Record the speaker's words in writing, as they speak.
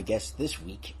Guest this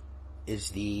week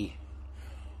is the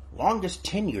longest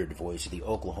tenured voice of the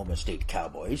Oklahoma State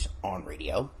Cowboys on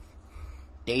radio,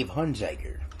 Dave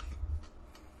Hunziker,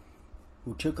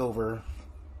 who took over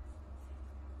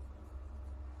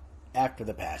after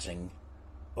the passing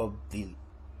of the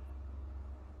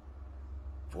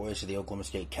voice of the Oklahoma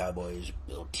State Cowboys,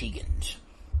 Bill Teagans.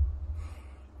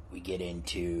 We get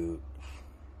into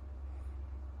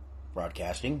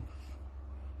broadcasting,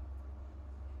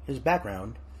 his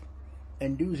background,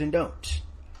 and do's and don'ts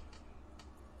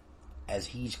as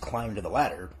he's climbed the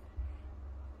ladder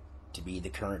to be the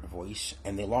current voice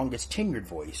and the longest tenured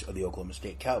voice of the Oklahoma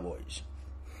State Cowboys.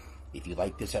 If you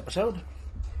like this episode,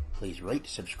 please rate,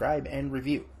 subscribe, and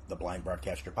review the Blind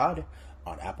Broadcaster Pod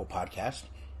on Apple Podcast,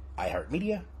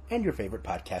 iHeartMedia, and your favorite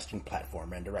podcasting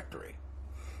platform and directory.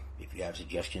 If you have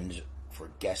suggestions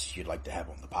for guests you'd like to have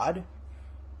on the pod,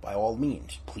 by all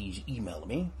means, please email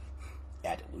me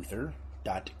at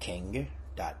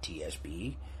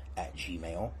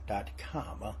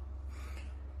luther.king.tsb@gmail.com.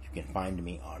 You can find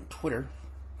me on Twitter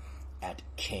at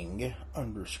king_TSB.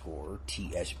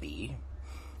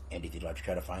 And if you'd like to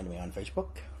try to find me on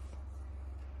Facebook,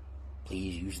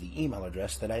 please use the email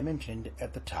address that I mentioned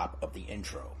at the top of the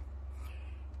intro.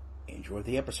 Enjoy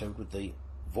the episode with the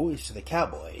voice of the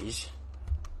Cowboys,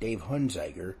 Dave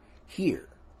Hunziker, here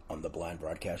on the Blind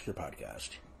Broadcaster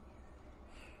Podcast.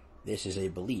 This is a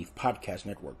Belief Podcast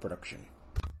Network production.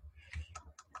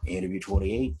 Interview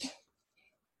 28.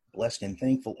 Blessed and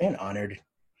thankful and honored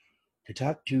to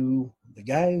talk to the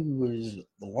guy who was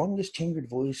the longest tenured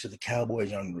voice of the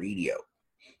Cowboys on radio,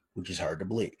 which is hard to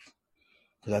believe,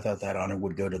 because I thought that honor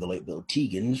would go to the late Bill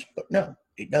Teagans, but no,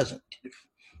 it doesn't.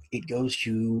 It goes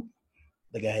to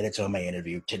the guy that's on my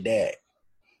interview today.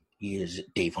 He is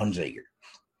Dave Hunziker.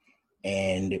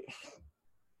 And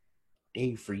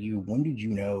Dave, for you, when did you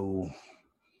know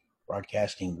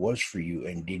broadcasting was for you,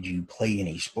 and did you play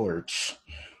any sports,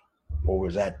 or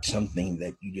was that something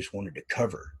that you just wanted to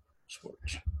cover,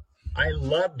 sports? I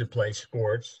loved to play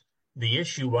sports. The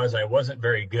issue was I wasn't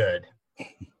very good.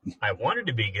 I wanted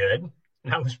to be good,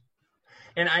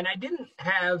 and I didn't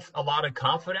have a lot of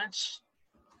confidence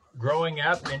growing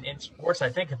up in sports. I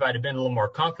think if I'd have been a little more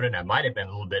confident, I might have been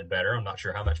a little bit better. I'm not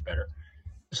sure how much better.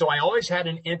 So I always had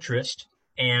an interest,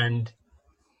 and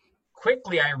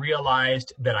quickly I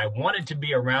realized that I wanted to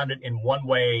be around it in one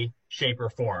way, shape, or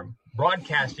form.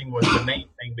 Broadcasting was the main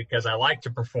thing because I liked to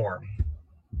perform.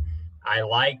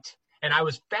 And I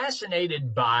was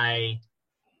fascinated by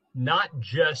not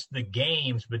just the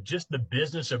games, but just the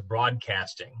business of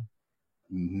broadcasting.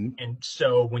 Mm-hmm. And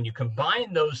so when you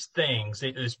combine those things,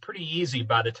 it was pretty easy.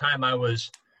 By the time I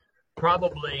was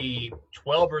probably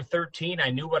 12 or 13, I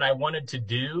knew what I wanted to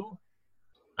do.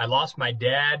 I lost my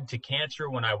dad to cancer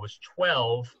when I was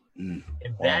 12. And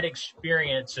that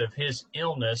experience of his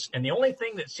illness, and the only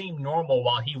thing that seemed normal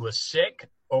while he was sick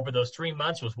over those 3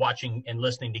 months was watching and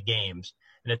listening to games.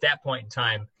 And at that point in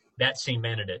time, that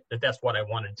cemented it, that's what I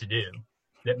wanted to do,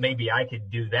 that maybe I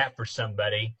could do that for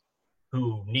somebody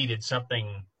who needed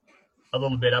something a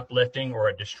little bit uplifting or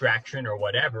a distraction or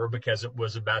whatever, because it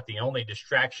was about the only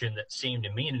distraction that seemed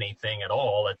to mean anything at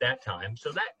all at that time.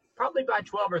 So that probably by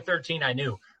 12 or 13, I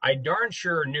knew. I darn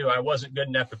sure knew I wasn't good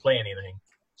enough to play anything.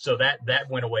 So that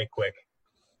went away quick.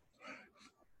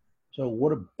 So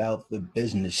what about the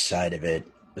business side of it,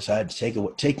 besides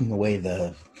taking away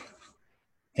the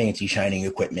fancy shining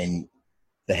equipment,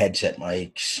 the headset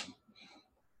mics,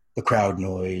 the crowd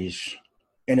noise,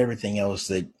 and everything else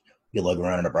that you lug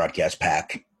around in a broadcast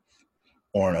pack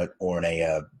or in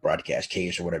a broadcast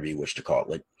case or whatever you wish to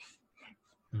call it?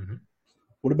 Mm-hmm.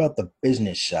 What about the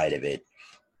business side of it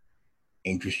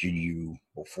interested you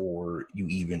before you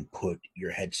even put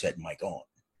your headset mic on?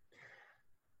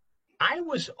 I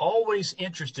was always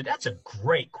interested. That's a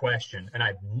great question, and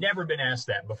I've never been asked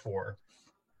that before.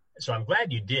 So I'm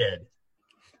glad you did.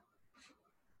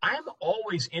 I'm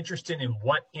always interested in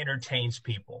what entertains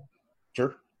people.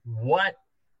 Sure. What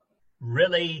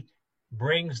really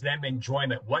brings them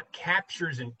enjoyment, what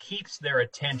captures and keeps their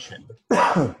attention.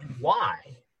 Why?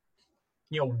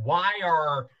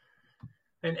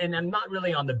 And I'm not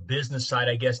really on the business side,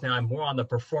 I guess now I'm more on the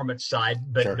performance side,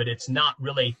 but Sure. But it's not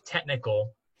really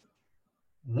technical.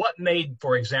 What made,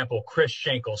 for example, Chris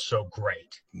Schenkel so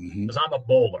great? Because I'm a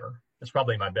bowler. That's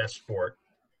probably my best sport.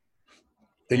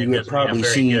 Then you have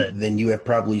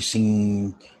probably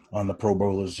seen on the Pro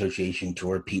Bowlers Association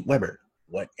tour Pete Weber.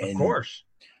 Of course.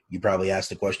 You probably asked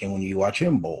the question when you watch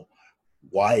him bowl,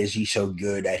 why is he so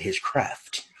good at his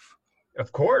craft?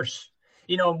 Of course.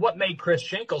 What made Chris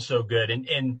Schenkel so good?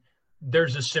 And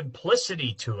there's a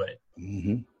simplicity to it.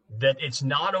 Mm-hmm. that it's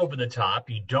not over the top.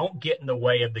 You don't get in the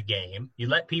way of the game. You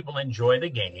let people enjoy the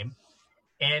game,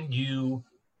 and you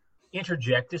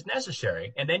interject as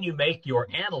necessary. And then you make your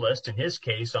analyst, in his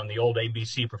case, on the old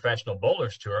ABC Professional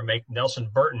Bowlers Tour, make Nelson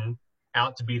Burton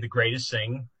out to be the greatest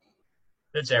thing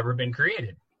that's ever been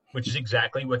created, which is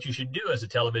exactly what you should do as a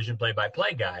television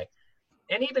play-by-play guy.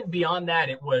 And even beyond that,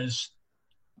 it was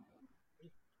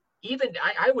even,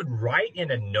 I would write in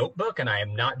a notebook, and I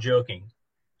am not joking.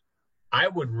 I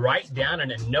would write down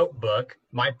in a notebook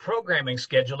my programming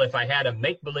schedule if I had a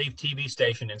make-believe TV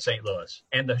station in St. Louis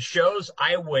and the shows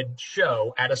I would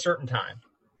show at a certain time.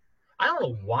 I don't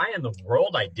know why in the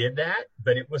world I did that,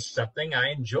 but it was something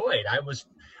I enjoyed.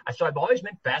 So I've always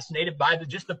been fascinated by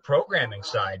just the programming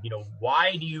side. You know,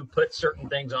 why do you put certain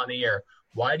things on the air?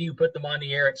 Why do you put them on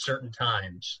the air at certain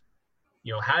times?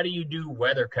 You know, how do you do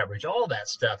weather coverage? All that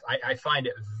stuff. I find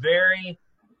it very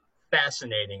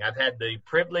fascinating. I've had the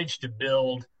privilege to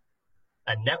build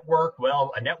a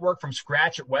network from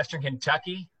scratch at Western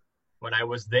Kentucky. When I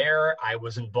was there, I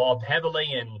was involved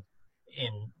heavily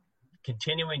in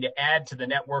continuing to add to the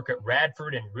network at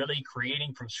Radford and really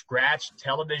creating from scratch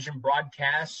television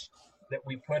broadcasts that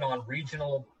we put on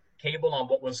regional cable on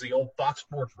what was the old Fox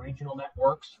Sports regional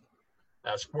networks,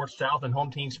 Sports South and Home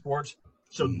Team Sports.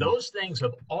 So those things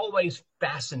have always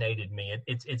fascinated me.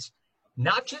 It's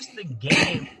not just the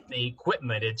game, the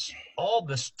equipment, it's all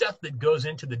the stuff that goes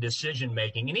into the decision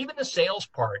making and even the sales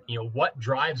part. You know, what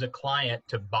drives a client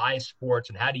to buy sports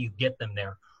and how do you get them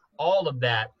there? All of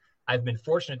that, I've been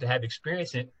fortunate to have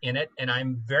experience in it, and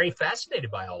I'm very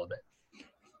fascinated by all of it.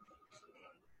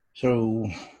 So,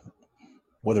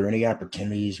 were there any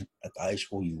opportunities at the high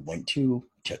school you went to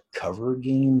cover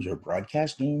games or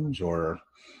broadcast games, or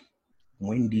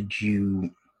when did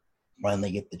you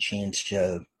finally get the chance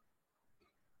to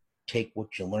take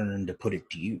what you learned to put it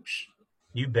to use?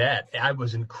 You bet. I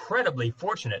was incredibly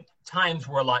fortunate. Times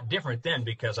were a lot different then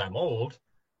because I'm old.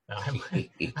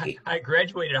 I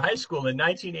graduated high school in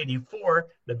 1984.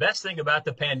 The best thing about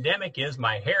the pandemic is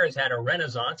my hair has had a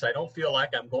renaissance. I don't feel like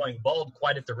I'm going bald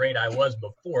quite at the rate I was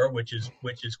before, which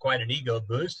is quite an ego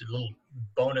boost, a little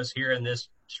bonus here in this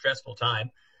stressful time.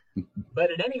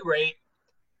 But at any rate,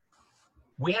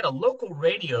 we had a local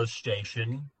radio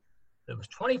station that was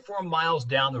 24 miles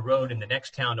down the road in the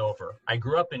next town over. I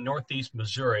grew up in Northeast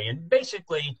Missouri, and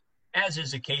basically, as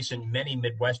is the case in many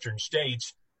Midwestern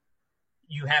states,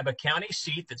 you have a county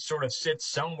seat that sort of sits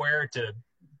somewhere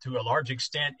to a large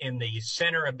extent in the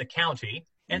center of the county,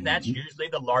 and that's usually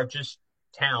the largest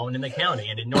town in the county.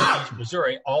 And in Northeast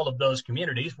Missouri, all of those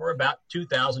communities were about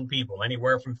 2,000 people,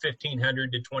 anywhere from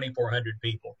 1,500 to 2,400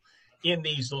 people in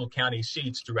these little county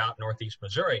seats throughout Northeast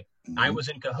Missouri. I was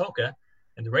in Cahokia,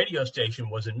 and the radio station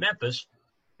was in Memphis,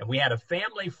 and we had a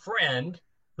family friend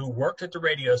who worked at the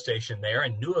radio station there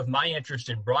and knew of my interest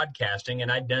in broadcasting,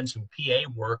 and I'd done some PA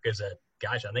work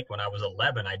I think when I was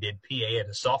 11, I did PA at a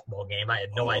softball game. I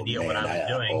had no idea what I was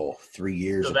doing. 3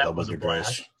 years so of that public was a address.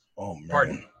 blast. Oh, man.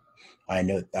 Pardon? I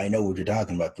know what you're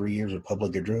talking about. 3 years of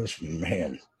public address,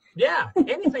 man. Yeah,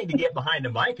 anything to get behind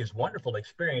the mic is wonderful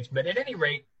experience. But at any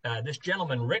rate, this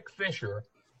gentleman, Rick Fisher,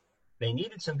 they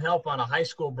needed some help on a high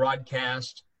school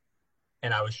broadcast,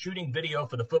 and I was shooting video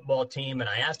for the football team, and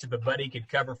I asked if a buddy could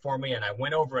cover for me, and I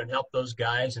went over and helped those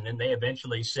guys, and then they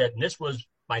eventually said, and this was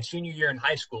my senior year in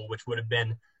high school, which would have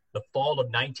been the fall of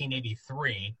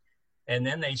 1983, and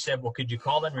then they said, well, could you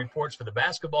call in reports for the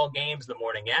basketball games the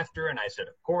morning after? And I said,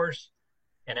 of course.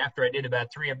 And after I did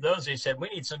about 3 of those, they said, we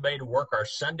need somebody to work our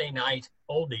Sunday night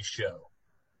oldies show.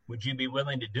 Would you be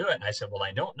willing to do it? And I said, well,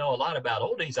 I don't know a lot about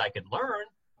oldies. I could learn.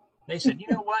 They said, you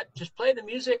know what? Just play the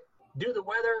music, do the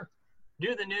weather,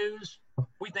 do the news.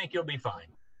 We think you'll be fine.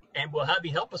 And we'll have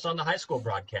you help us on the high school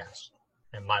broadcast.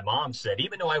 And my mom said,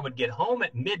 even though I would get home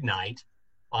at midnight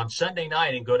on Sunday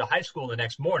night and go to high school the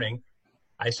next morning,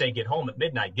 I say get home at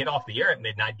midnight, get off the air at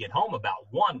midnight, get home about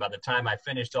 1 by the time I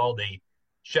finished all the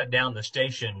shut down the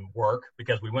station work,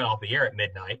 because we went off the air at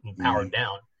midnight and powered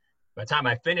down. By the time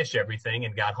I finished everything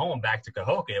and got home back to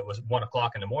Cahokia, it was 1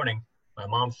 o'clock in the morning. My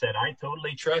mom said, I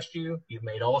totally trust you. You've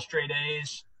made all straight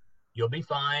A's. You'll be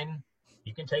fine.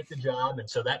 You can take the job. And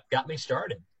so that got me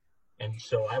started. And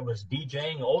so I was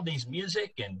DJing oldies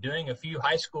music and doing a few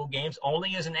high school games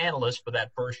only as an analyst for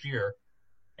that first year.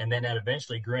 And then that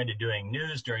eventually grew into doing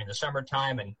news during the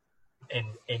summertime. And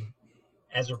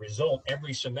as a result,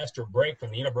 every semester break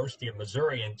from the University of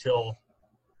Missouri until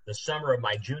the summer of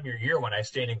my junior year when I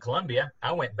stayed in Columbia,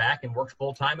 I went back and worked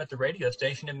full-time at the radio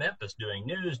station in Memphis, doing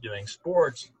news, doing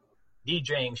sports,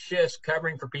 DJing shifts,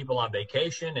 covering for people on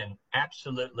vacation, and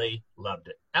absolutely loved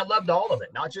it. I loved all of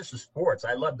it, not just the sports.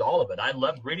 I loved all of it. I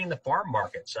loved reading the farm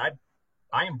markets.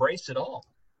 I embraced it all.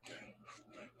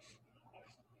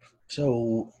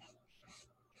 So,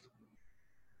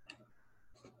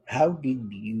 how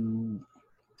did you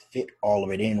fit all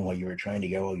of it in while you were trying to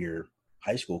get all your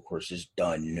high school courses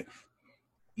done,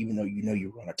 even though you know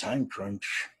you were on a time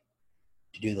crunch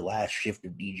to do the last shift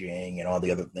of DJing and all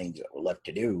the other things that were left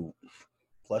to do,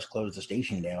 plus close the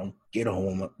station down, get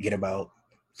home, get about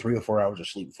 3 or 4 hours of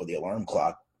sleep before the alarm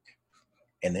clock,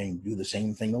 and then do the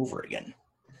same thing over again?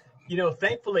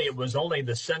 Thankfully, it was only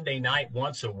the Sunday night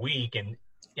once a week, and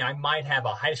I might have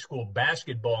a high school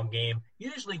basketball game,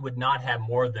 usually would not have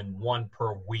more than one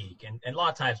per week, and a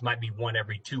lot of times might be one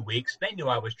every 2 weeks. They knew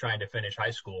I was trying to finish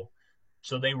high school,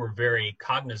 so they were very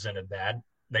cognizant of that.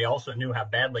 They also knew how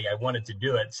badly I wanted to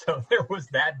do it, so there was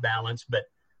that balance. But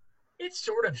it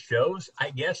sort of shows,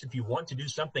 I guess, if you want to do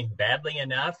something badly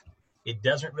enough, it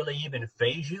doesn't really even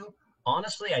faze you.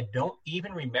 Honestly, I don't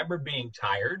even remember being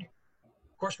tired.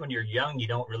 Of course, when you're young, you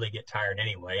don't really get tired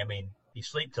anyway. I mean, you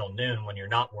sleep till noon when you're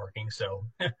not working, so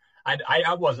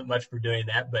I wasn't much for doing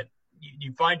that, but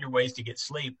you find your ways to get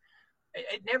sleep.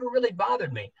 It never really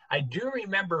bothered me. I do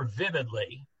remember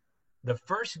vividly the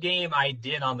first game I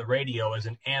did on the radio as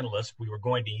an analyst. We were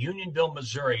going to Unionville,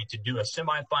 Missouri to do a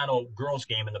semifinal girls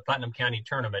game in the Putnam County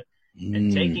tournament,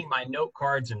 and taking my note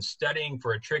cards and studying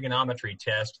for a trigonometry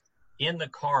test in the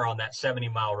car on that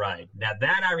 70-mile ride. Now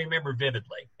that I remember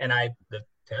vividly, and the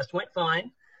test went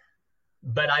fine,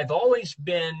 but I've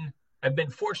been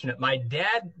fortunate. My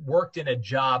dad worked in a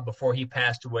job before he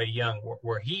passed away young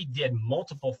where he did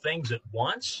multiple things at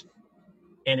once,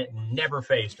 and it never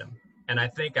fazed him. And I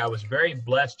think I was very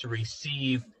blessed to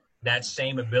receive that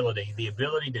same ability, the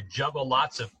ability to juggle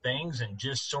lots of things and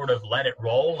just sort of let it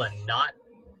roll and not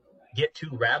get too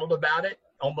rattled about it,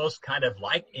 almost kind of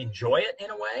like enjoy it in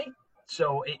a way.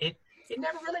 So it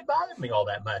never really bothered me all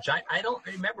that much. I don't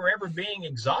remember ever being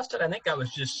exhausted. I think I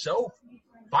was just so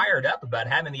fired up about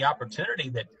having the opportunity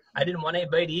that I didn't want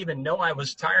anybody to even know I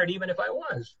was tired, even if I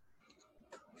was.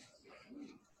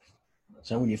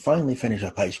 So when you finally finish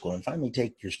up high school and finally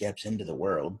take your steps into the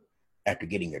world after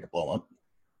getting your diploma,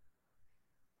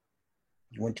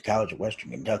 you went to college at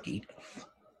Western Kentucky,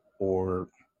 Missouri.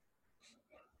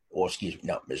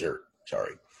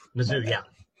 Sorry. Mizzou, yeah.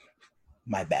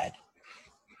 My bad.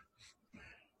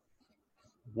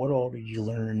 What all did you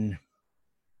learn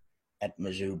at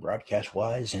Mizzou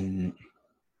broadcast-wise, and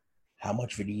how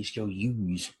much of it do you still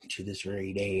use to this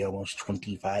very day, almost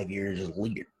 25 years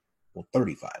later? Well,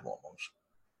 35 almost.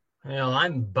 Well,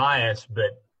 I'm biased,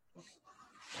 but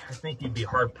I think you'd be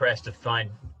hard-pressed to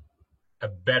find a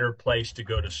better place to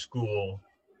go to school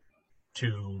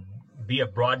to be a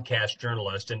broadcast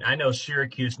journalist. And I know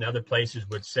Syracuse and other places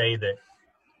would say that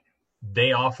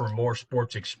they offer more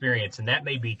sports experience, and that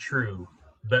may be true,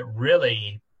 but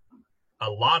really a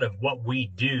lot of what we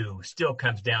do still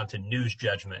comes down to news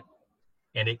judgment,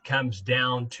 and it comes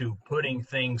down to putting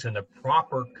things in the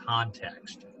proper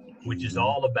context, which is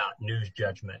all about news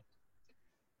judgment.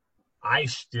 I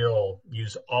still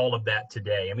use all of that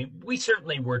today. I mean, we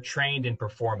certainly were trained in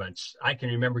performance. I can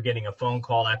remember getting a phone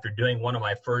call after doing one of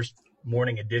my first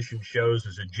morning edition shows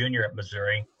as a junior at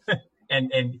Missouri,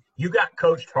 and you got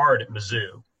coached hard at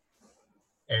Mizzou.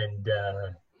 And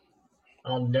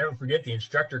I'll never forget, the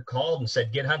instructor called and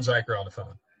said, "Get Hunziker on the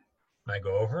phone." And I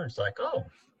go over, and it's like, oh,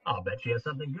 I'll bet she has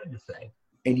something good to say.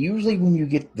 And usually when you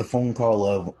get the phone call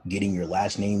of getting your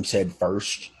last name said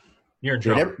first, you're in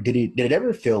trouble. Did it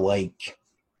ever feel like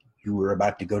you were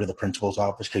about to go to the principal's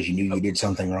office because you knew you did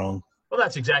something wrong? Well,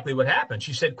 that's exactly what happened.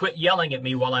 She said, "Quit yelling at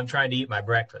me while I'm trying to eat my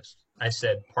breakfast." I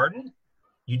said, "Pardon?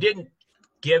 You didn't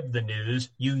give the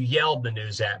news. You yelled the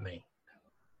news at me.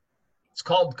 It's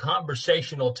called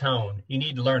conversational tone. You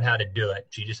need to learn how to do it."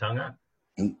 She just hung up.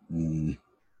 Mm-hmm.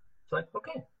 It's like,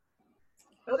 okay.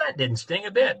 Well, that didn't sting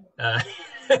a bit.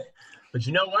 But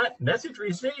you know what? Message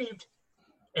received.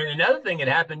 And another thing that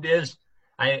happened is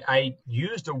I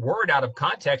used a word out of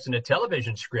context in a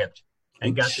television script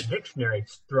and got the dictionary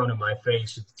thrown in my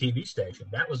face at the TV station.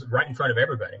 That was right in front of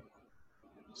everybody.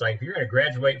 It's like, if you're going to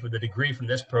graduate with a degree from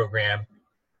this program,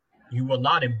 you will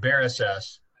not embarrass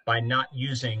us by not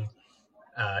using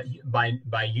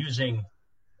by using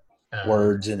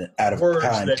words out of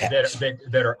context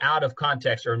that are out of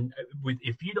context, or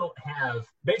if you don't have.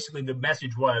 Basically, the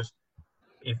message was,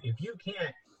 if you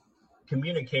can't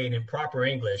communicate in proper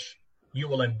English, you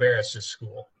will embarrass this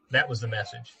school. That was the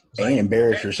message. And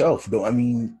embarrass yourself.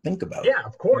 Think about it. Yeah,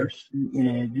 of course.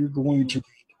 You're going to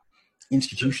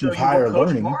institution of you higher will coach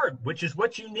learning, hard, which is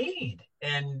what you need.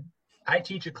 And I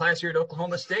teach a class here at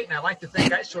Oklahoma State, and I like to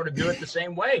think I sort of do it the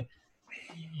same way.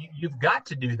 you've got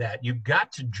to do that. You've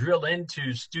got to drill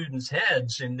into students'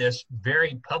 heads in this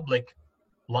very public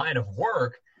line of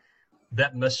work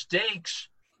that mistakes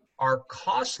are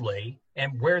costly,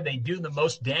 and where they do the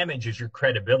most damage is your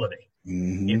credibility.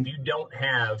 Mm-hmm. If you don't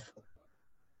have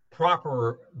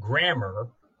proper grammar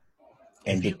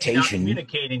and if you dictation, cannot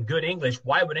communicate in good English,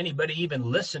 why would anybody even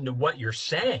listen to what you're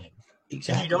saying?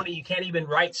 Exactly. You can't even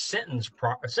write sentences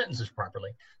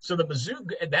properly. So the Mizzou,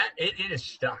 it is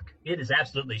stuck. It is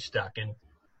absolutely stuck. And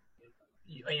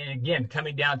again,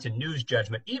 coming down to news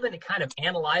judgment, even kind of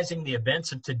analyzing the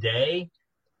events of today,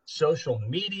 social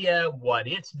media, what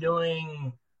it's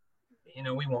doing,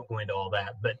 we won't go into all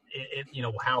that, but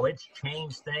how it's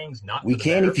changed things. Not we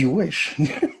can if you wish.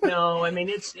 No, I mean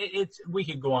it's we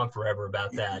could go on forever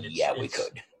about that. We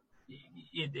could.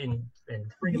 And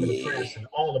freedom of the press and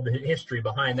all of the history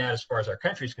behind that as far as our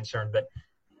country is concerned, but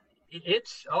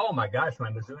it's oh my gosh, my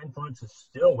Mizzou influence is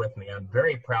still with me. I'm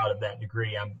very proud of that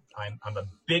degree. I'm a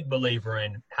big believer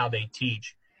in how they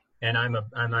teach, and I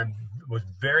was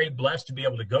very blessed to be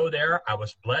able to go there. I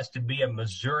was blessed to be a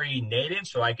Missouri native,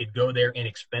 so I could go there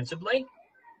inexpensively,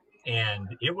 and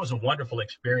it was a wonderful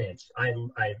experience. I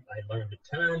learned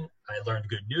a ton. I learned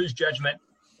good news judgment,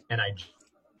 and I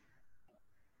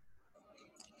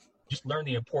just learned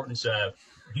the importance of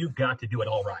you've got to do it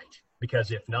all right, because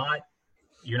if not,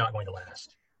 you're not going to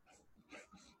last.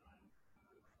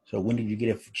 So when did you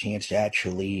get a chance to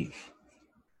actually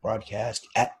broadcast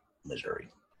at Missouri?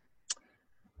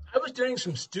 I was doing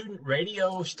some student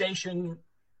radio station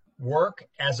work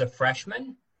as a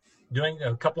freshman, doing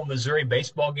a couple of Missouri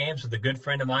baseball games with a good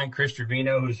friend of mine, Chris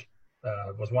Trevino, who's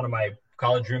was one of my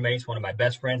college roommates, one of my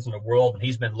best friends in the world. And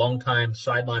he's been a longtime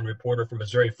sideline reporter for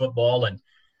Missouri football and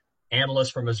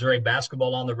analyst for Missouri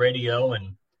basketball on the radio,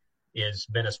 and has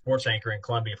been a sports anchor in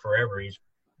Columbia forever. He's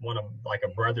like a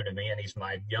brother to me, and he's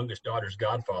my youngest daughter's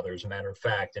godfather, as a matter of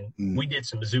fact. And we did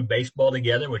some Mizzou baseball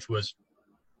together, which was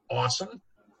awesome.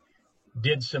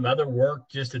 Did some other work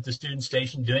just at the student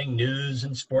station, doing news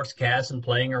and sportscasts and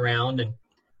playing around. And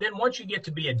then once you get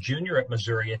to be a junior at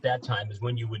Missouri, at that time is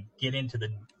when you would get into the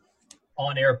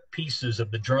on-air pieces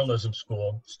of the journalism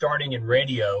school, starting in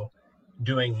radio,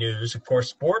 doing news. Of course,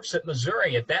 sports at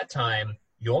Missouri at that time,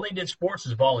 you only did sports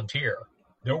as a volunteer.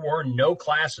 There were no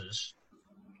classes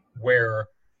where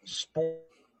sports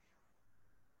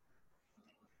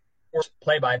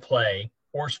play-by-play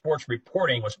or sports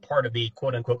reporting was part of the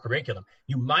quote-unquote curriculum.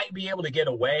 You might be able to get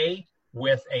away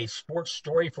with a sports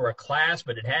story for a class,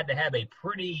 but it had to have a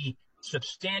pretty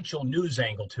substantial news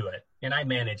angle to it. And I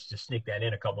managed to sneak that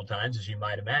in a couple of times, as you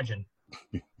might imagine.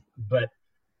 But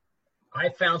I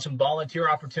found some volunteer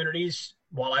opportunities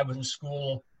while I was in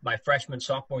school my freshman,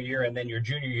 sophomore year, and then your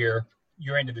junior year,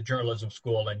 you're into the journalism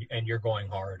school and you're going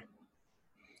hard.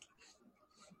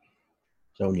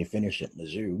 So when you finished at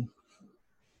Mizzou,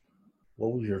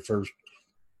 what was your first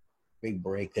big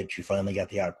break that you finally got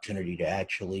the opportunity to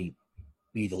actually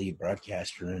be the lead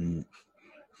broadcaster, and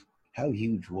how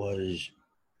huge was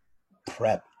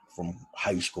prep from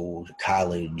high school to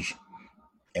college,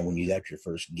 and when you got your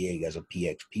first gig as a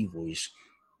PXP voice,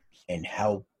 and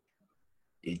how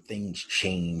did things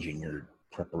change in your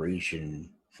preparation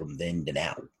from then to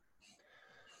now?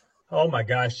 Oh my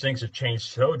gosh, things have changed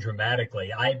so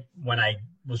dramatically. When I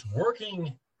was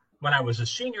a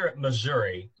senior at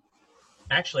Missouri,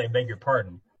 actually, I beg your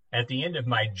pardon, at the end of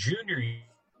my junior year,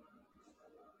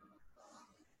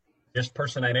 this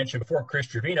person I mentioned before, Chris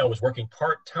Trevino, was working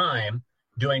part-time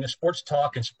doing a sports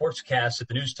talk and sportscast at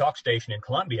the news talk station in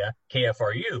Columbia,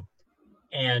 KFRU.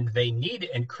 And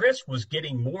Chris was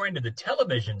getting more into the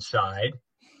television side.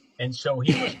 And so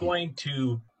he was going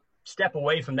to step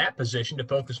away from that position to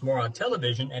focus more on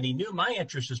television. And he knew my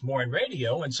interest is more in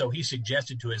radio. And so he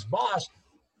suggested to his boss,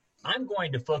 I'm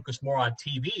going to focus more on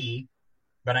TV,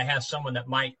 but I have someone that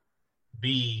might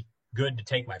be good to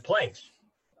take my place.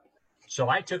 So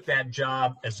I took that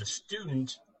job as a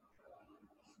student,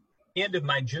 end of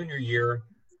my junior year,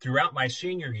 throughout my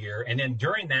senior year. And then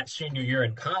during that senior year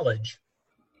in college,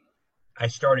 I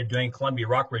started doing Columbia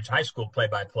Rockridge High School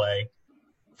play-by-play,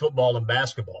 football and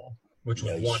basketball, which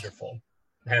was wonderful.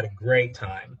 Had a great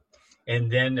time. And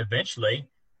then eventually,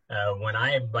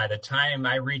 by the time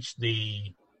I reached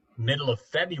the middle of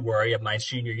February of my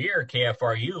senior year,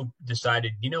 KFRU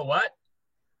decided, you know what?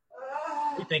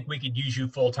 We think we could use you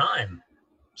full-time.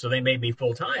 So they made me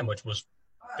full-time, which was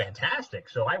fantastic.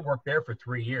 So I worked there for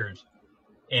 3 years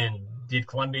and did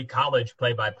Columbia College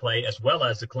play-by-play as well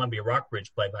as the Columbia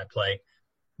Rockridge play-by-play.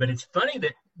 But it's funny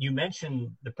that you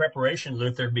mentioned the preparation,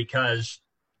 Luther, because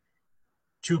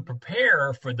to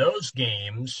prepare for those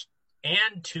games,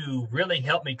 and to really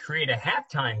help me create a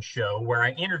halftime show where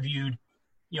I interviewed,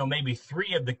 maybe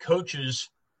 3 of the coaches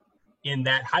in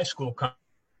that high school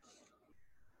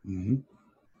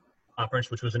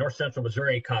conference, which was the North Central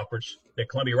Missouri Conference that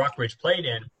Columbia Rockbridge played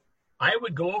in. I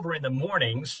would go over in the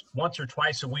mornings once or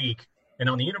twice a week, and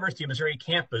on the University of Missouri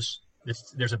campus,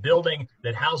 there's a building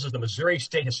that houses the Missouri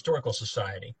State Historical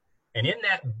Society. And in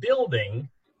that building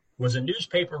was a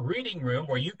newspaper reading room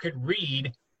where you could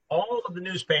read all of the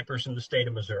newspapers in the state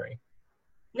of Missouri.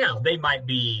 Now, they might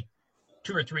be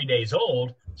 2 or 3 days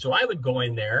old, so I would go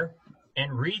in there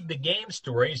and read the game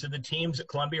stories of the teams that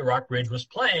Columbia Rockbridge was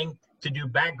playing, to do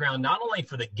background not only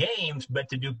for the games, but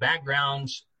to do background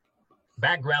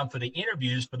for the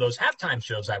interviews for those halftime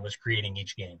shows I was creating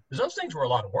each game. Because those things were a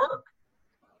lot of work,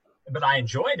 but I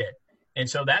enjoyed it. And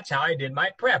so that's how I did my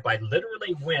prep. I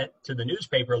literally went to the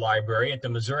newspaper library at the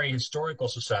Missouri Historical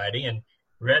Society and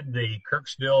read the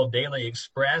Kirksville Daily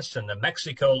Express and the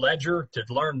Mexico Ledger to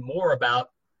learn more about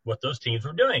what those teams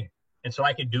were doing. And so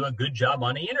I could do a good job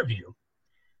on the interview.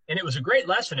 And it was a great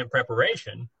lesson in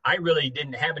preparation. I really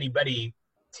didn't have anybody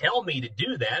tell me to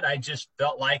do that. I just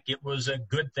felt like it was a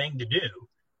good thing to do.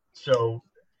 So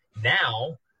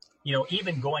now,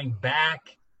 even going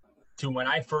back to when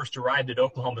I first arrived at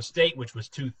Oklahoma State, which was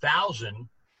 2000,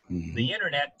 the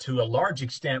internet to a large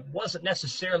extent wasn't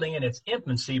necessarily in its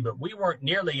infancy, but we weren't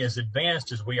nearly as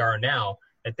advanced as we are now.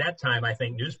 At that time, I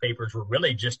think newspapers were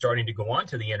really just starting to go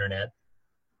onto the internet.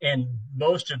 And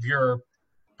most of your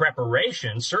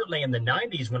preparation, certainly in the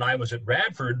 90s when I was at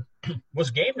Radford,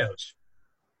 was game notes.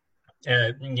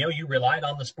 You relied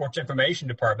on the sports information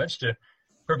departments to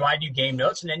provide you game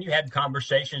notes, and then you had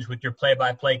conversations with your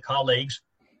play-by-play colleagues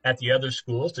at the other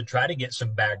schools to try to get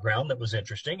some background that was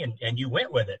interesting, and you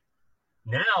went with it.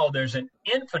 Now there's an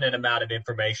infinite amount of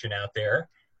information out there,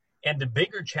 and the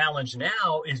bigger challenge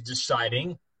now is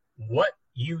deciding what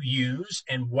you use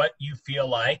and what you feel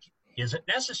like isn't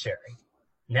necessary.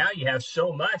 Now you have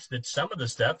so much that some of the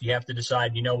stuff you have to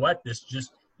decide,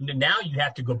 now you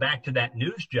have to go back to that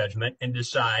news judgment and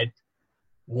decide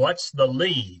what's the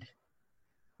lead.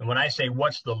 And when I say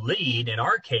what's the lead, in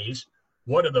our case,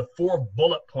 what are the 4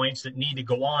 bullet points that need to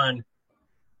go on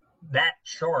that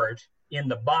chart in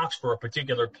the box for a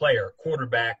particular player: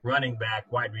 quarterback, running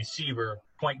back, wide receiver,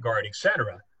 point guard,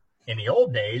 etc. In the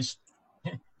old days,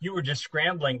 you were just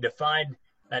scrambling to find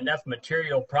enough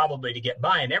material probably to get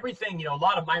by. And everything, a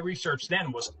lot of my research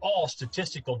then was all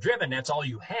statistical driven. That's all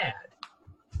you had.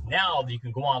 Now you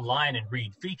can go online and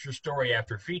read feature story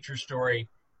after feature story,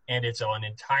 and it's an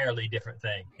entirely different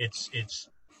thing. It's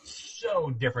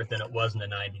so different than it was in the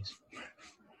 90s.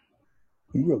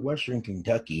 You were at Western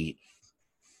Kentucky.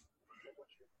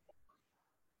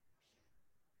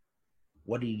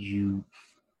 What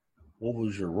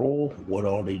was your role? What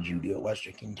all did you do at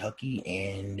Western Kentucky,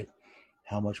 and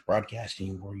how much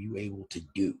broadcasting were you able to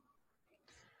do?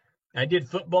 I did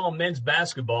football and men's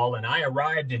basketball, and I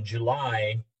arrived in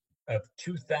July of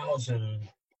 2000. I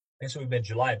guess it would have been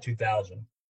July of 2000.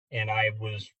 And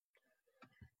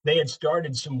they had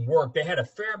started some work. They had a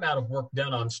fair amount of work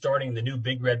done on starting the new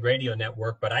Big Red Radio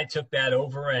Network, but I took that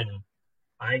over, and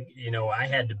I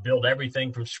had to build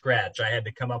everything from scratch. I had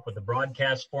to come up with a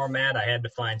broadcast format. I had to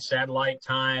find satellite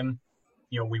time.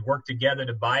 We worked together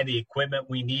to buy the equipment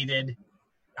we needed.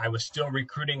 I was still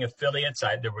recruiting affiliates.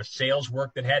 There was sales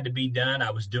work that had to be done.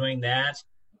 I was doing that.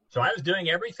 So I was doing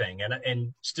everything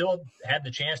and still had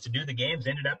the chance to do the games.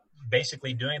 Ended up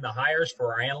basically doing the hires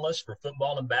for our analysts for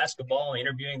football and basketball,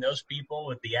 interviewing those people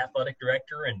with the athletic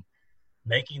director and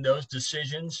making those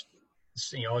decisions,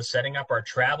 setting up our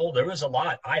travel. There was a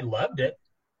lot. I loved it.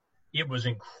 It was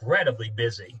incredibly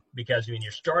busy because when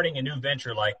you're starting a new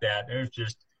venture like that, there's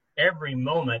just every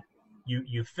moment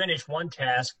you finish one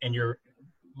task and your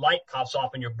light pops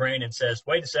off in your brain and says,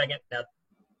 wait a second, now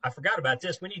I forgot about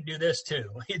this. We need to do this too.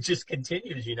 It just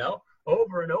continues,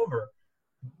 over and over.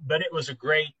 But it was a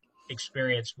great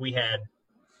experience. We had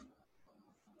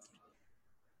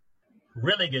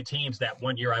really good teams that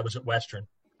one year I was at Western.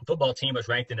 The football team was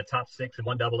ranked in the top 6 in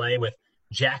 1AA with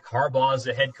Jack Harbaugh as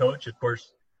the head coach. Of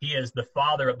course, he is the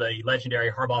father of the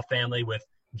legendary Harbaugh family, with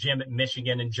Jim at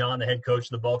Michigan and John, the head coach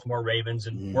of the Baltimore Ravens.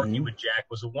 And working with Jack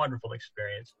was a wonderful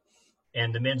experience.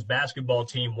 And the men's basketball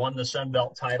team won the Sun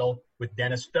Belt title with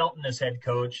Dennis Felton as head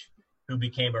coach, who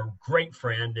became a great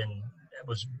friend. And it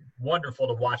was wonderful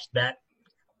to watch that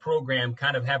program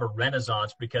kind of have a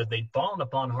renaissance because they'd fallen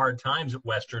upon hard times at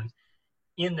Western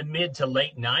in the mid to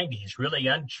late 90s, really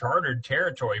uncharted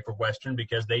territory for Western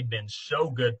because they'd been so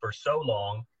good for so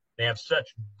long. They have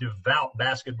such devout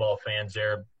basketball fans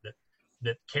there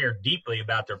that care deeply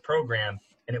about their program.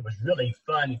 And it was really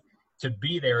fun to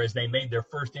be there as they made their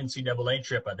first NCAA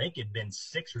trip. I think it'd been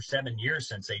 6 or 7 years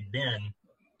since they'd been.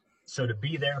 So to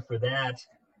be there for that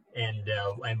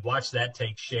and watch that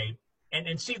take shape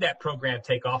and see that program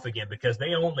take off again, because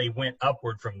they only went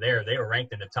upward from there. They were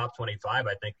ranked in the top 25,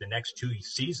 I think, the next 2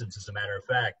 seasons, as a matter of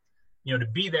fact. To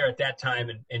be there at that time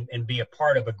and be a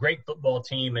part of a great football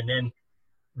team, and then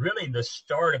really the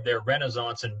start of their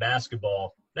renaissance in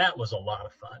basketball, that was a lot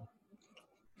of fun.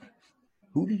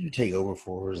 Who did you take over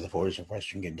for as the voice of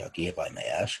Western Kentucky, if I may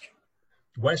ask?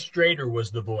 Wes Strader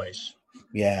was the voice.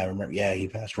 Yeah, I remember. Yeah, he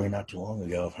passed away not too long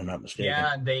ago, if I'm not mistaken.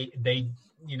 Yeah, and they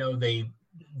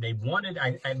wanted,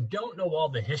 I don't know all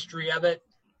the history of it,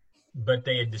 but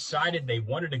they had decided they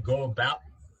wanted to go about.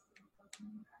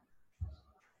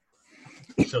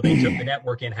 So they took the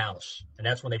network in-house, and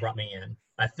that's when they brought me in.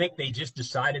 I think they just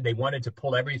decided they wanted to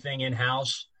pull everything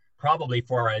in-house, probably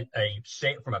for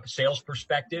from a sales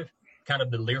perspective, kind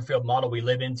of the Learfield model we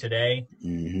live in today.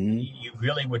 Mm-hmm. You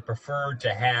really would prefer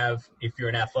to have, if you're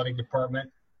an athletic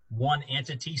department, one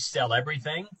entity sell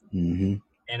everything. Mm-hmm.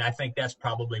 And I think that's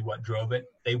probably what drove it.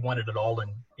 They wanted it all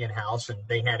in-house, and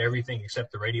they had everything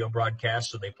except the radio broadcast,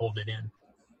 so they pulled it in.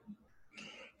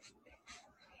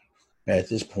 At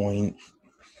this point,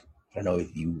 I don't know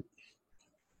if you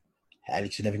had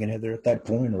a significant other at that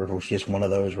point, or if it was just one of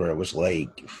those where it was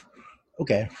like,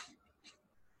 okay,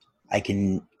 I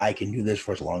can do this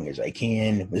for as long as I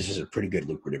can. This is a pretty good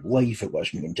lucrative life at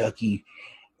Western Kentucky.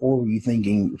 Or were you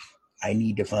thinking, I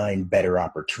need to find better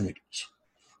opportunities?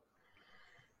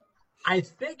 I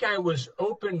think I was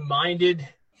open-minded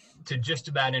to just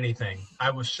about anything.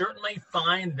 I was certainly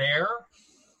fine there.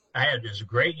 It was a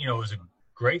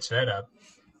great setup.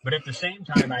 But at the same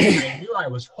time, I knew I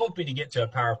was hoping to get to a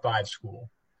Power 5 school.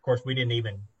 Of course, we didn't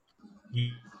even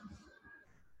use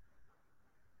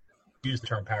the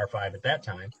term Power 5 at that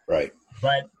time. Right.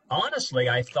 But honestly,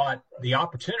 I thought the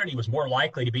opportunity was more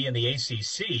likely to be in the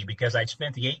ACC, because I'd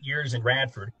spent the 8 years in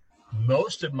Radford.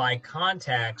 Most of my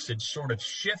contacts had sort of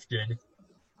shifted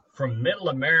from Middle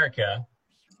America,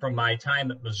 from my time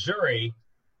at Missouri,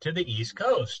 to the East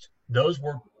Coast. Those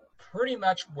were pretty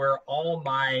much where all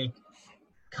my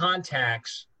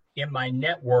contacts in my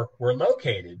network were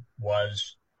located,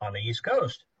 was on the East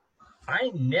Coast. I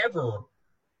never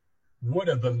would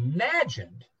have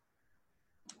imagined,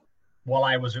 while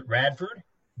I was at Radford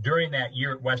during that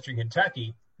year at Western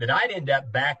Kentucky, that I'd end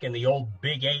up back in the old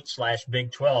Big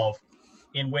 8/Big 12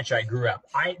 in which I grew up.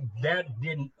 That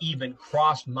didn't even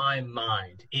cross my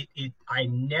mind. I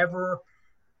never,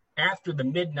 after the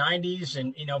mid-90s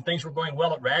and, things were going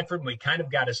well at Radford, and we kind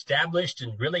of got established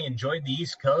and really enjoyed the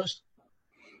East Coast,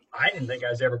 I didn't think I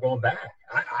was ever going back.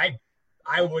 I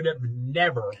would have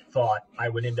never thought I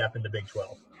would end up in the Big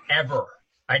 12, ever.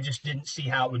 I just didn't see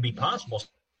how it would be possible.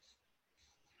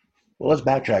 Well, let's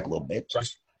backtrack a little bit. So I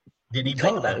just didn't even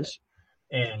think about it.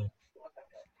 And,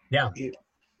 yeah.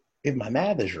 If my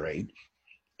math is right,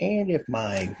 and if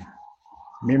my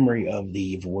memory of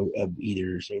of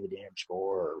either Say the Damn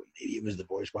Score, or maybe it was The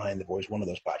Voice Behind the Voice, one of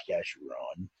those podcasts you were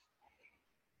on,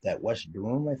 that Wes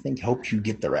Durham, I think, helped you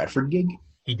get the Radford gig?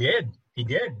 He did.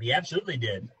 He absolutely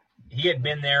did. He had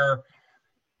been there,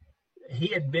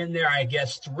 I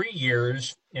guess, 3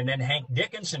 years, and then Hank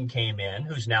Dickinson came in,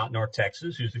 who's now at North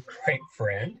Texas, who's a great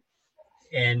friend.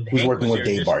 And who's Hank working was with there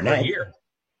Dave just Barnett. for a year.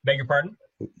 Beg your pardon?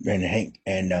 And Hank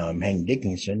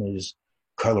Dickinson is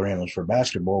color analyst for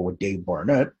basketball with Dave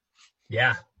Barnett.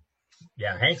 Yeah,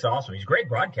 Hank's awesome. He's a great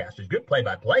broadcaster. He's a good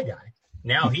play-by-play guy.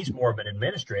 Now he's more of an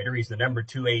administrator. He's the number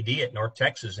 2 AD at North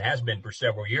Texas, has been for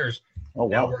several years. Oh,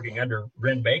 wow. Now working under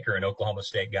Ren Baker, an Oklahoma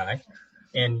State guy.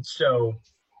 And so,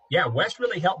 yeah, Wes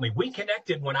really helped me. We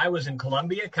connected when I was in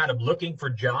Columbia, kind of looking for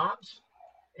jobs,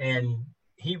 and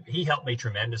he helped me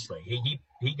tremendously.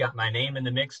 He got my name in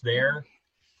the mix there.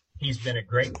 He's been a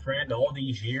great friend all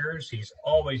these years. He's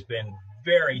always been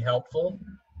very helpful.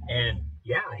 And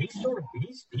yeah, he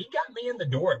got me in the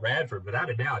door at Radford, without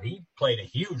a doubt. He played a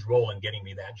huge role in getting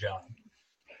me that job.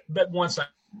 But once I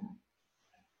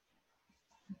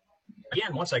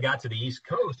got to the East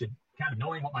Coast and kind of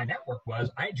knowing what my network was,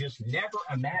 I just never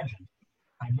imagined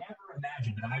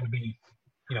that I would be,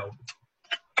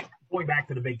 going back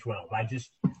to the Big 12. I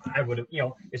would have,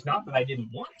 it's not that I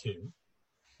didn't want to,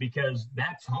 because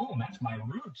that's home. That's my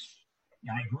roots.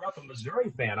 I grew up a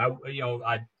Missouri fan.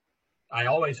 I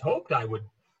always hoped I would,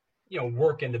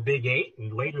 work in the Big 8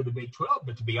 and later the Big 12.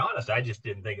 But to be honest, I just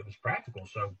didn't think it was practical.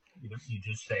 So you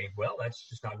just say, well, that's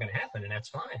just not going to happen, and that's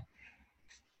fine.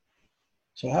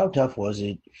 So how tough was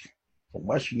it from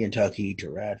Western Kentucky to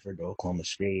Radford to Oklahoma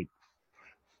State,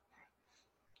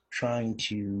 trying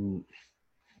to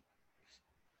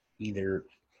either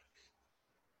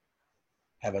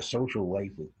have a social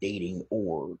life with dating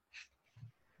or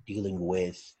dealing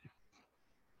with,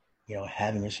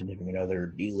 having a significant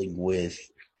other, dealing with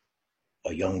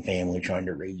a young family, trying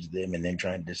to raise them, and then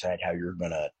trying to decide how you're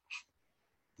going to,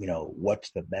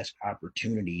 what's the best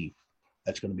opportunity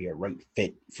that's going to be a right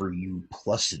fit for you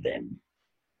plus them.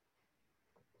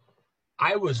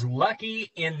 I was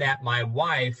lucky in that my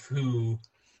wife, who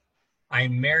I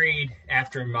married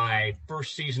after my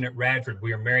first season at Radford,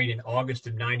 we were married in August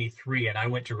of 93, and I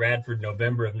went to Radford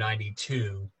November of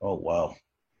 92. Oh, wow.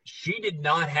 She did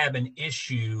not have an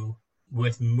issue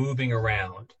with moving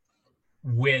around,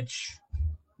 which,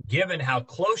 given how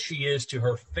close she is to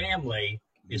her family,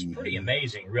 is pretty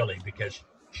amazing, really, because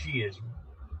she is,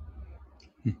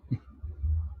 be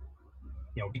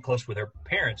close with her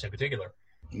parents in particular.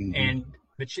 Mm-hmm.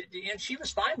 But she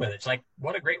was fine with it. It's like,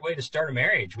 what a great way to start a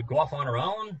marriage. We'd go off on our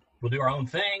own. We'll do our own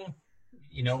thing.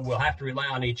 We'll have to rely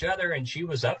on each other. And she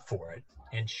was up for it.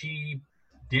 And she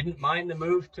didn't mind the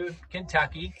move to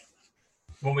Kentucky.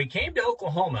 When we came to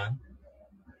Oklahoma,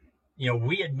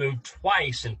 we had moved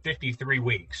twice in 53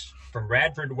 weeks, from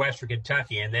Radford to Western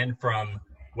Kentucky, and then from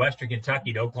Western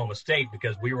Kentucky to Oklahoma State,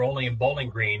 because we were only in Bowling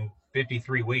Green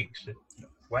 53 weeks.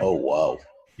 Oh, wow.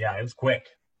 Yeah, it was quick.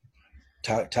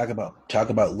 Talk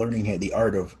about learning the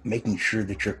art of making sure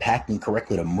that you're packing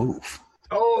correctly to move.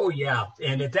 Oh, yeah.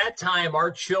 And at that time,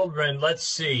 our children, let's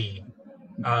see,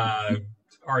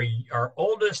 our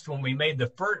oldest, when we made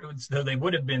the first, so they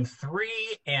would have been 3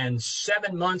 and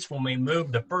 7 months when we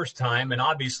moved the first time, and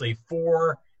obviously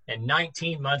 4 and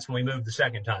 19 months when we moved the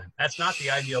second time. That's not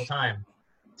the ideal time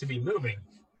to be moving,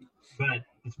 but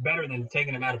it's better than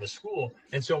taking them out of the school.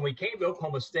 And so when we came to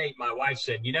Oklahoma State, my wife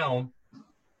said,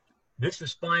 this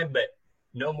is fine, but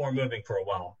no more moving for a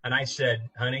while. And I said,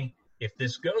 honey, if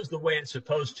this goes the way it's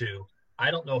supposed to,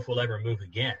 I don't know if we'll ever move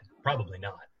again. Probably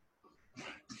not.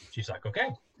 She's like, okay.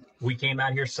 We came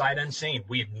out here sight unseen.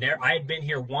 I had been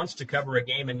here once to cover a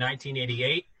game in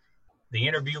 1988. The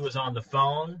interview was on the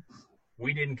phone.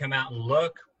 We didn't come out and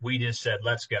look. We just said,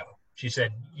 let's go. She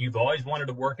said, you've always wanted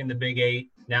to work in the Big 8,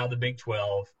 now the Big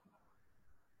 12.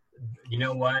 You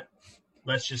know what?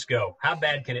 Let's just go. How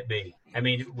bad can it be? I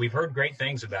mean, we've heard great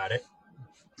things about it.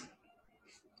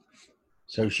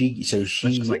 So she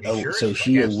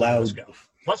allowed. Go.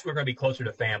 Plus, we're going to be closer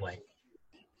to family.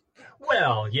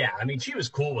 Well, yeah. I mean, she was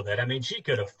cool with it. I mean, she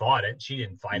could have fought it. She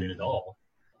didn't fight it at all.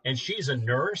 And she's a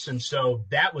nurse, and so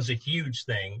that was a huge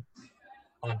thing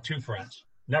on two fronts.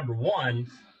 Number one,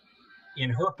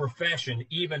 in her profession,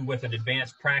 even with an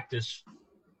advanced practice,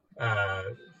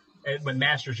 with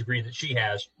master's degree that she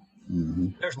has,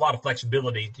 there's a lot of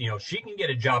flexibility. She can get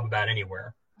a job about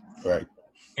anywhere. Right.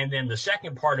 And then the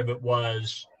second part of it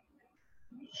was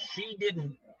she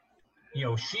didn't,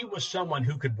 she was someone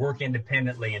who could work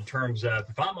independently in terms of,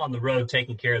 if I'm on the road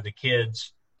taking care of the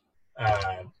kids,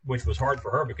 which was hard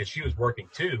for her because she was working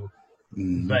too,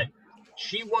 but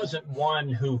she wasn't one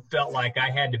who felt like I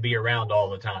had to be around all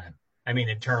the time. I mean,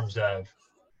 in terms of,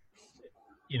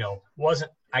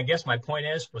 I guess my point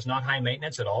was not high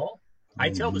maintenance at all. I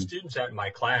tell the students out in my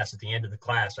class, at the end of the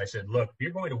class, I said, look, if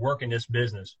you're going to work in this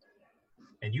business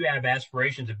and you have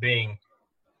aspirations of being,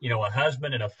 a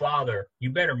husband and a father, you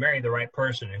better marry the right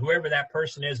person. And whoever that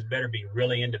person is, it better be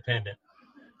really independent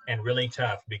and really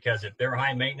tough, because if they're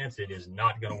high maintenance, it is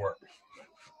not going to work.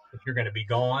 If you're going to be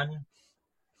gone,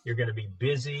 you're going to be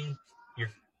busy, you're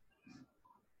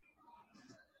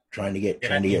trying to get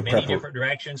many different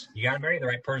directions. You got to marry the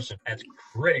right person. That's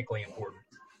critically important.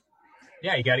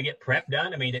 Yeah, you got to get prep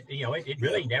done. I mean, it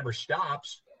really never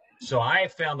stops. So I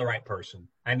found the right person.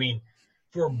 I mean,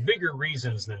 for bigger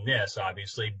reasons than this,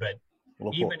 obviously, but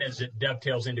even as it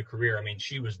dovetails into career, I mean,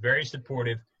 she was very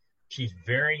supportive. She's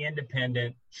very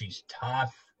independent. She's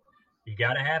tough. You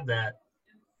got to have that.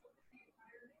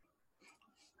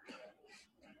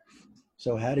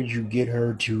 So how did you get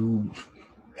her to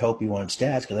help you on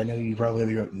stats? Because I know you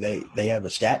probably have they have a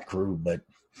stat crew, but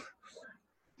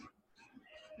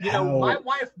my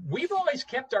wife, we've always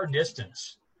kept our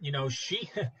distance.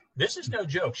 This is no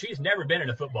joke. She's never been in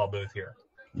a football booth here.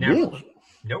 Never. Really?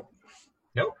 Nope.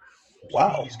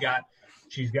 Wow.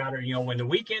 She's got her, when the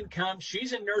weekend comes,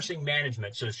 she's in nursing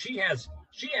management. So she has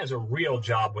a real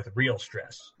job with real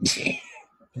stress.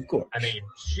 Of course. I mean,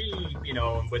 she,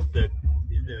 with the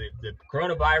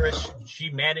coronavirus,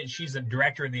 she's the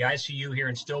director of the ICU here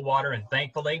in Stillwater. And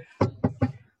thankfully,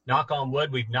 knock on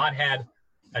wood, we've not had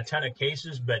a ton of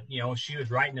cases, but she was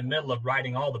right in the middle of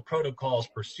writing all the protocols,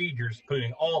 procedures,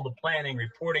 putting all the planning,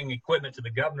 reporting equipment to the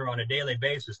governor on a daily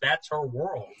basis. That's her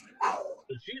world.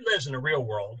 So she lives in the real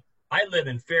world. I live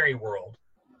in fairy world,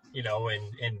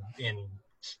 in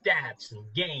stats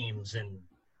and games and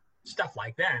stuff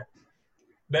like that.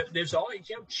 But there's always,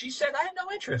 she said, I had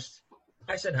no interest.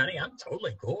 I said, honey, I'm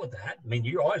totally cool with that. I mean,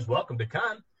 you're always welcome to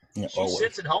come. Yeah, She always.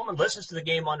 sits at home and listens to the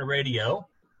game on the radio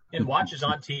and watches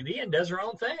on TV and does her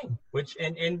own thing,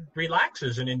 and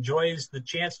relaxes and enjoys the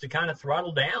chance to kind of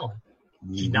throttle down.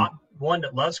 She's not one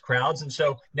that loves crowds. And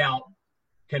so now,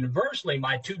 conversely,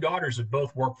 my two daughters have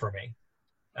both worked for me.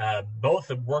 Both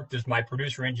have worked as my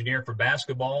producer engineer for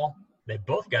basketball. They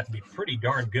both got to be pretty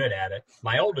darn good at it.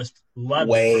 My oldest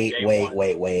loved it from day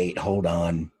one. Wait. Hold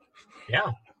on.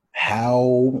 Yeah.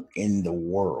 How in the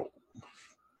world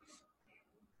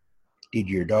did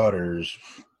your daughters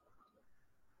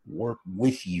work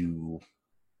with you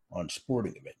on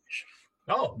sporting events?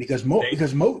 Oh, because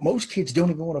most kids don't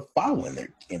even want to follow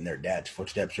in their dad's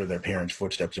footsteps or their parents'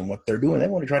 footsteps in what they're doing. They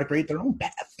want to try to create their own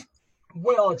path.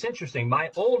 Well, it's interesting.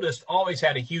 My oldest always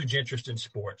had a huge interest in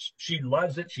sports. She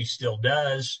loves it. She still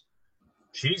does.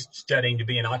 She's studying to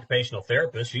be an occupational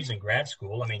therapist. She's in grad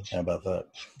school. I mean, how about that?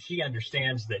 She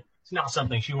understands that it's not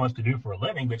something she wants to do for a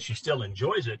living, but she still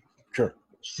enjoys it. Sure.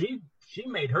 She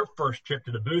made her first trip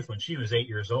to the booth when she was 8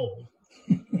 years old.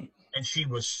 And she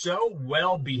was so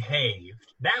well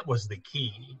behaved. That was the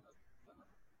key.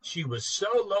 She was so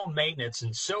low maintenance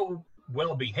and so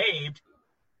well behaved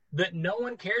that no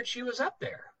one cared she was up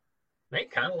there. They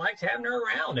kind of liked having her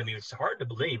around. I mean, it's hard to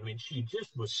believe. I mean, she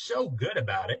just was so good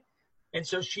about it. And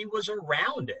so she was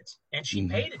around it, and she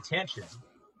paid attention.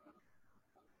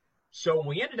 So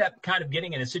we ended up kind of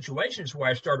getting into situations where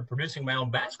I started producing my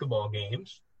own basketball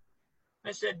games.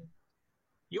 I said,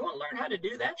 you want to learn how to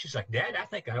do that? She's like, Dad, I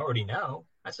think I already know.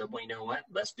 I said, well, you know what?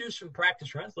 Let's do some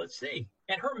practice runs. Let's see.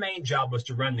 And her main job was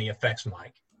to run the effects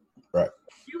mic. Right.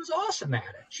 She was awesome at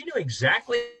it. She knew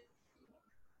exactly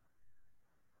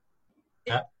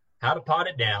how to pot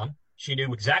it down. She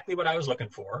knew exactly what I was looking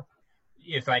for.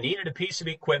 If I needed a piece of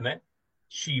equipment,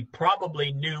 she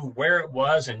probably knew where it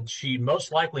was, and she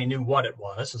most likely knew what it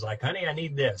was. It's like, honey, I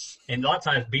need this. And a lot of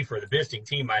times, for the visiting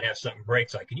team might have something break.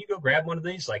 It's like, can you go grab one of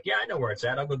these? Like, yeah, I know where it's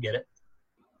at. I'll go get it.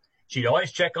 She'd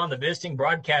always check on the visiting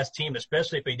broadcast team,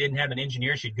 especially if they didn't have an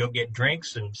engineer. She'd go get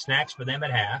drinks and snacks for them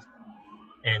at half.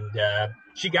 And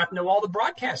she got to know all the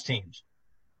broadcast teams.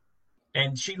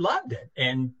 And she loved it.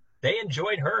 And they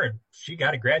enjoyed her. And she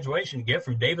got a graduation gift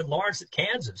from David Lawrence at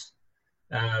Kansas.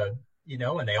 And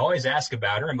they always ask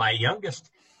about her. And my youngest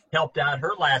helped out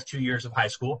her last 2 years of high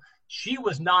school. She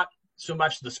was not so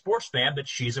much the sports fan, but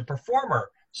she's a performer.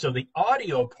 So the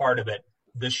audio part of it,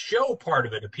 the show part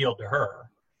of it appealed to her.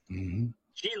 Mm-hmm.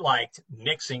 She liked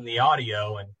mixing the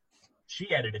audio, and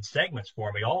she edited segments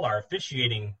for me. All our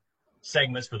officiating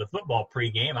segments for the football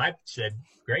pregame, I said,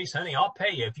 Grace, honey, I'll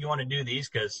pay you if you want to do these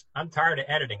because I'm tired of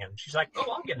editing them. She's like,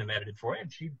 oh, I'll get them edited for you.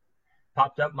 And she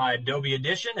popped up my Adobe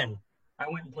Edition, and I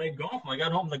went and played golf. When I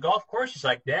got home from the golf course, she's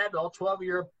like, Dad, all 12 of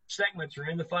your segments are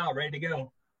in the file, ready to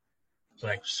go. It's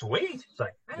like, sweet. It's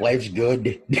like, life's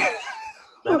good.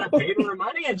 Then I paid her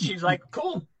money, and she's like,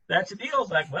 cool, that's the deal.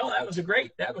 It's like, well,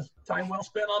 that was time well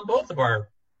spent on both of our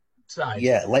sides.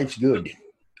 Yeah, life's good.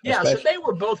 Yeah, so they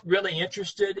were both really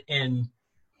interested in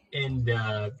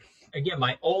again,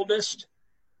 my oldest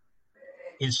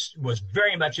was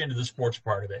very much into the sports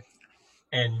part of it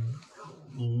and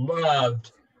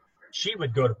loved. She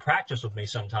would go to practice with me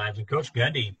sometimes, and Coach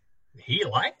Gundy, he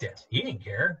liked it. He didn't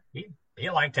care. He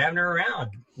liked having her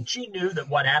around. And she knew that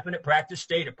what happened at practice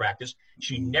stayed at practice.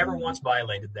 She never once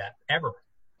violated that, ever.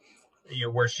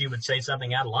 Where she would say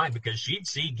something out of line, because she'd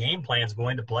see game plans go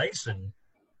into place, and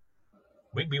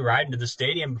we'd be riding to the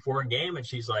stadium before a game, and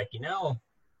she's like,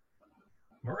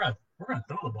 we're gonna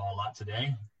throw the ball a lot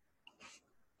today.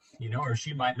 Or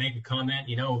she might make a comment,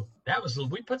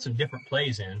 we put some different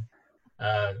plays in.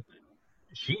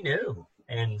 She knew,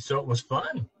 and so it was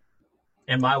fun.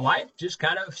 And my wife just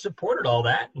kind of supported all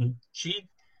that, and she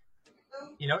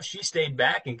stayed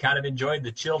back and kind of enjoyed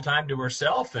the chill time to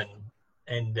herself,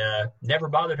 and never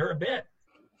bothered her a bit.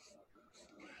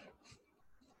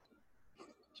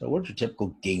 So what's your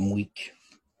typical game week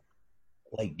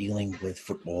like, dealing with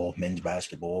football, men's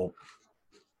basketball,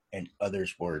 and other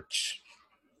sports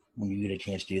when you get a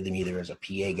chance to do them either as a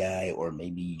PA guy or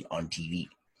maybe on TV?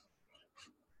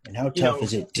 And how tough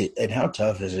is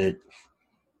it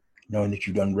knowing that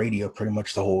you've done radio pretty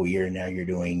much the whole year and now you're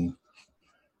doing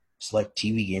select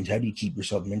TV games? How do you keep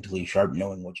yourself mentally sharp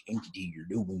knowing which entity you're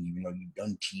doing, even though you've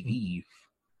done TV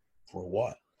for a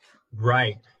while?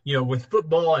 Right. With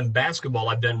football and basketball,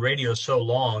 I've done radio so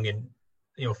long, and,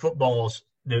 football's,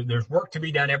 there's work to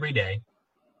be done every day,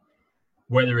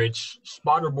 whether it's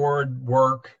spotter board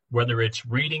work, whether it's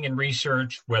reading and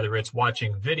research, whether it's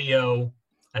watching video.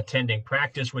 attending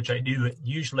practice, which I do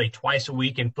usually twice a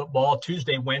week in football.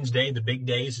 Tuesday, Wednesday, the big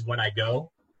days is when I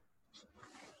go.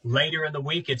 Later in the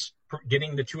week, it's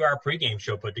getting the 2-hour pregame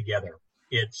show put together.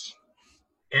 It's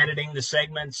editing the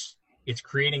segments. It's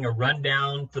creating a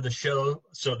rundown for the show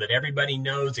so that everybody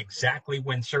knows exactly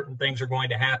when certain things are going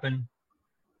to happen.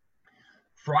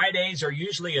 Fridays are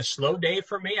usually a slow day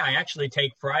for me. I actually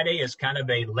take Friday as kind of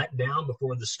a letdown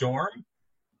before the storm.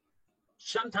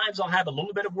 Sometimes I'll have a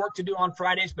little bit of work to do on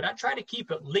Fridays, but I try to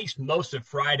keep at least most of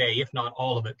Friday, if not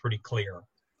all of it, pretty clear.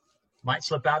 Might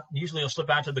slip out. Usually I'll slip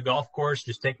out to the golf course,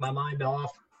 just take my mind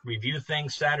off, review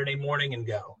things Saturday morning and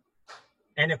go.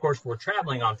 And of course, if we're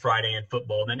traveling on Friday in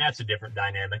football, then that's a different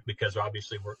dynamic because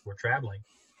obviously we're traveling.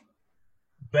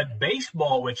 But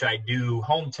baseball, which I do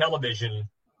home television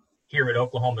here at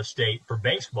Oklahoma State for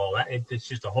baseball, it's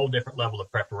just a whole different level of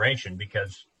preparation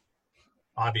because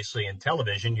obviously in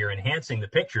television, you're enhancing the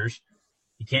pictures.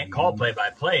 You can't call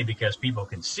play-by-play because people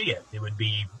can see it. It would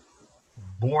be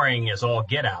boring as all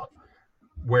get out.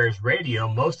 Whereas radio,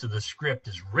 most of the script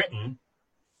is written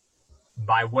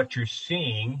by what you're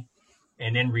seeing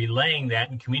and then relaying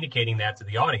that and communicating that to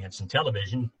the audience. In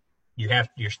television,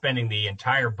 you're spending the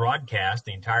entire broadcast,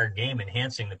 the entire game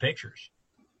enhancing the pictures.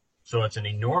 So it's an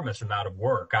enormous amount of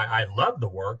work. I love the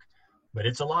work, but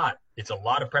it's a lot. It's a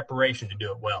lot of preparation to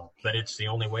do it well, but it's the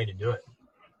only way to do it.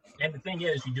 And the thing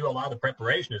is, you do a lot of the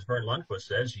preparation, as Vern Lundquist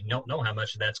says. You don't know how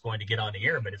much of that's going to get on the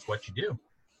air, but it's what you do.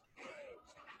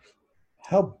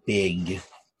 How big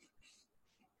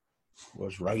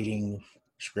was writing,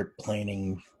 script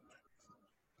planning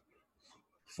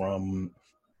from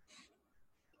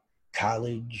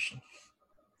college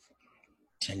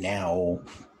to now,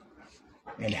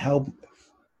 and how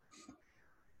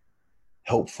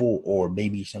helpful or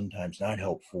maybe sometimes not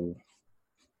helpful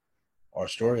are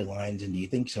storylines? And do you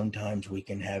think sometimes we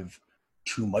can have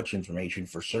too much information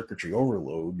for circuitry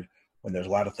overload when there's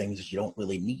a lot of things that you don't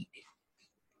really need?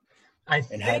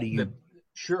 And how do you...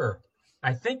 Sure.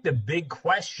 I think the big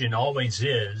question always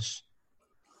is,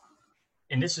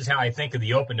 and this is how I think of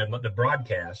the open of the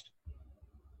broadcast,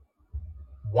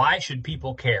 why should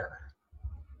people care?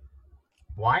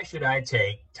 Why should I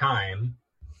take time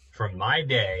from my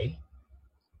day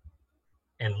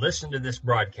and listen to this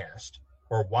broadcast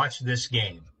or watch this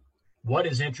game? What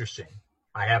is interesting?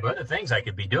 I have other things I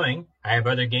could be doing. I have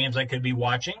other games I could be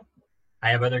watching. I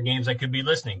have other games I could be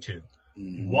listening to.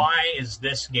 Mm-hmm. Why is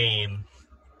this game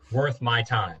worth my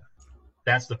time?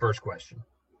 That's the first question.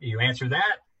 You answer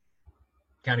that,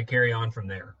 kind of carry on from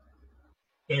there.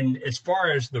 And as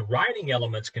far as the writing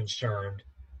element's concerned,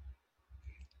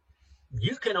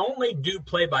 you can only do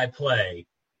play-by-play,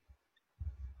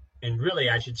 and really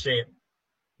I should say it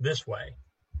this way.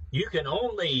 You can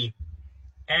only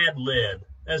ad-lib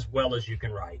as well as you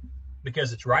can write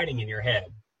because it's writing in your head.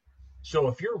 So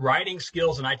if your writing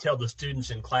skills, and I tell the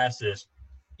students in class this,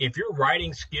 if your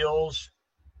writing skills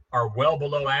are well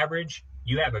below average,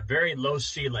 you have a very low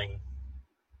ceiling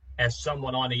as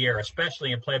someone on the air,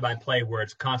 especially in play-by-play where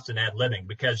it's constant ad-libbing,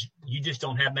 because you just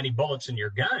don't have many bullets in your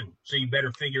gun. So you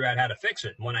better figure out how to fix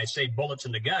it. And when I say bullets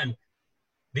in the gun,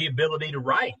 the ability to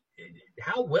write,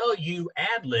 how well you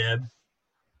ad-lib,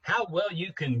 how well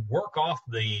you can work off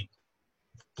the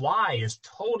fly is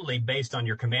totally based on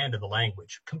your command of the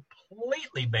language,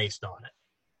 completely based on it.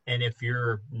 And if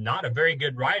you're not a very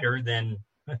good writer, then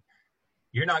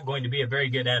you're not going to be a very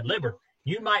good ad-libber.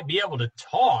 You might be able to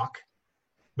talk,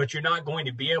 but you're not going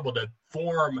to be able to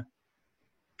form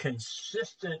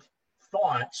consistent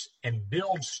thoughts and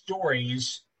build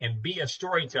stories and be a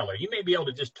storyteller. You may be able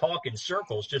to just talk in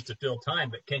circles just to fill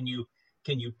time, but can you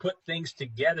put things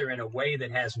together in a way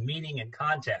that has meaning and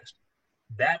context?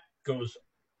 That goes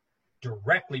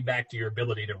directly back to your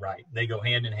ability to write. They go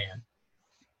hand in hand.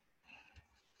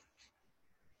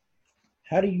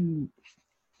 How do you,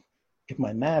 if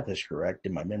my math is correct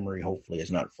and my memory hopefully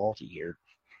is not faulty here,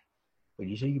 but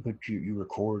you say you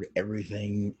record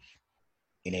everything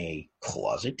in a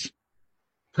closet?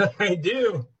 I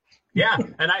do. Yeah,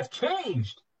 and I've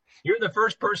changed. You're the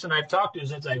first person I've talked to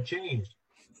since I've changed.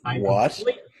 What?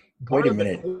 Wait a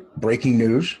minute. Breaking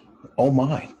news? Oh,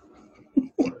 my.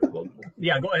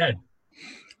 Yeah, go ahead.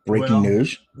 Breaking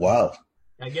news? Wow.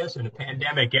 I guess in a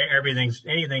pandemic,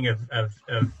 anything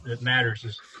that matters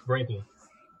is breaking.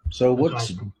 So I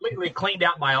completely cleaned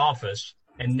out my office,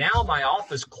 and now my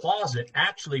office closet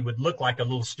actually would look like a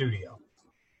little studio,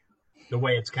 the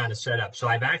way it's kind of set up. So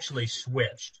I've actually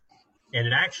switched,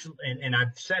 and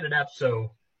I've set it up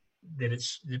so that it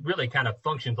really kind of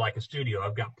functions like a studio.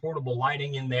 I've got portable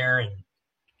lighting in there, and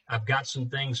I've got some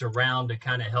things around to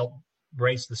kind of help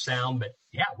brace the sound. But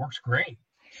yeah, it works great.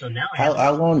 So now how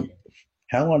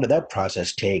How long did that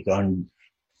process take on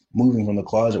moving from the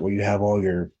closet where you have all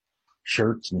your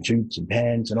shirts and suits and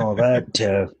pants and all that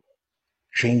to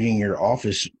changing your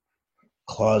office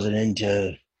closet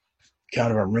into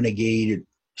kind of a renegade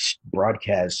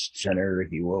broadcast center,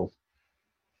 if you will?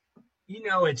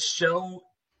 It's so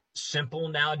simple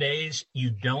nowadays. You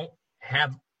don't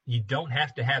have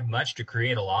to have much to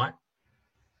create a lot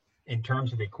in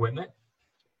terms of equipment.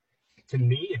 To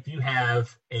me, if you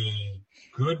have a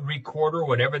good recorder,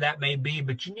 whatever that may be,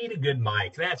 but you need a good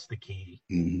mic, that's the key.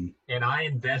 Mm-hmm. And I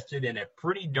invested in a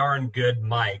pretty darn good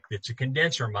mic that's a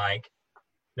condenser mic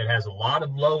that has a lot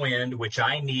of low end, which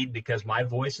I need because my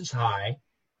voice is high.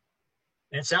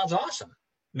 And it sounds awesome.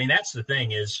 I mean, that's the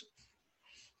thing is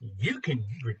you can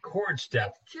record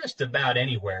stuff just about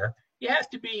anywhere. You have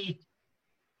to be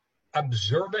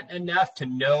observant enough to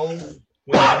know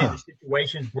when you get into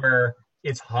situations where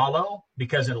it's hollow,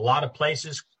 because in a lot of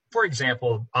places, for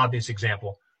example, obvious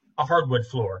example, a hardwood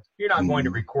floor. You're not going to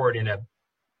record in a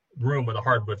room with a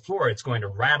hardwood floor. It's going to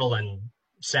rattle and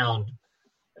sound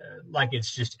like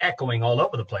it's just echoing all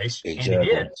over the place. Exactly. And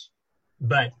it is.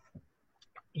 But,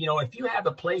 if you have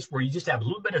a place where you just have a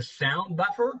little bit of sound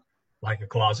buffer, like a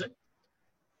closet,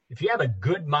 if you have a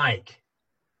good mic,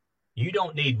 you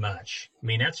don't need much. I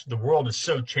mean, the world is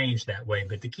so changed that way.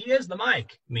 But the key is the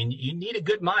mic. I mean, you need a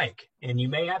good mic, and you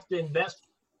may have to invest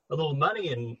a little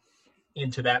money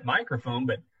into that microphone.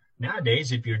 But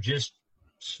nowadays, if you're just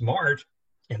smart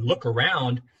and look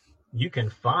around, you can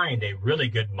find a really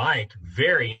good mic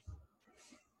very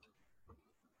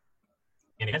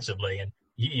inexpensively. And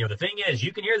the thing is,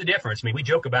 you can hear the difference. I mean, we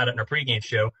joke about it in our pregame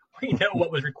show. We know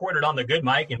what was recorded on the good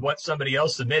mic and what somebody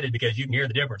else submitted because you can hear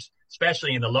the difference,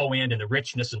 especially in the low end and the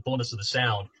richness and fullness of the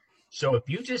sound. So if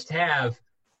you just have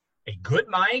a good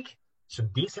mic, some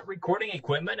decent recording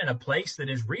equipment, and a place that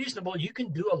is reasonable, you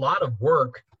can do a lot of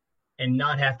work and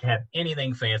not have to have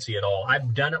anything fancy at all.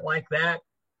 I've done it like that.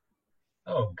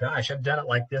 Oh, gosh, I've done it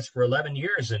like this for 11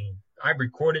 years, and I've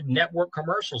recorded network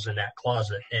commercials in that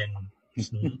closet, and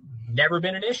it's never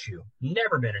been an issue.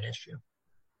 Never been an issue.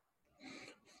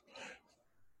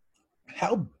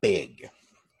 How big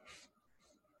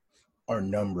are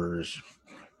numbers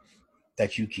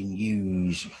that you can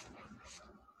use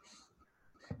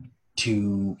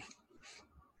to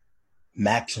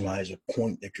maximize a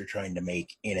point that you're trying to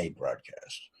make in a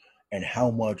broadcast? And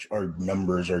how much are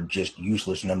numbers are just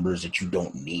useless numbers that you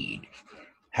don't need?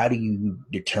 How do you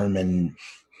determine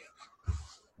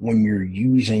when you're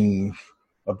using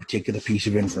a particular piece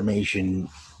of information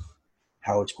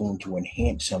how it's going to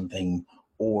enhance something,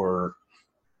 or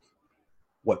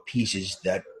what pieces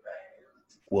that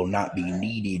will not be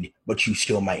needed, but you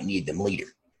still might need them later?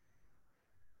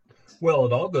 Well,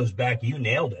 it all goes back. You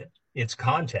nailed it. It's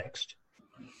context.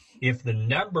 If the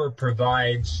number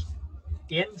provides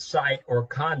insight or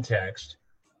context,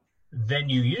 then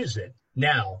you use it.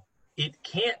 Now, it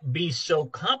can't be so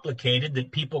complicated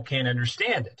that people can't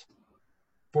understand it.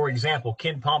 For example,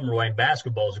 Ken Pomeroy in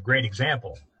basketball is a great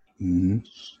example. Mm-hmm.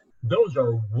 Those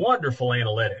are wonderful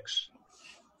analytics,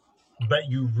 but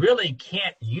you really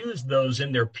can't use those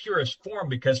in their purest form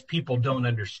because people don't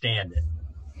understand it.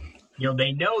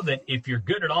 They know that if you're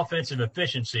good at offensive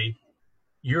efficiency,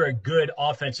 you're a good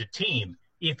offensive team.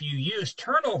 If you use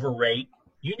turnover rate,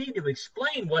 you need to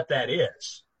explain what that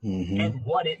is and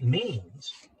what it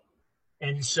means.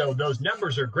 And so those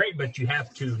numbers are great, but you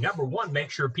have to, number one,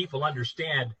 make sure people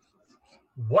understand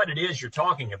what it is you're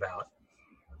talking about.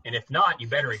 And if not, you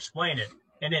better explain it.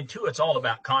 And then two, it's all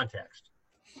about context.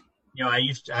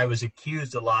 I was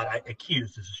accused a lot.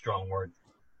 Accused is a strong word.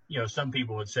 Some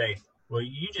people would say, well,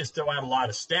 you just throw out a lot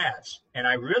of stats. And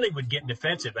I really would get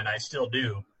defensive, and I still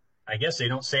do. I guess they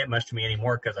don't say it much to me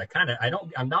anymore because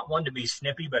I'm not one to be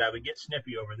snippy, but I would get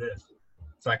snippy over this.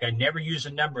 It's like I never use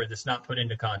a number that's not put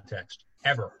into context,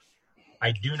 ever.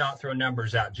 I do not throw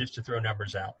numbers out just to throw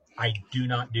numbers out. I do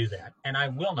not do that, and I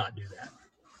will not do that.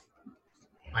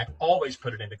 I always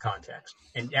put it into context,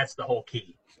 and that's the whole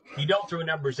key. You don't throw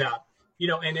numbers out.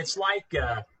 And it's like,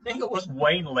 I think it was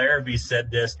Wayne Larrabee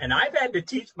said this, and I've had to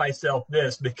teach myself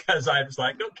this because I was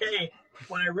like, okay,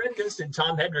 when I read this in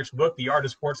Tom Hedrick's book, The Art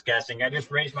of Sportscasting, I just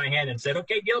raised my hand and said,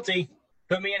 okay, guilty.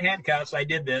 Put me in handcuffs. I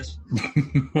did this.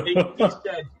 He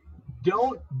said,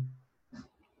 don't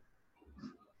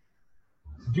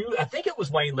do, I think it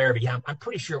was Wayne Larrabee. Yeah, I'm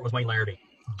pretty sure it was Wayne Larrabee.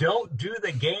 Don't do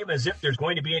the game as if there's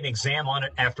going to be an exam on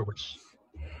it afterwards.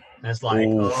 That's like,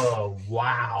 oh,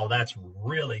 wow, that's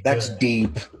really good. That's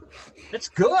deep. It's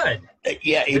good.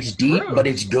 Yeah, it's deep, but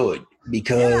it's good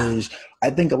because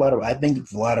I think a lot of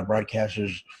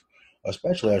broadcasters,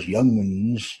 especially us young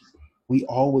ones, we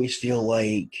always feel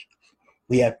like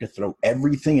we have to throw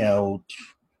everything out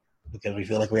because we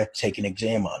feel like we have to take an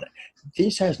exam on it.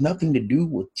 This has nothing to do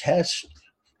with tests.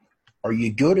 Are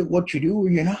you good at what you do or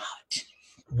you're not?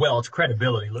 Well, it's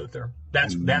credibility, Luther.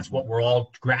 That's what we're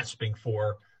all grasping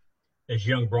for as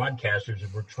young broadcasters,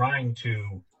 and we're trying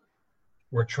to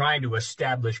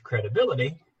establish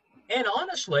credibility. And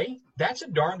honestly, that's a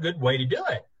darn good way to do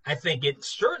it. I think it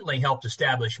certainly helped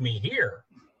establish me here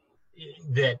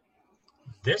that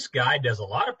this guy does a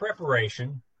lot of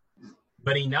preparation,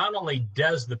 but he not only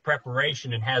does the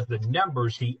preparation and has the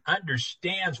numbers, he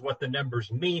understands what the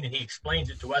numbers mean, and he explains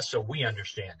it to us so we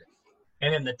understand it.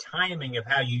 And then the timing of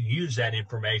how you use that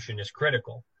information is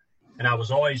critical. And I was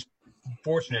always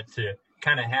fortunate to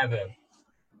kind of have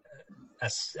a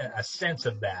sense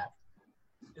of that.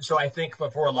 So I think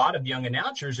for a lot of young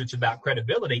announcers, it's about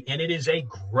credibility, and it is a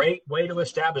great way to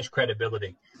establish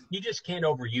credibility. You just can't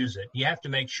overuse it. You have to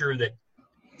make sure that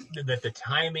the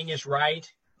timing is right,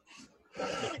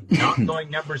 that you're not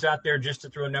throwing numbers out there just to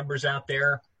throw numbers out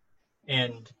there,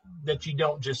 and that you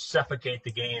don't just suffocate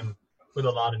the game with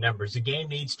a lot of numbers. The game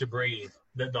needs to breathe.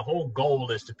 The whole goal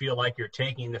is to feel like you're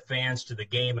taking the fans to the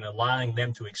game and allowing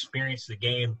them to experience the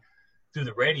game through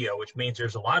the radio, which means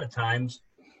there's a lot of times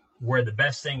where the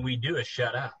best thing we do is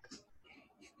shut up.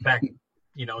 In fact,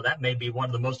 that may be one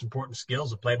of the most important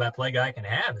skills a play-by-play guy can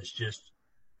have, is just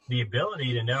the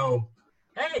ability to know,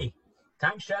 hey,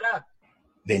 time to shut up.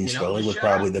 Vin Scully was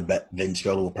probably the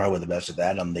best at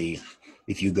that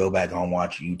if you go back and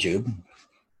watch YouTube,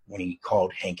 when he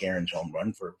called Hank Aaron's home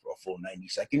run for a full 90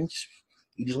 seconds,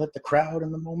 he just let the crowd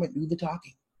in the moment do the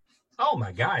talking. Oh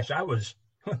my gosh, I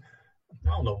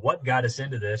don't know what got us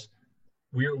into this.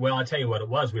 I'll tell you what it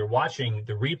was. We were watching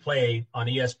the replay on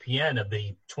ESPN of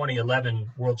the 2011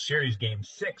 World Series Game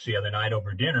 6 the other night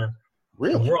over dinner.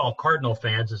 Really? And we're all Cardinal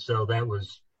fans, and so that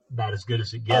was about as good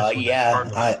as it gets.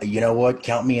 You know what?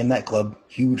 Count me in that club.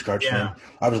 Huge Cards fan.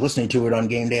 I was listening to it on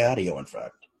Game Day Audio, in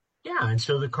fact. Yeah, and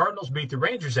so the Cardinals beat the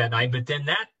Rangers that night, but then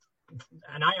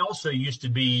and I also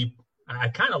I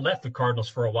kind of left the Cardinals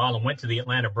for a while and went to the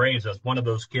Atlanta Braves. I was one of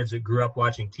those kids that grew up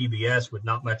watching TBS with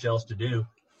not much else to do.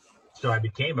 So I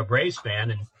became a Braves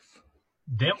fan, and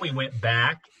then we went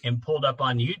back and pulled up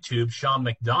on YouTube Sean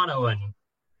McDonough and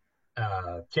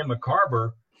Tim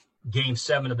McCarver, Game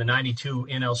 7 of the 92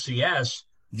 NLCS.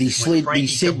 The Sid Bream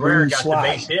slide. The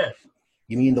base hit.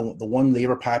 You mean the one they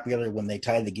were popular when they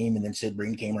tied the game, and then Sid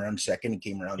Bream came around second and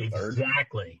came around third?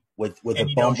 Exactly. With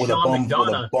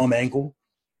a bum ankle.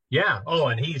 Yeah. Oh,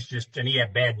 and he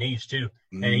had bad knees too.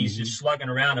 And he's just slugging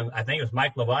around. And I think it was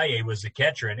Mike LaValle was the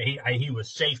catcher, and he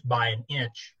was safe by an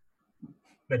inch.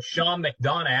 But Sean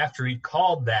McDonough, after he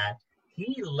called that,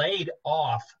 he laid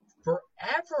off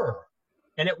forever.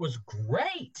 And it was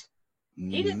great.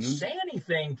 He didn't say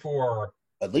anything for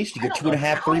at least a good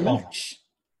 2.5, 3 minutes.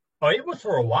 Oh, it was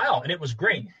for a while, and it was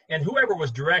great. And whoever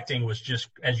was directing was just,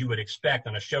 as you would expect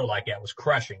on a show like that, was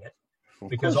crushing it.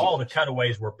 Because all the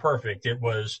cutaways were perfect. It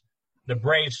was the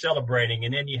Braves celebrating,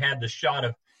 and then you had the shot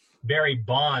of Barry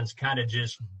Bonds kind of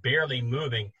just barely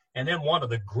moving. And then one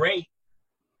of the great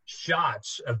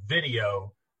shots of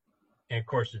video, and of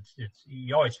course, it's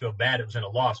you always feel bad it was in a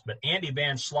loss, but Andy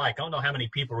Van Slyke, I don't know how many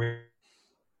people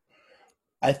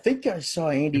I think I saw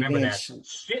Andy Van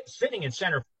Slyke sitting in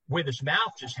center with his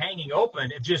mouth just hanging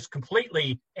open, it just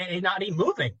completely, and not even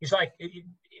moving. He's like,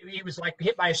 he was like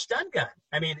hit by a stun gun.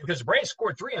 I mean, because the Braves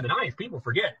scored 3 in the 9th. People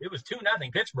forget it was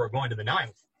 2-0 Pittsburgh going to the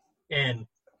 9th, and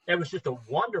it was just a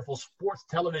wonderful sports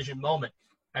television moment.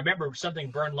 I remember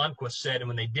something Vern Lundquist said, and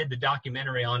when they did the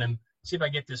documentary on him, see if I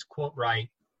get this quote right,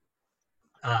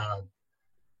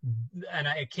 and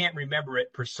I can't remember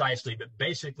it precisely, but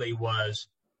basically was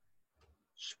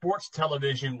sports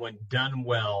television, when done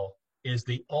well, is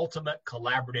the ultimate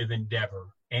collaborative endeavor,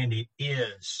 and it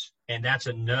is. And that's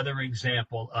another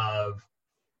example of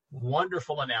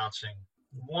wonderful announcing,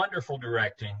 wonderful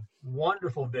directing,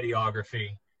 wonderful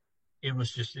videography. It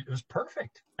was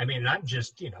perfect. I mean, I'm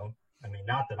just,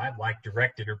 not that I've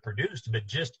directed or produced, but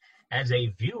just as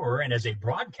a viewer and as a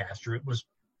broadcaster, it was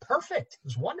perfect. It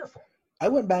was wonderful. I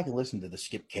went back and listened to the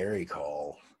Skip Carey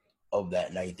call of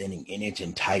that 9th inning in its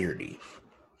entirety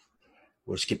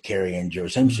with Skip Carey and Joe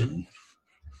Simpson.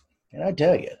 And I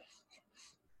tell you,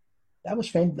 that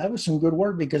was some good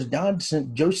work, because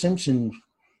Joe Simpson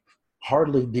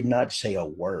hardly did not say a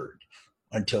word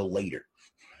until later.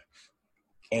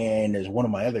 And as one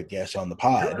of my other guests on the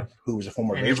pod, who was a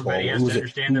former baseball,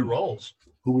 understand their roles,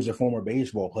 who was a former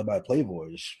baseball play-by-play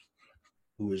voice,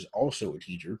 who is also a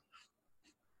teacher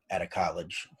at a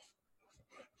college,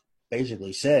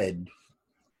 basically said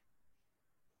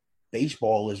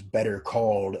baseball is better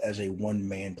called as a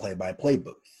one-man play-by-play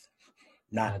booth.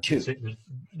 not two.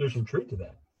 There's some truth to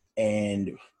that.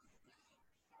 And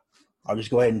I'll just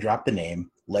go ahead and drop the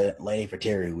name. Lenny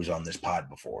Fateri, who was on this pod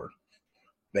before,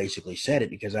 basically said it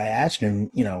because I asked him,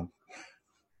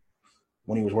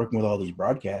 when he was working with all these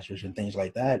broadcasters and things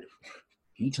like that,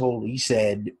 he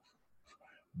said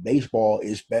baseball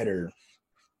is better.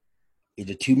 It's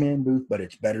a two-man booth, but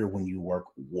it's better when you work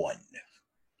one.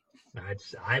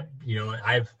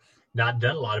 I've not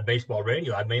done a lot of baseball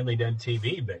radio. I've mainly done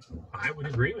TV, but I would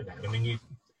agree with that. I mean,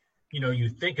 you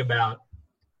think about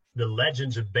the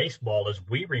legends of baseball as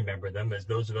we remember them, as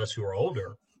those of us who are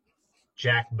older,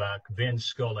 Jack Buck, Vin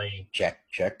Scully. Check.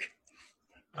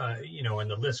 And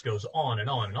the list goes on and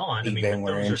on and on. Steve Van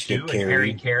those are Stick two, and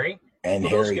Harry Carey. And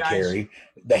Harry Carey.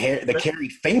 The Carey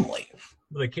family.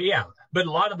 Yeah, but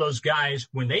a lot of those guys,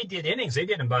 when they did innings, they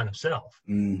did them by themselves.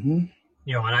 Mm-hmm.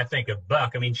 And I think of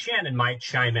Buck. I mean, Shannon might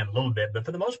chime in a little bit, but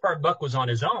for the most part, Buck was on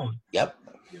his own. Yep.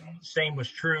 Same was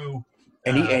true.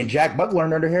 And Jack Buck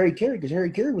learned under Harry Carey because Harry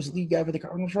Carey was the lead guy for the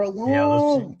Cardinals for a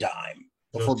long time.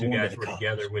 Those two guys were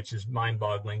together, which is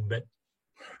mind-boggling. But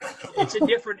it's a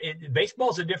different –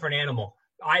 baseball's a different animal.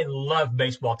 I love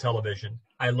baseball television.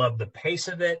 I love the pace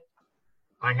of it.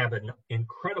 I have an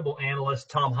incredible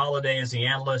analyst. Tom Holliday is the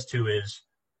analyst, who is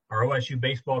our OSU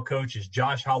baseball coach, is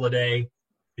Josh Holliday.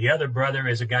 The other brother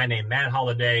is a guy named Matt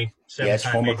Holliday.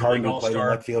 Former Cardinal, played in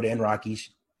left field and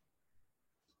Rockies.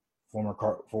 Former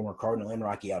Cardinal and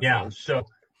Rocky outfield. Yeah, so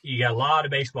you got a lot of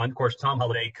baseball. And, of course, Tom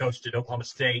Holliday coached at Oklahoma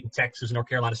State, and Texas, and North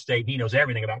Carolina State. He knows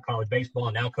everything about college baseball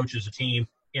and now coaches a team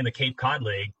in the Cape Cod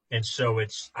League. And so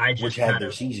I just kind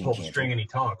of pull the string and he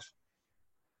talks.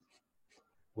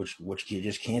 Which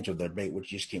just canceled their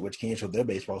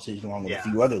baseball season along with a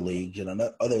few other leagues, and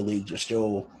other leagues are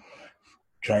still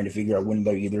trying to figure out when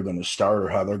they're either going to start or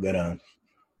how they're going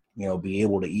to, be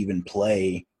able to even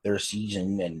play their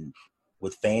season, and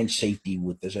with fan safety,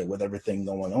 with everything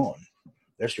going on,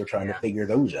 they're still trying to figure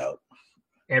those out.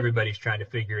 Everybody's trying to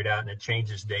figure it out, and it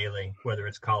changes daily, whether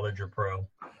it's college or pro.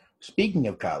 Speaking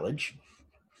of college,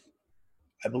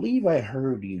 I believe I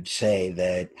heard you say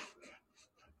that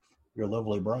your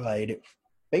lovely bride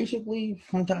basically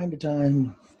from time to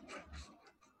time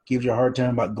gives you a hard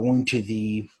time about going to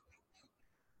the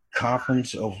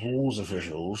conference of rules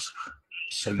officials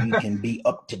so you can be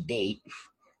up to date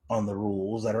on the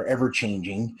rules that are ever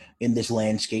changing in this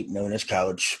landscape known as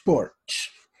college sports.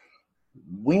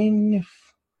 When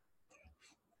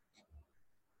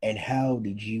and how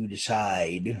did you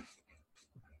decide,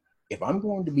 if I'm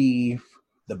going to be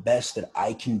the best that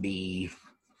I can be,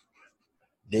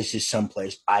 this is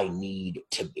someplace I need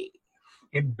to be?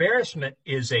 Embarrassment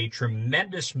is a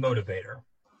tremendous motivator.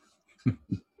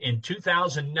 In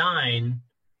 2009,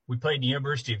 we played the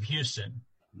University of Houston.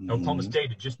 Oklahoma State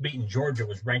had just beaten Georgia,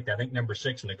 was ranked, I think, number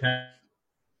 6 in the country.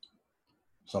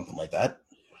 Something like that.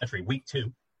 Country, week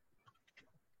 2.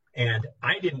 And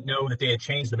I didn't know that they had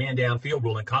changed the man down field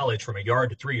rule in college from a yard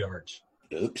to 3 yards.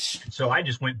 Oops. So I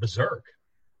just went berserk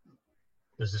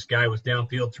because this guy was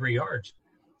downfield 3 yards.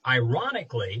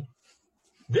 Ironically,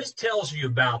 this tells you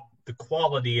about the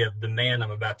quality of the man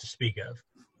I'm about to speak of.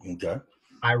 Okay.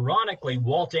 Ironically,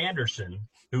 Walt Anderson,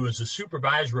 who was the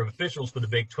supervisor of officials for the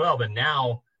Big 12 and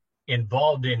now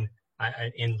involved in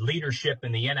leadership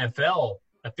in the NFL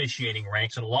officiating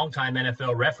ranks and a longtime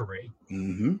NFL referee,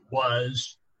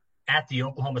 was at the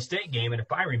Oklahoma State game. And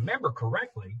if I remember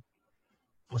correctly,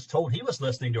 was told he was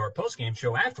listening to our postgame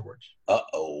show afterwards.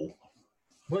 Uh-oh.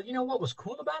 Well, you know what was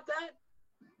cool about that?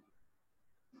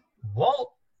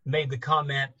 Walt made the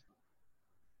comment,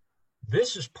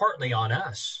 this is partly on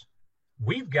us.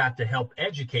 We've got to help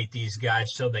educate these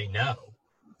guys so they know.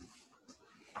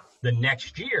 The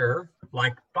next year,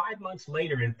 like 5 months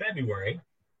later in February,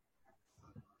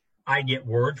 I get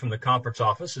word from the conference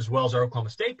office as well as our Oklahoma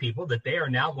State people that they are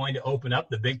now going to open up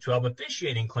the Big 12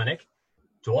 officiating clinic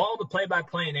to all the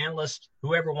play-by-play and analysts,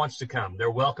 whoever wants to come.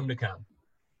 They're welcome to come.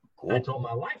 Cool. I told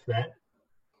my wife that,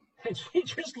 and she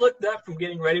just looked up from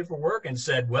getting ready for work and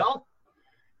said, well,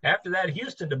 after that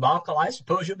Houston debacle, I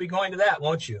suppose you'll be going to that,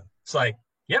 won't you? It's like,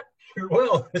 yep, sure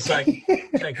will. It's like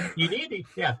you need to,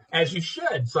 yeah, as you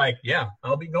should. It's like, yeah,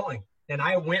 I'll be going. And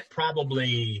I went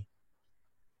probably,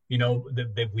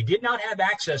 we did not have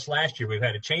access last year. We've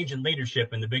had a change in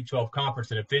leadership in the Big 12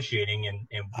 conference and officiating, and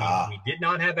we did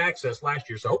not have access last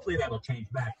year. So hopefully that'll change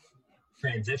back.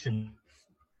 Transition.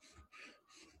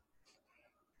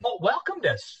 Well, welcomed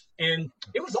us, and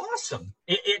it was awesome.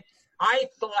 I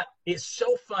thought it's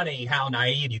so funny how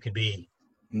naive you can be.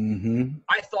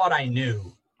 I thought I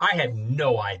knew. I had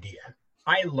no idea.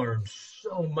 I learned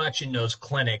so much in those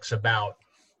clinics about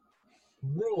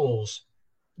rules,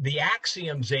 the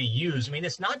axioms they use. I mean,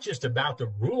 it's not just about the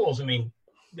rules. I mean,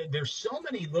 there's so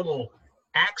many little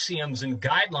axioms and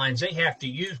guidelines they have to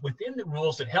use within the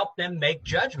rules that help them make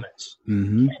judgments.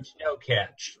 Mm-hmm. Catch, no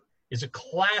catch is a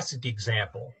classic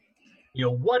example. You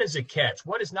know, what is a catch?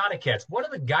 What is not a catch? What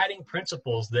are the guiding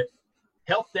principles that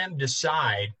help them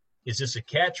decide, is this a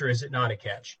catch or is it not a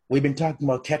catch? We've been talking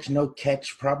about catch, no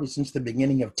catch probably since the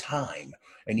beginning of time.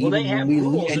 And Well, even they have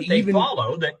rules that they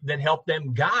follow that help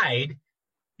them guide,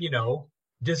 you know,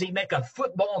 does he make a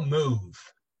football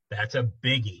move? That's a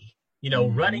biggie. You know,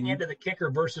 running into the kicker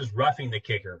versus roughing the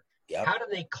kicker. Yep. How do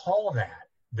they call that?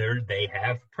 They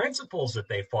have principles that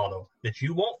they follow that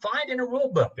you won't find in a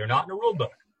rule book. They're not in a rule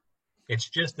book. It's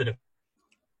just that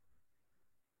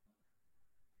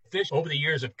officials over the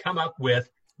years have come up with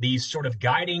these sort of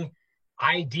guiding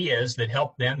ideas that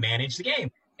help them manage the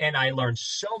game. And I learned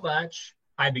so much.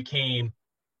 I became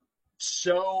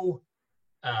so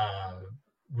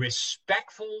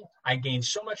respectful. I gained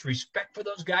so much respect for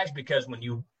those guys because when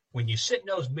you sit in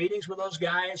those meetings with those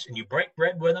guys and you break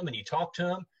bread with them and you talk to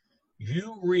them,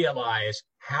 you realize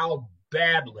how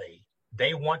badly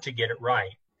they want to get it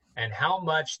right and how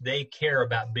much they care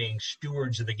about being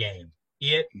stewards of the game.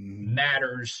 It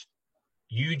matters.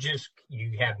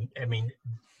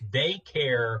 They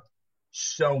care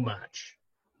so much.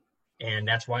 And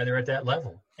that's why they're at that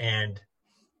level. And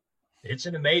it's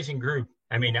an amazing group.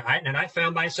 I mean, I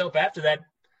found myself after that,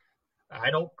 I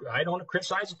don't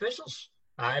criticize officials.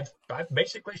 I've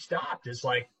basically stopped. It's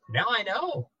like, now I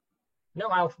know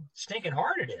how stinking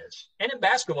hard it is. And in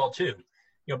basketball too.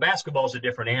 You know, basketball is a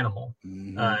different animal.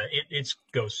 It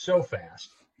goes so fast.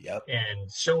 Yep.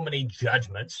 And so many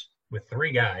judgments with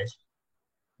three guys.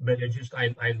 But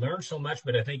I learned so much,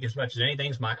 but I think as much as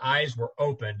anything, my eyes were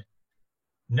opened.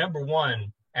 Number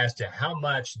one, as to how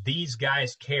much these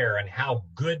guys care and how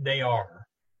good they are.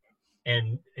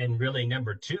 And really,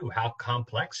 number two, how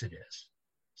complex it is.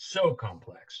 So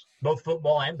complex, both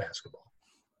football and basketball.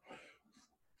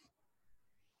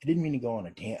 I didn't mean to go on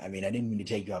a tangent. I mean, I didn't mean to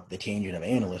take you off the tangent of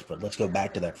analyst, but let's go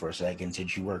back to that for a second.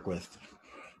 Since you work with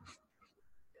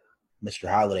Mr.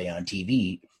 Holiday on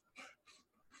TV,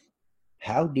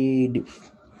 how did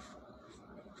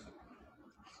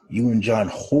you and John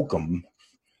Holcomb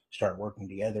start working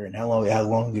together, and how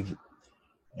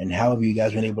have you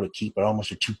guys been able to keep it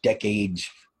almost a 2 decades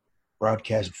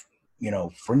broadcast,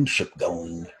 friendship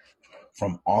going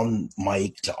from on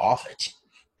mic to off it?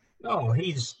 Oh,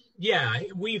 he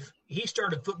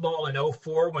started football in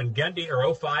 04 when Gundy,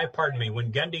 or 05, pardon me,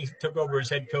 when Gundy took over as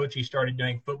head coach, he started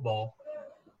doing football.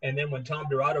 And then when Tom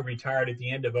Dorado retired at the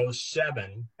end of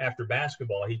 07 after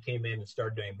basketball, he came in and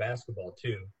started doing basketball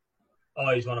too.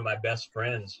 Oh, he's one of my best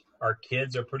friends. Our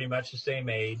kids are pretty much the same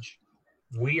age.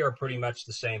 We are pretty much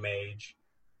the same age.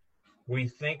 We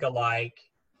think alike.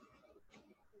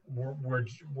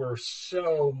 We're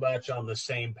so much on the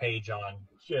same page on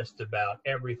just about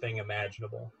everything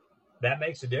imaginable. That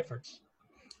makes a difference.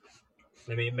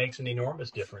 I mean, it makes an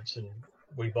enormous difference. And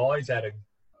we've always had a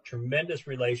tremendous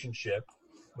relationship.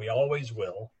 We always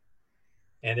will.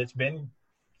 And it's been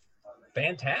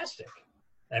fantastic.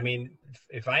 I mean,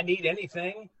 if I need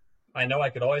anything, I know I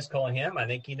could always call him. I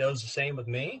think he knows the same with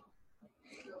me.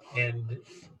 And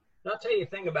I'll tell you a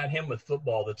thing about him with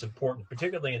football that's important,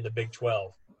 particularly in the Big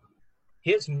 12.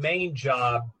 His main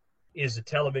job is a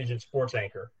television sports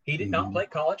anchor. He did not play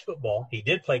college football. He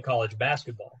did play college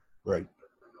basketball. Right.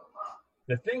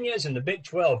 The thing is, in the Big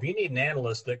 12, you need an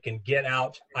analyst that can get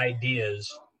out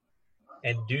ideas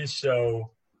and do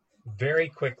so very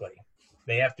quickly.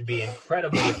 They have to be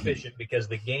incredibly efficient because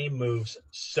the game moves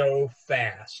so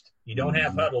fast. You don't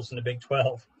have huddles in the Big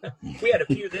 12. We had a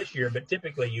few this year, but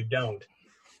typically you don't.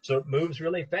 So it moves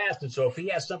really fast. And so if he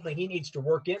has something he needs to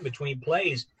work in between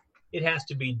plays, it has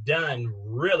to be done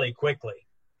really quickly.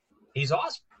 He's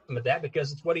awesome at that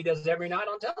because it's what he does every night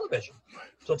on television.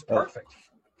 So it's perfect.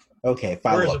 Okay,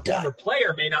 whereas a former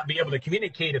player may not be able to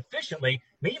communicate efficiently.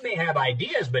 He may have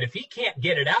ideas, but if he can't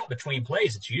get it out between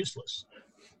plays, it's useless.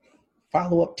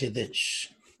 Follow up to this.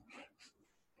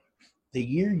 The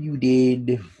year you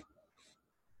did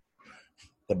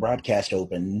the broadcast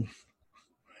open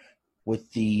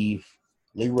with the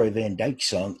Leroy Van Dyke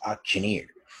song, Auctioneer.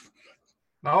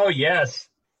 Oh, yes.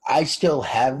 I still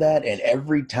have that, and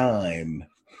every time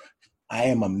I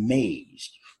am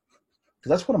amazed.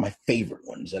 Because that's one of my favorite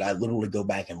ones that I literally go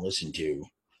back and listen to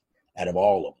out of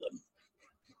all of them.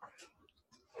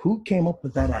 Who came up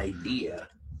with that idea?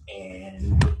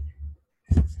 And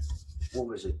what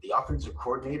was it? The offensive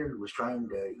coordinator who was trying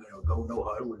to, go no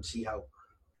huddle and see how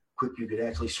quick you could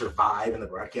actually survive in the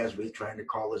broadcast with trying to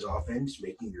call his offense,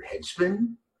 making your head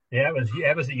spin? Yeah,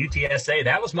 it was at UTSA.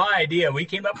 That was my idea. We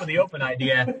came up with the open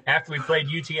idea after we played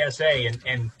UTSA,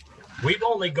 and we've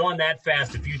only gone that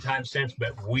fast a few times since,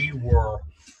 but we were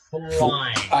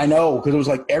flying. I know, because it was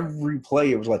like every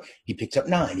play, it was like he picks up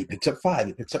 9, he picks up 5,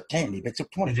 he picks up 10, he picks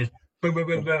up 20. And just boom, boom,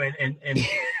 boom, boom, and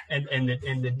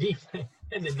the defense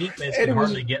And can it was,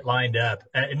 hardly get lined up.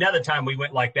 Another time we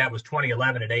went like that was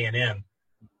 2011 at A&M.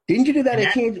 didn't you do that And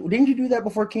at Kansas? Didn't you do that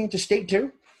before Kansas State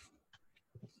too?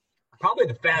 Probably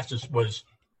the fastest was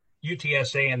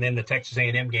UTSA and then the Texas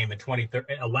A&M game in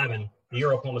 2011. The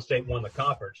year Oklahoma State won the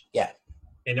conference. Yeah.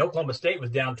 And Oklahoma State was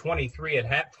down 20 to 3 at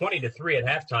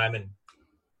halftime, and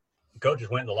the coaches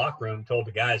went in the locker room and told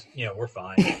the guys, we're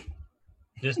fine.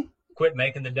 Just quit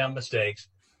making the dumb mistakes.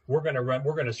 We're going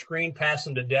to screen pass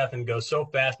them to death and go so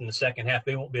fast in the second half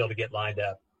they won't be able to get lined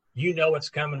up. You know it's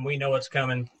coming. We know it's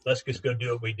coming. Let's just go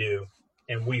do what we do.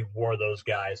 And we wore those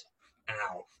guys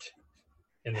out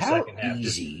in the second half.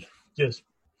 Easy. Just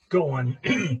going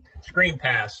screen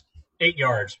pass 8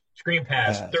 yards, screen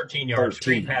pass 13 yards, 13.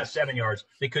 screen pass 7 yards.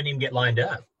 They couldn't even get lined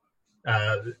up.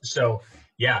 So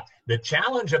yeah, the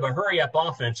challenge of a hurry up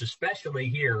offense, especially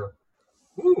here,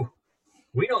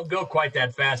 we don't go quite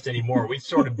that fast anymore. We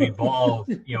sort of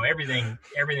evolved,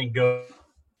 everything goes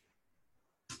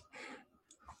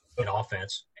in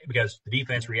offense because the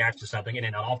defense reacts to something, and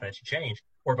then on offense you change,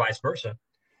 or vice versa.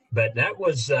 But that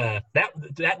was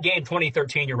that game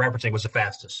 2013 you're referencing was the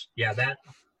fastest. Yeah, that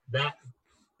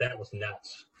was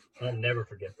nuts. I'll never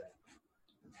forget that.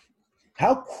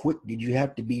 How quick did you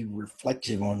have to be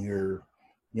reflexive on your,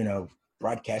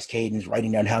 broadcast cadence,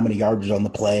 writing down how many yards is on the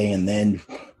play, and then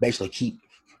basically keep,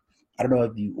 I don't know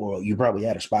if you probably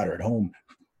had a spotter at home,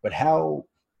 but how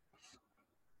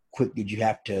quick did you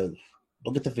have to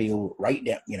look at the field, write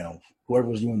down, whoever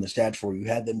was doing the stats for you,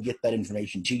 had them get that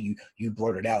information to you, you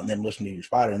blurt it out and then listen to your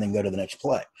spotter and then go to the next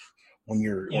play when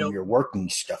you're working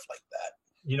stuff like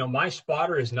that. My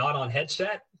spotter is not on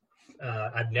headset.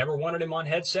 I've never wanted him on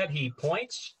headset. He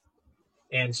points,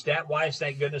 and stat-wise,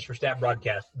 thank goodness for stat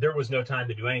broadcast, there was no time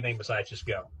to do anything besides just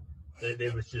go.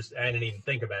 It was just, I didn't even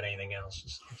think about anything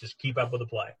else. Just keep up with the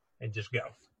play and just go.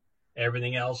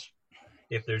 Everything else,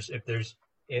 if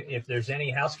there's any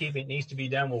housekeeping that needs to be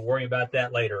done, we'll worry about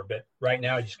that later. But right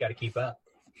now, you just got to keep up.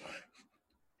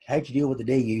 How'd you deal with the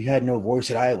day you had no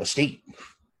voice at Iowa State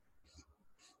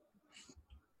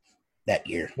that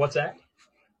year? What's that?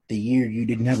 The year you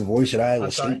didn't have a voice at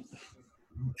Iowa State.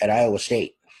 At Iowa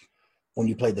State, when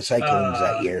you played the Cyclones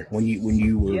that year, when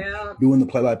you were doing the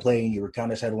play-by-play and you were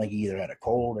kind of sounding like you either had a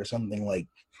cold or something, like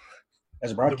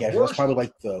as a broadcaster, that's probably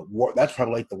like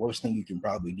the worst thing you can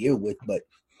probably deal with. But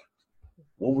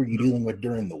what were you dealing with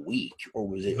during the week,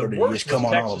 or did it just come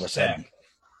on all of a sudden?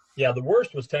 Yeah, the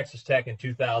worst was Texas Tech in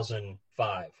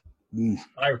 2005.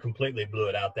 I completely blew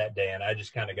it out that day, and I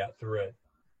just kind of got through it.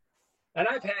 And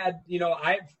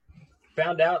I've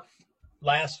found out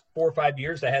last 4 or 5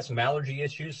 years I had some allergy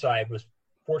issues, so I was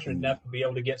fortunate enough to be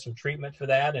able to get some treatment for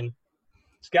that. And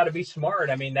it's got to be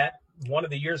smart. I mean, that one of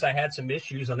the years I had some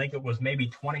issues, I think it was maybe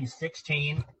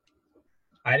 2016,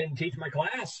 I didn't teach my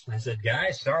class. I said,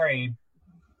 guys, sorry,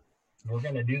 we're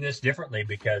going to do this differently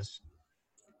because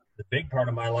the big part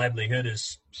of my livelihood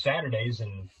is Saturdays,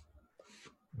 and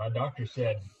my doctor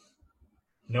said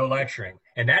no lecturing.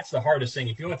 And that's the hardest thing.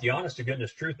 If you want the honest to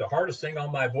goodness truth, the hardest thing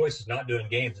on my voice is not doing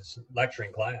games. It's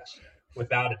lecturing class,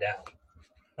 without a doubt.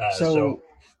 So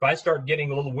if I start getting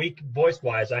a little weak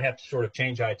voice-wise, I have to sort of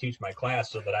change how I teach my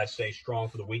class so that I stay strong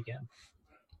for the weekend.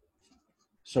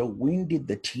 So when did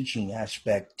the teaching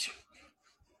aspect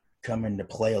come into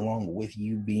play along with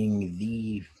you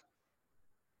being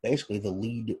basically the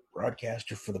lead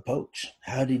broadcaster for the Pokes?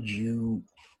 How did you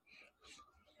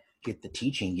get the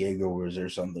teaching gig, or was there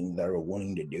something that you were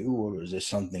wanting to do, or was this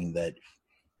something that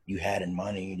you had in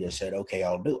mind and you just said, okay,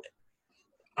 I'll do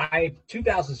it?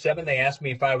 2007, they asked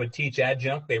me if I would teach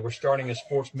adjunct. They were starting a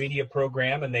sports media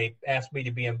program, and they asked me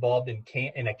to be involved in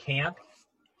a camp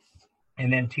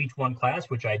and then teach one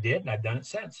class, which I did, and I've done it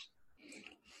since.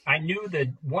 I knew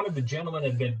that one of the gentlemen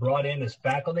had been brought in as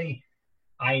faculty.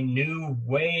 I knew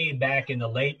way back in the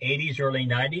late 80s, early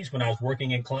 90s, when I was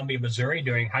working in Columbia, Missouri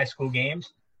during high school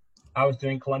games. I was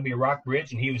doing Columbia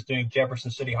Rockbridge, and he was doing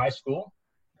Jefferson City High School.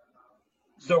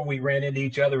 So we ran into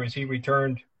each other as he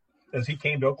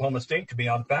came to Oklahoma State to be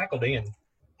on faculty, and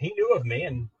he knew of me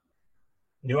and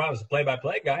knew I was a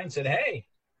play-by-play guy and said, hey,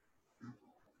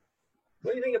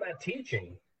 what do you think about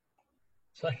teaching?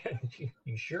 It's like,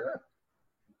 you sure?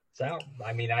 So,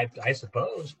 I mean, I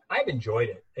suppose. I've enjoyed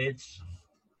it.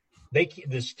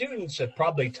 The students have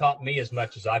probably taught me as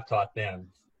much as I've taught them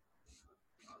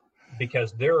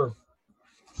because they're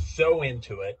so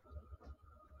into it.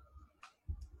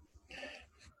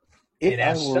 If and I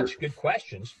ask were, such good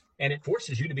questions. And it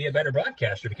forces you to be a better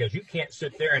broadcaster because you can't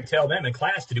sit there and tell them in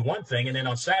class to do one thing, and then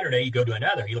on Saturday you go to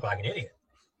another. You look like an idiot.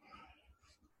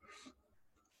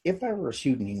 if I were a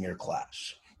student in your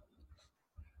class,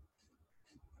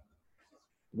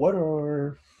 what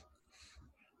are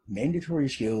mandatory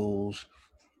skills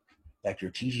that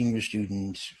you're teaching your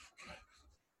students,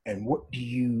 and what do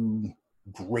you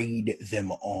grade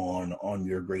them on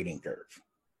your grading curve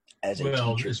as a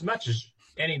Well, teacher? as much as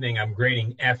anything, I'm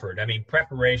grading effort. I mean,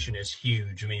 preparation is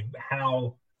huge. I mean,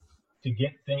 how to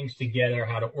get things together,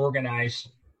 how to organize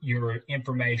your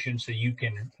information so you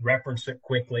can reference it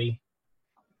quickly.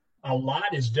 A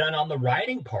lot is done on the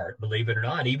writing part, believe it or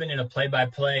not. Even in a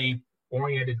play-by-play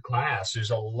oriented class,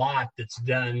 there's a lot that's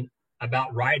done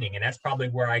about writing. And that's probably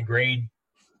where I grade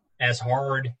as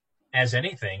hard as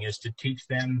anything, is to teach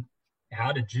them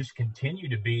how to just continue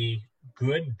to be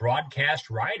good broadcast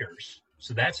writers.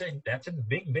 So that's a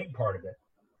big part of it.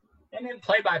 And then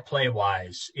play-by-play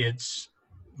wise, it's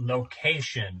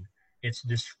location, it's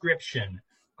description.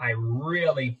 I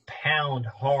really pound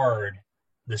hard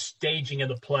the staging of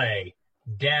the play,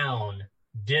 down,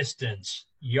 distance,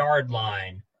 yard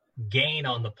line, gain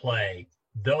on the play.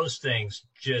 Those things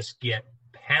just get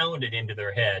pounded into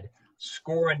their head.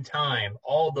 Score and time,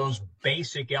 all those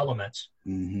basic elements,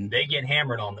 they get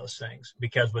hammered on those things,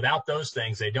 because without those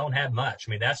things, they don't have much.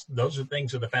 I mean, those are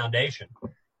things of the foundation.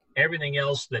 Everything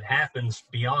else that happens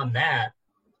beyond that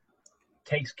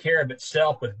takes care of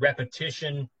itself with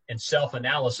repetition and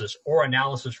self-analysis, or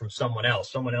analysis from someone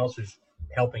else who's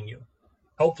helping you.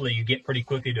 Hopefully you get pretty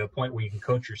quickly to a point where you can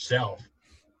coach yourself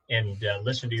and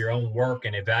listen to your own work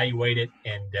and evaluate it,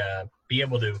 and be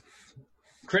able to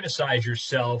criticize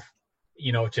yourself,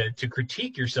 to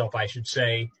critique yourself, I should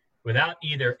say, without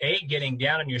either A, getting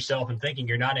down on yourself and thinking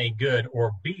you're not any good,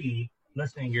 or B,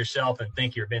 listening to yourself and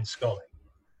think you're Vin Scully,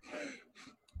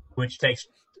 which takes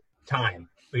time,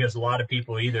 because a lot of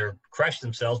people either crush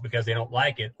themselves because they don't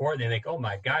like it, or they think, oh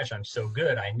my gosh, I'm so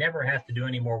good, I never have to do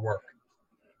any more work.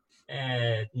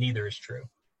 And neither is true.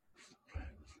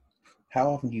 How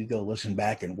often do you go listen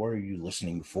back, and what are you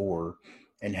listening for?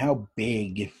 And how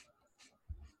big,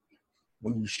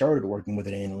 when you started working with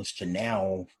an analyst to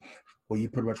now, well, you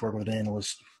pretty much work with an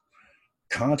analyst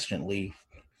constantly,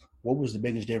 what was the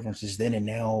biggest differences then and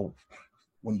now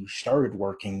when you started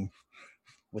working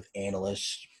with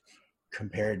analysts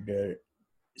compared to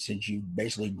since you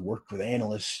basically worked with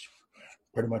analysts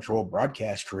pretty much your whole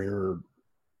broadcast career,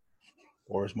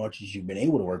 or as much as you've been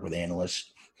able to work with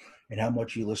analysts, and how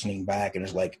much you listening back and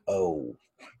it's like, oh,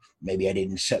 maybe I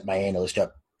didn't set my analyst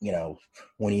up,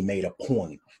 when he made a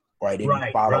point, or I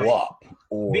didn't follow up,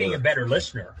 or being a better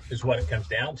listener is what it comes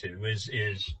down to.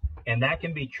 And that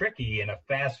can be tricky in a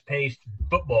fast-paced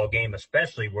football game,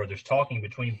 especially where there's talking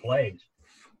between plays.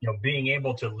 Being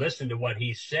able to listen to what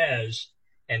he says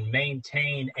and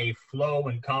maintain a flow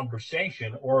in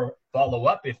conversation, or follow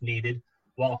up if needed,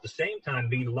 while at the same time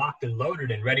being locked and loaded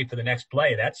and ready for the next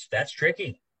play. That's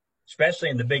tricky, especially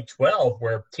in the Big 12,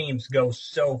 where teams go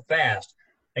so fast.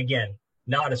 Again,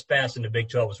 not as fast in the Big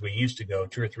 12 as we used to go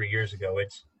 2 or 3 years ago.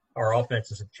 Our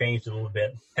offenses have changed a little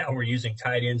bit. Now we're using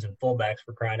tight ends and fullbacks,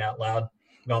 for crying out loud.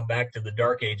 Gone back to the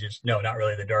dark ages. No, not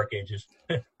really the dark ages.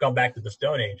 Gone back to the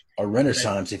Stone Age. A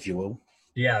renaissance, if you will.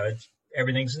 Yeah,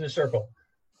 everything's in a circle.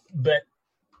 But,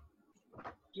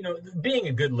 being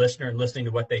a good listener and listening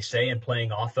to what they say and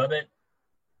playing off of it,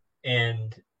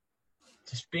 and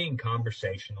just being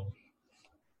conversational,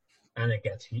 I think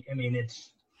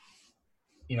it's,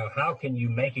 how can you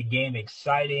make a game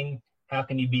exciting? How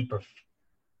can you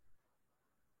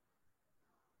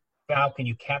how can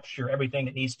you capture everything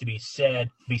that needs to be said,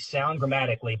 be sound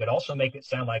grammatically, but also make it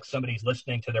sound like somebody's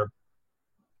listening to their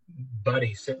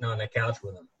buddy sitting on the couch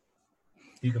with them?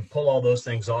 You can pull all those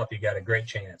things off, you got a great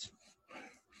chance.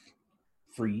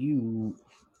 For you,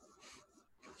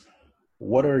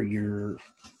 what are your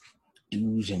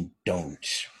do's and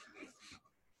don'ts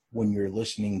when you're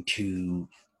listening to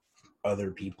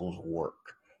other people's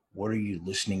work? What are you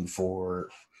listening for?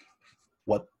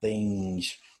 What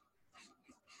things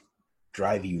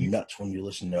drive you nuts when you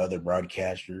listen to other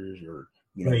broadcasters, or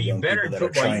young people that are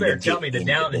trying to get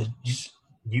into business?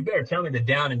 You better tell me the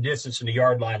down and distance and the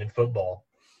yard line in football.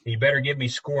 You better give me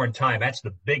score and time. That's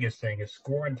the biggest thing, is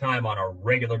score and time on a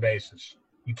regular basis.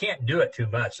 You can't do it too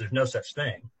much. There's no such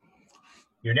thing.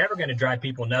 You're never going to drive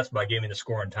people nuts by giving the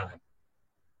score and time.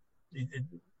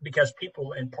 Because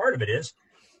people, and part of it is,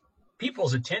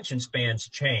 people's attention spans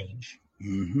change.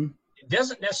 Mm-hmm. It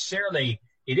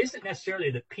isn't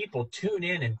necessarily that people tune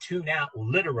in and tune out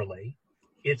literally.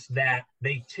 It's that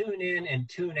they tune in and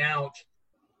tune out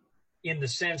in the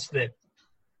sense that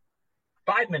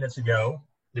 5 minutes ago,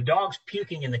 the dog's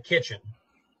puking in the kitchen.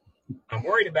 I'm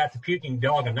worried about the puking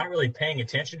dog. I'm not really paying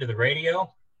attention to the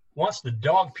radio. Once the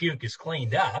dog puke is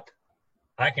cleaned up,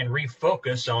 I can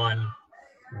refocus on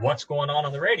what's going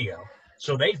on the radio.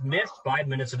 So they've missed 5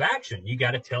 minutes of action. You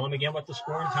got to tell them again what the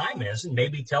score and time is, and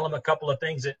maybe tell them a couple of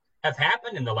things that have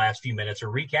happened in the last few minutes, or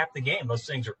recap the game. Those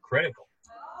things are critical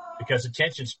because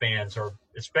attention spans are,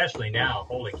 especially now,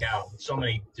 holy cow, with so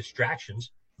many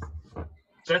distractions.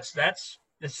 So that's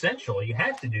essential. You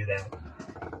have to do that.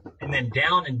 And then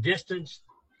down and distance,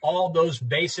 all those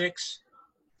basics.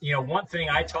 You know, one thing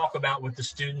I talk about with the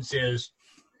students is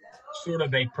sort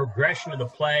of a progression of the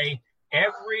play.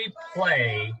 Every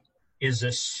play is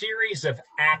a series of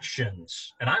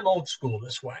actions. And I'm old school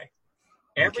this way.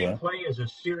 Every play is a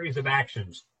series of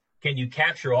actions. Can you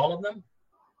capture all of them?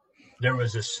 There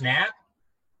was a snap.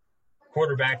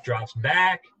 Quarterback drops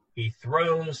back. He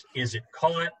throws. Is it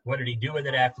caught? What did he do with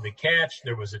it after the catch?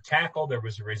 There was a tackle. There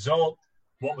was a result.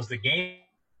 What was the game?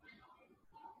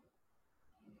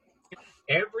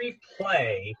 Every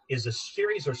play is a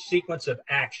series or sequence of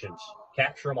actions.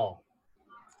 Capture them all.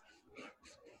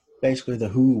 Basically the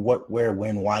who, what, where,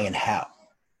 when, why, and how.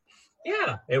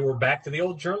 Yeah, and we're back to the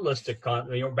old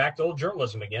back to old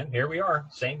journalism again. Here we are,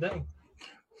 same thing.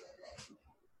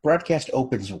 Broadcast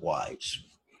opens wise.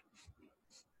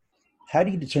 How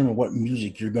do you determine what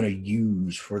music you're going to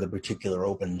use for the particular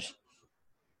opens?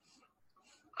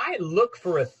 I look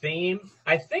for a theme.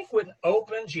 I think with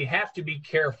opens, you have to be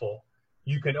careful.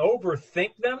 You can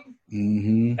overthink them,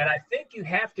 and I think you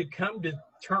have to come to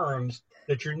terms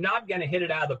that you're not going to hit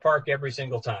it out of the park every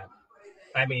single time.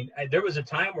 I mean, there was a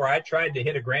time where I tried to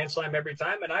hit a grand slam every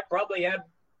time, and I probably had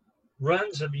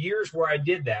runs of years where I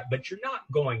did that, but you're not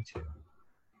going to.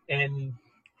 And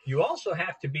you also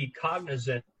have to be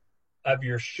cognizant of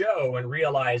your show and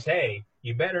realize, hey,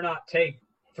 you better not take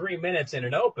 3 minutes in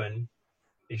an open,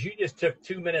 because you just took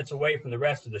 2 minutes away from the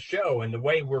rest of the show. And the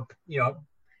way we're,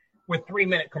 with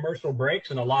 3-minute commercial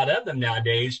breaks, and a lot of them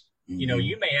nowadays,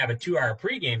 you may have a 2-hour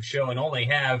pregame show and only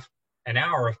have an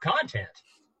hour of content.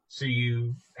 So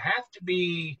you have to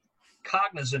be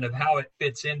cognizant of how it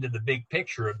fits into the big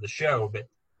picture of the show. But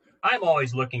I'm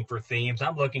always looking for themes.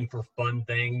 I'm looking for fun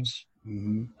things.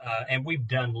 And we've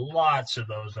done lots of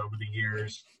those over the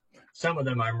years. Some of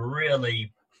them I'm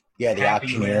really the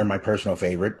auctioneer, with. My personal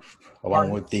favorite, along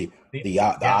with the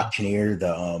auctioneer,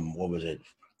 what was it?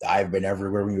 The I've Been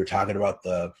Everywhere, when you were talking about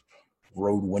the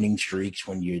road winning streaks,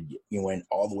 when you went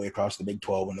all the way across the Big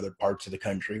 12 and other parts of the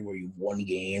country where you won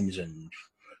games and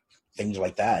things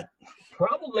like that.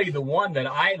 Probably the one that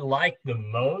I liked the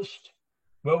most.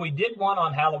 Well, we did one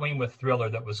on Halloween with Thriller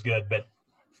that was good, but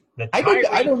I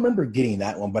don't remember getting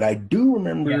that one, but I do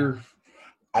remember. Yeah.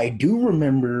 I do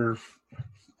remember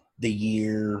the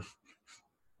year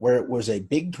where it was a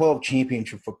Big 12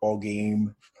 championship football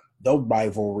game, the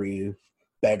rivalry,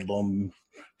 Bedlam,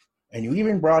 and you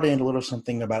even brought in a little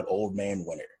something about Old Man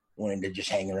Winter, wanting to just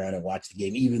hang around and watch the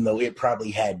game, even though it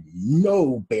probably had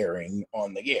no bearing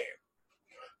on the game.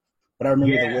 But I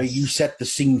remember the way you set the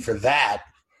scene for that,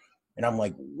 and I'm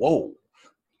like, whoa.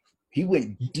 He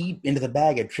went deep into the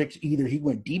bag of tricks. Either he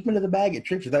went deep into the bag of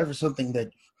tricks, or that was something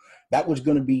that was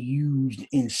going to be used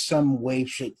in some way,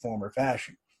 shape, form, or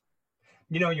fashion.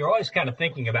 You're always kind of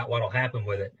thinking about what will happen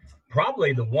with it.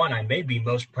 Probably the one I may be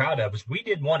most proud of is we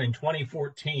did one in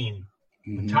 2014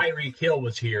 when Tyreek Hill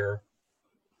was here,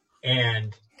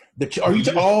 and are you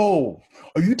talking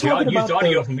about used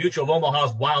audio from Mutual of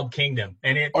Omaha's Wild Kingdom,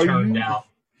 and it turned out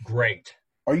great.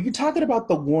 Are you talking about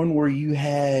the one where you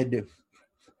had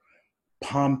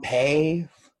Pompeii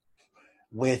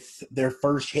with their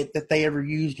first hit that they ever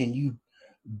used, and you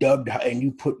dubbed and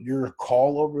you put your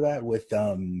call over that with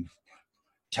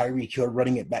Tyreek Hill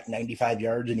running it back 95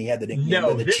 yards, and he had the nickname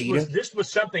of the cheetah? This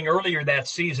was something earlier that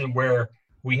season where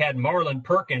we had Marlon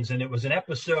Perkins, and it was an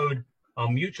episode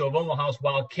on Mutual of Omaha's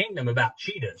Wild Kingdom about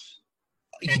cheetahs.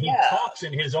 And he talks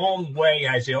in his own way.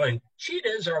 I say,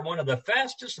 cheetahs are one of the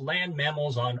fastest land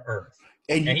mammals on Earth.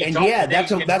 And that's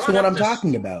the one I'm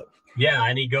talking about. Yeah,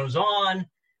 and he goes on,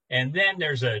 and then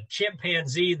there's a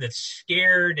chimpanzee that's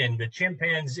scared, and the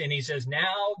chimpanzee, and he says,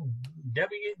 now,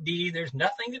 WD, there's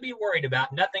nothing to be worried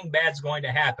about. Nothing bad's going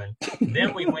to happen.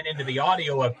 Then we went into the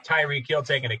audio of Tyreek Hill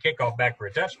taking a kickoff back for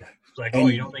a touchdown. It's like,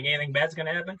 you don't think anything bad's going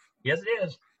to happen? Yes, it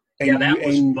is. That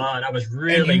was fun. I was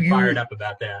really fired up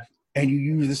about that. And you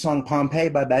use the song Pompeii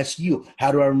by Bastille.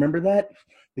 How do I remember that?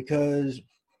 Because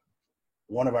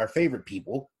one of our favorite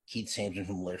people, Keith Sampson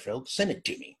from Learfield, sent it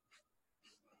to me.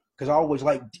 Because I always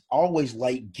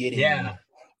like getting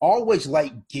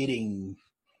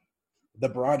the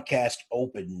broadcast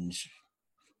opens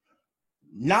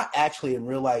not actually in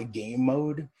real life game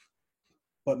mode,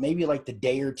 but maybe like the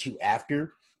day or two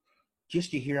after,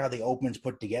 just to hear how the opening's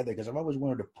put together, because I've always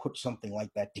wanted to put something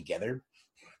like that together,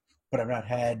 but I've not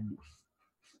had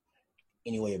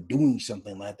any way of doing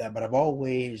something like that. But I've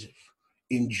always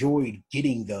enjoyed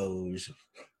getting those,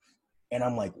 and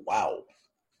I'm like, wow,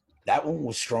 that one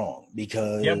was strong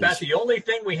because Yeah, about the only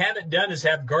thing we haven't done is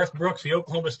have Garth Brooks, the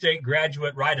Oklahoma State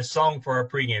graduate, write a song for our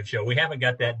pregame show. We haven't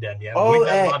got that done yet. We've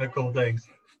done a lot of cool things.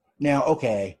 Now,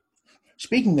 okay,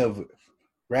 speaking of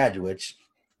graduates,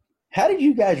 how did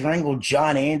you guys wrangle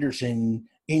John Anderson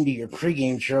into your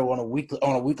pregame show on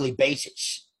a weekly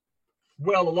basis?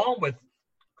 Well, along with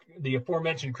the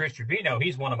aforementioned Chris Trevino,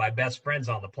 he's one of my best friends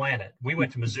on the planet. We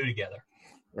went to Mizzou together.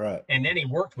 Right. And then he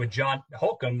worked with John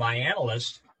Holcomb, my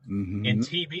analyst, in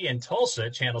TV in Tulsa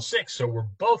at Channel 6. So we're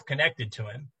both connected to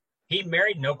him. He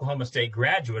married an Oklahoma State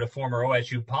graduate, a former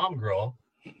OSU Palm girl,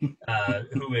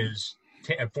 who is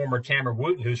a former Tamara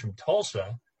Wooten, who's from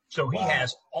Tulsa. So he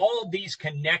has all these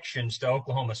connections to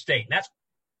Oklahoma State.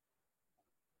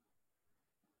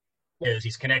 And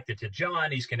he's connected to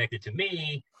John, he's connected to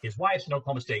me. His wife's an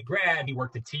Oklahoma State grad. He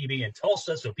worked in TV in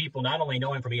Tulsa. So people not only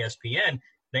know him from ESPN,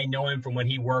 they know him from when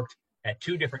he worked at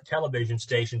 2 different television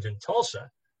stations in Tulsa.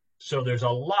 So there's a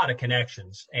lot of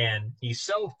connections, and he's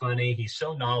so funny. He's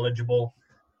so knowledgeable,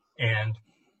 and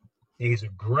he's a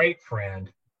great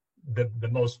friend, the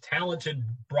most talented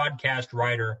broadcast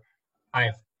writer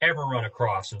I've ever run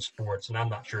across in sports, and I'm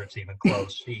not sure it's even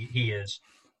close. He is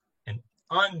an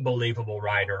unbelievable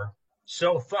writer,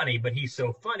 so funny, but he's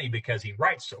so funny because he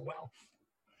writes so well.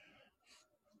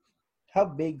 How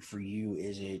big for you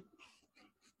is it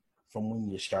from when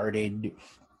you started?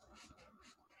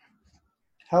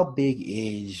 How big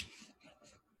is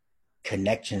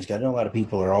connections? Because I know a lot of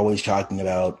people are always talking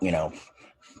about,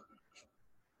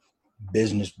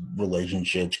 business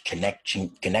relationships,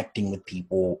 connecting with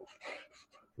people.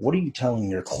 What are you telling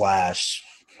your class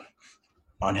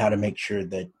on how to make sure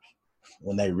that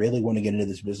when they really want to get into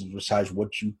this business, besides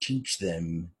what you teach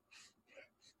them,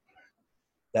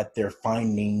 that they're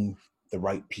finding the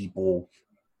right people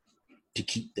to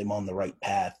keep them on the right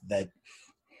path, that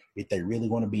if they really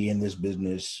want to be in this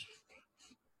business,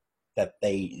 that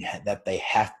they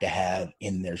have to have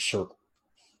in their circle?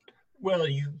 Well,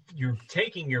 you're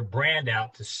taking your brand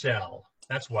out to sell.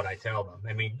 That's what I tell them.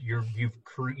 I mean,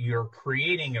 you're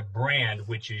creating a brand,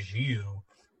 which is you,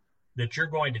 that you're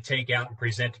going to take out and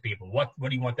present to people. What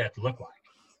do you want that to look like?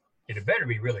 It better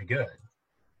be really good,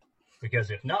 because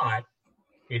if not,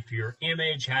 if your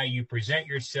image, how you present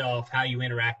yourself, how you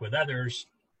interact with others,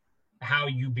 how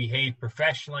you behave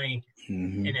professionally,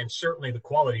 and then certainly the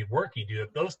quality of work you do,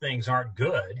 if those things aren't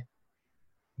good,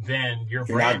 then you're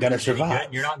not going to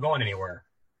survive. You're not going anywhere.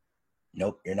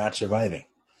 Nope, you're not surviving.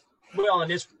 Well,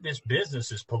 and this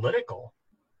business is political.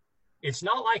 It's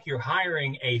not like you're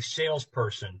hiring a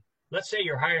salesperson. Let's say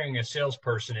you're hiring a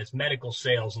salesperson, it's medical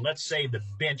sales, and let's say the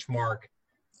benchmark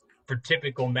for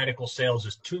typical medical sales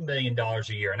is $2 million a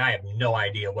year, and I have no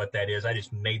idea what that is. I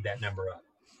just made that number up.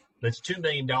 That's $2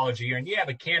 million a year, and you have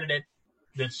a candidate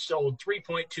that's sold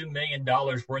 $3.2 million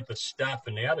worth of stuff,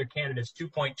 and the other candidate's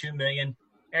 $2.2 million.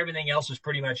 Everything else is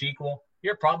pretty much equal.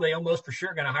 You're probably almost for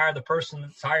sure going to hire the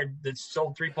person that's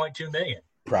sold $3.2 million.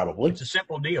 Probably. It's a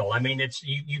simple deal. I mean, it's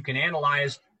you can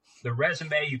analyze the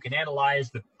resume, you can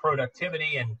analyze the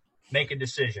productivity, and make a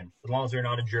decision as long as they're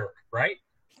not a jerk, right?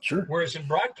 Sure. Whereas in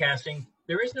broadcasting,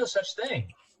 there is no such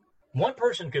thing. One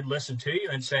person could listen to you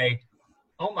and say,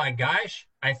 oh my gosh,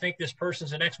 I think this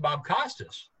person's the next Bob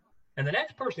Costas. And the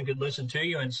next person could listen to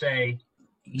you and say,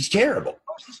 he's terrible.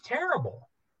 Oh, he's terrible.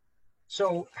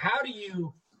 So how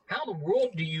in the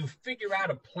world do you figure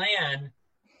out a plan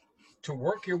to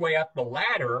work your way up the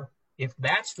ladder if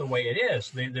that's the way it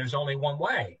is? There's only one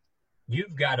way.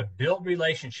 You've got to build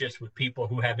relationships with people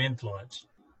who have influence,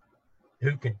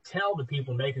 who can tell the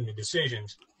people making the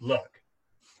decisions, look,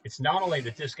 it's not only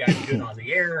that this guy's good on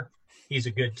the air, he's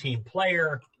a good team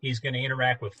player, he's going to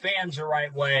interact with fans the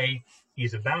right way,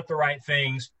 he's about the right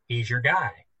things, he's your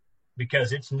guy.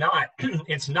 Because it's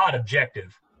not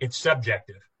objective, it's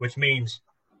subjective, which means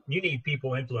you need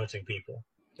people influencing people.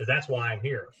 So that's why I'm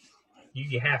here.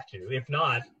 You have to. If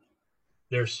not,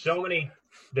 there are so many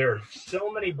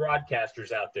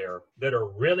broadcasters out there that are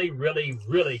really, really,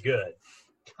 really good,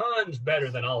 tons better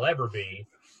than I'll ever be,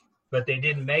 but they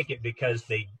didn't make it because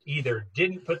they either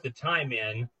didn't put the time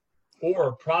in,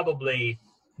 or probably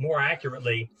more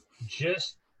accurately,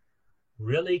 just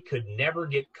really could never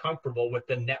get comfortable with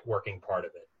the networking part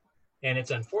of it. And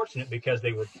it's unfortunate because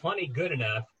they were plenty good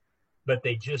enough, but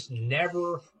they just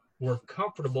never were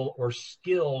comfortable or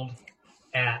skilled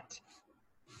at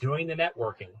doing the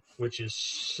networking, which is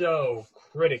so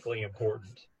critically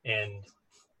important. And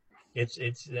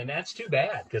and that's too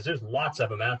bad, because there's lots of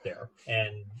them out there.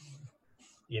 And,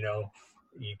 you know,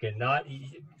 you cannot,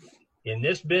 in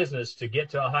this business, to get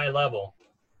to a high level,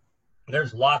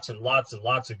 there's lots and lots and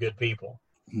lots of good people.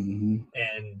 Mm-hmm.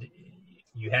 And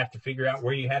you have to figure out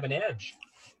where you have an edge.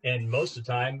 And most of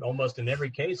the time, almost in every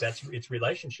case, it's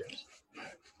relationships.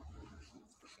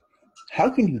 How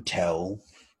can you tell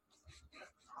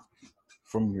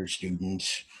from your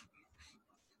students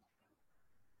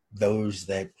those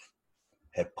that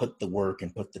have put the work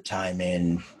and put the time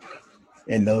in,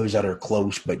 and those that are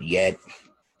close but yet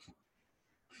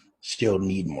still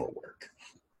need more work?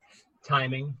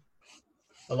 Timing.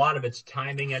 A lot of it's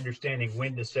timing, understanding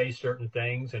when to say certain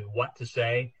things and what to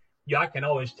say. Yeah, I can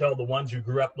always tell the ones who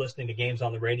grew up listening to games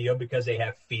on the radio because they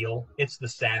have feel. It's the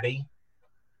savvy.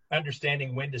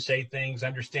 Understanding when to say things,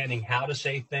 understanding how to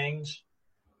say things.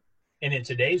 And in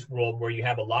today's world, where you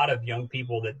have a lot of young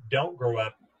people that don't grow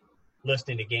up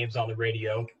listening to games on the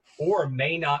radio, or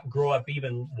may not grow up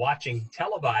even watching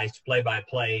televised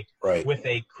play-by-play, right, with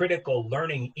a critical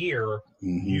learning ear,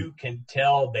 mm-hmm. you can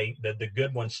tell the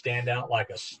good ones stand out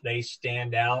they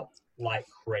stand out like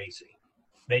crazy.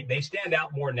 They stand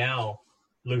out more now,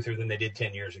 Luther, than they did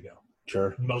 10 years ago.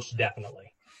 Sure. Most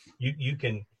definitely.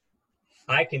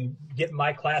 I can get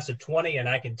my class of 20, and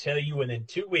I can tell you within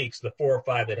 2 weeks the 4 or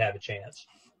 5 that have a chance.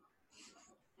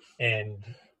 And,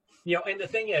 you know, and the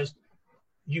thing is,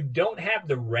 you don't have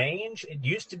the range. It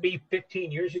used to be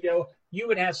 15 years ago, you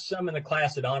would have some in the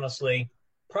class that honestly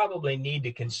probably need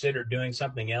to consider doing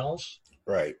something else.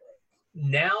 Right.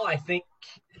 Now I think,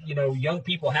 you know, young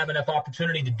people have enough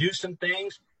opportunity to do some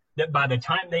things that by the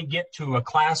time they get to a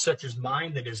class such as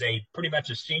mine, that is pretty much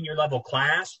a senior level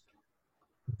class,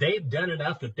 they've done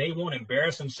enough that they won't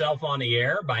embarrass themselves on the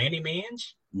air by any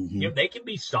means. Mm-hmm. You know, they can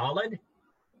be solid,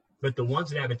 but the ones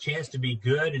that have a chance to be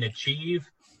good and achieve,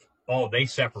 oh, they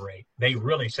separate. They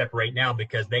really separate now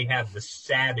because they have the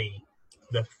savvy,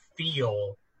 the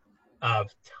feel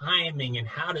of timing and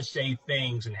how to say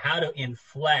things and how to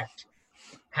inflect,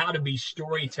 how to be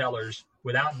storytellers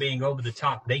without being over the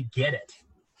top. They get it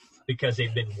because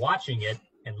they've been watching it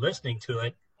and listening to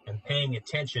it and paying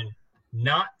attention,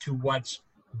 not to what's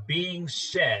being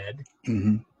said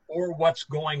mm-hmm. or what's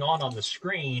going on the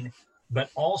screen, but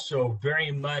also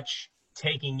very much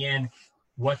taking in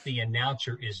what the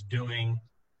announcer is doing,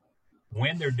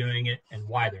 when they're doing it, and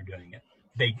why they're doing it.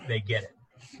 They get it.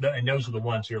 And those are the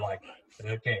ones you're like,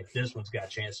 okay, this one's got a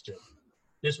chance to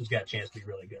be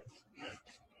really good.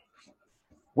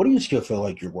 What do you still feel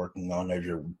like you're working on as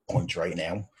your points right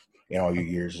now in all your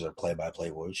years as a play-by-play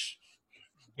voice?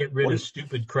 Get rid of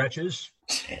stupid crutches.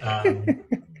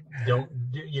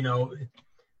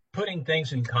 Putting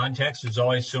things in context is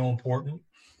always so important.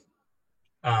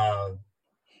 Trying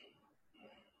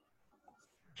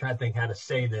to think how to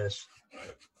say this.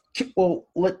 Well,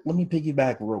 let me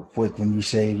piggyback real quick. When you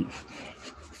say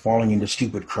falling into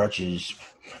stupid crutches,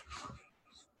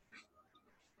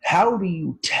 how do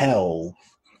you tell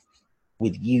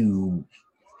with you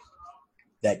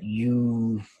that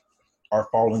you are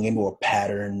falling into a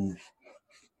pattern,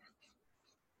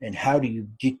 and how do you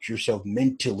get yourself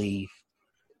mentally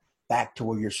back to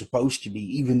where you're supposed to be,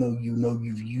 even though you know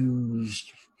you've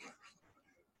used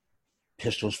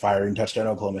pistols firing touchdown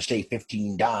Oklahoma State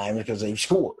 15 times because they've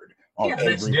scored on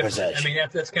every possession? I mean,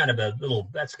 that's kind of a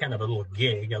little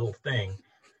gig, a little thing.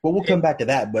 Well, we'll come back to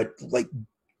that, but like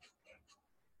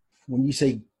when you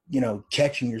say, you know,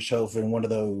 catching yourself in one of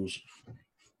those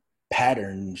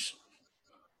patterns,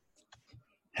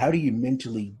 how do you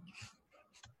mentally,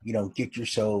 you know, get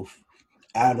yourself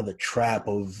out of the trap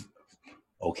of,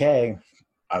 okay,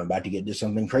 I'm about to get into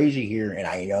something crazy here, and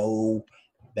I know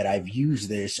that I've used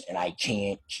this and I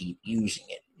can't keep using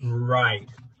it. Right.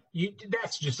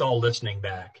 That's just all listening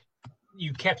back.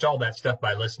 You catch all that stuff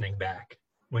by listening back.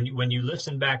 When you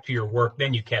listen back to your work,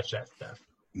 then you catch that stuff.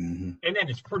 Mm-hmm. And then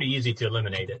it's pretty easy to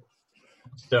eliminate it.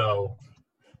 So,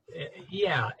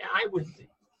 yeah, I would.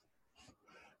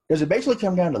 Does it basically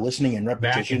come down to listening and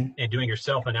repetition? And doing your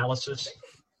self-analysis?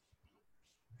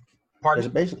 Does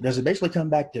it basically come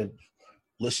back to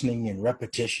listening and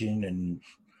repetition and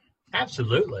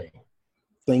absolutely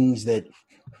things that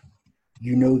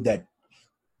you know that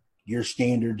your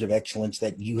standards of excellence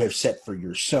that you have set for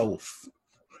yourself,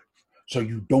 so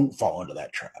you don't fall into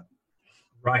that trap?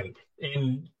 Right.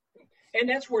 And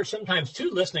that's where sometimes too,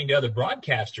 listening to other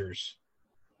broadcasters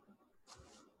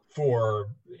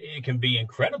it can be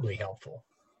incredibly helpful.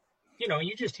 You know,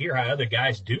 you just hear how other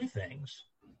guys do things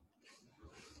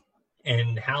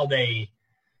and how they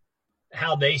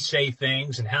how they say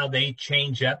things and how they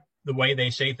change up the way they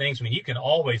say things. I mean, you can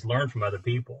always learn from other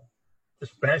people,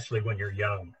 especially when you're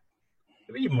young,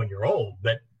 even when you're old,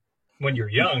 but when you're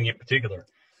young in particular,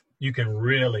 you can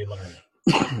really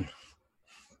learn.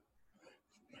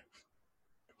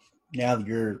 Now,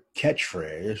 your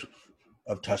catchphrase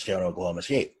of touchdown Oklahoma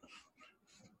State,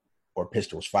 or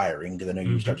pistols firing, because I know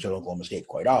you use touchdown Oklahoma State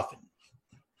quite often.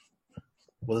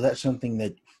 Was that something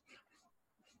that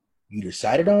you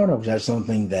decided on, or was that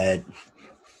something that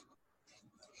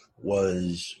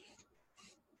was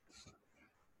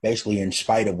basically in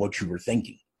spite of what you were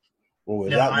thinking? Or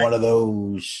was that one of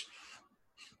those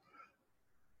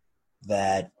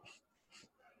that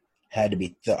had to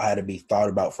be thought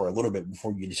about for a little bit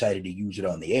before you decided to use it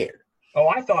on the air? Oh,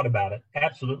 I thought about it,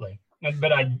 absolutely.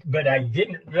 But I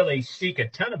didn't really seek a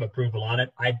ton of approval on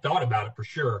it. I thought about it for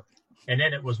sure. And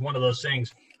then it was one of those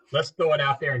things, let's throw it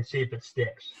out there and see if it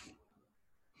sticks.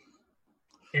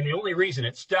 And the only reason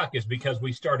it stuck is because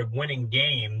we started winning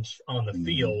games on the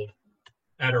field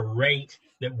at a rate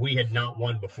that we had not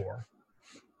won before.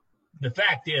 The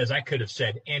fact is, I could have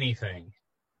said anything.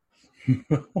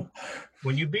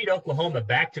 When you beat Oklahoma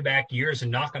back-to-back years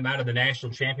and knock them out of the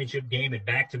national championship game in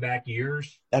back-to-back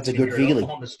years, that's a good feeling.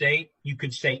 Oklahoma State, you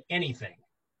could say anything,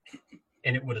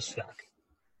 and it would have stuck.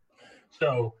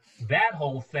 So that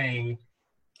whole thing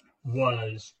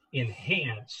was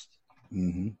enhanced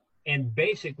and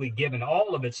basically given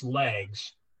all of its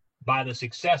legs by the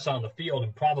success on the field,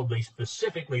 and probably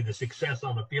specifically the success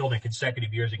on the field in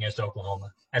consecutive years against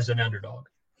Oklahoma as an underdog,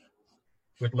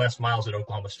 with Les Miles at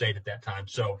Oklahoma State at that time.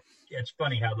 So it's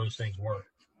funny how those things work.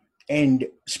 And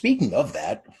speaking of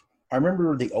that, I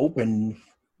remember the Open.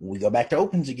 We go back to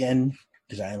Opens again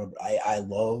because I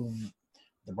love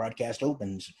the broadcast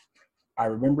Opens. I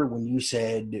remember when you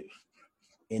said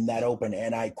in that Open,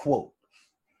 and I quote,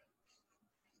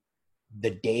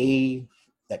 "The day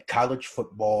that college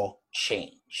football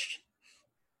changed."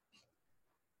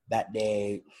 That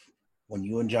day when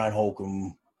you and John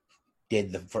Holcomb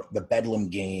did the Bedlam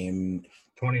game,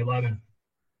 2011.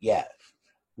 Yeah,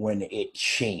 when it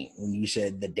changed. When you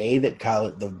said the day that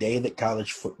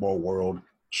college football world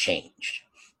changed.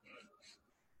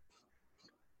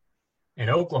 And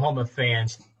Oklahoma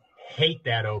fans hate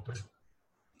that Open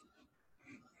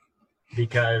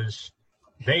because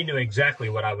they knew exactly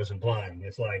what I was implying.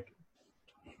 It's like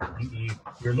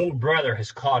your little brother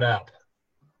has caught up.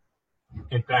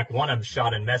 In fact, one of them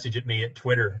shot a message at me at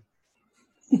Twitter,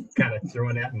 kind of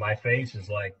throwing that in my face, is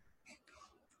like,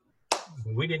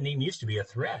 we didn't even used to be a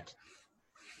threat.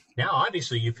 Now,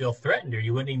 obviously, you feel threatened or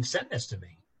you wouldn't even send this to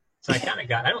me. So I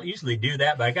I don't usually do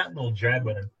that, but I got a little dread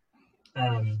with him.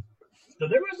 So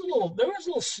there was a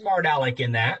little smart aleck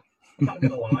in that. I'm not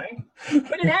going to lie.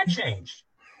 But it had changed.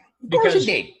 Because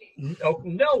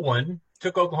no one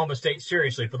took Oklahoma State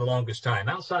seriously for the longest time.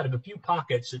 Outside of a few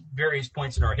pockets at various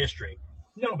points in our history,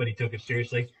 nobody took it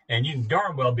seriously. And you can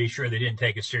darn well be sure they didn't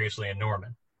take it seriously in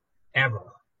Norman. Ever.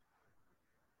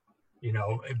 You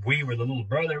know, if we were the little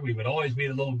brother, we would always be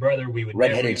the little brother. We would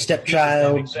redheaded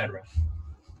stepchild, etc.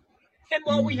 And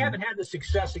while we haven't had the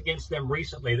success against them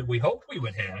recently that we hoped we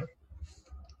would have,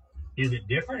 is it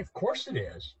different? Of course it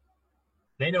is.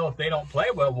 They know if they don't play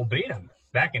well, we'll beat them.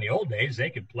 Back in the old days,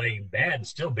 they could play bad and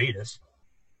still beat us.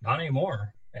 Not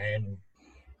anymore. And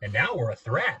now we're a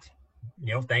threat.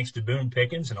 You know, thanks to Boone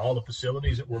Pickens and all the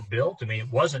facilities that were built. I mean,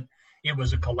 it was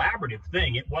a collaborative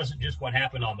thing. It wasn't just what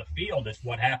happened on the field. It's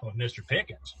what happened with Mr.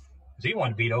 Pickens. Because he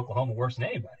wanted to beat Oklahoma worse than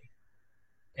anybody.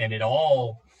 And it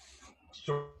all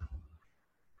sort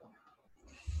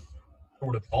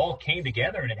of all came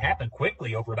together, and it happened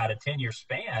quickly over about a 10-year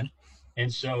span.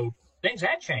 And so things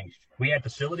had changed. We had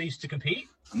facilities to compete.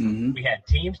 We had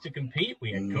teams to compete.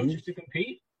 We had coaches to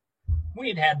compete.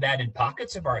 We had that in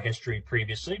pockets of our history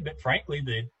previously, but frankly,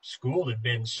 the school had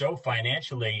been so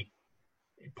financially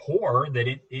poor that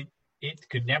it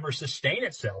could never sustain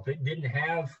itself. It didn't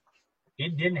have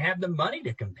the money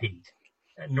to compete,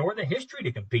 nor the history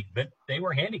to compete. But they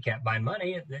were handicapped by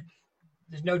money.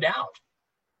 There's no doubt.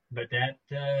 But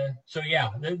so yeah,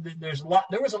 there's a lot.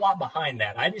 There was a lot behind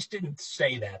that. I just didn't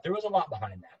say that. There was a lot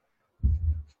behind that.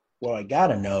 Well, I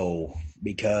gotta know,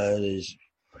 because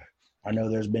I know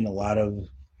there's been a lot of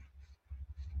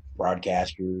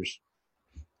broadcasters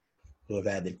who have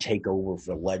had to take over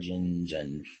for legends,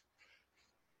 and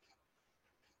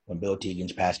when Bill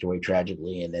Teagan's passed away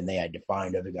tragically, and then they had to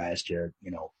find other guys to,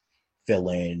 fill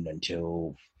in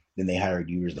until then they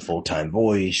hired you as the full-time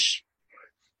voice.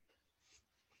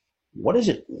 What is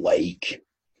it like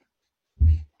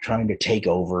trying to take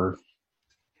over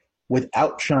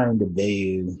without trying to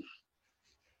be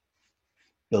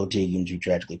Bill Teagans, who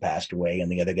tragically passed away, and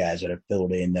the other guys that have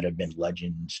filled in that have been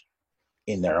legends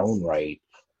in their own right.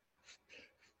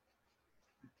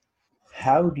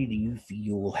 How did you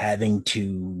feel having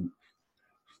to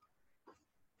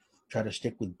try to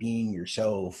stick with being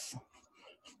yourself,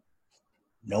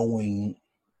 knowing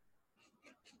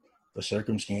the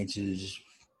circumstances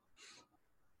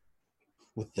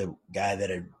with the guy that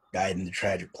had died in the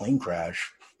tragic plane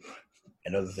crash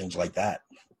and other things like that?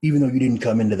 Even though you didn't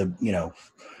come into the,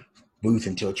 booth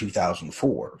until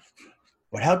 2004.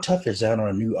 But how tough is that on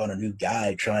a new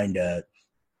guy trying to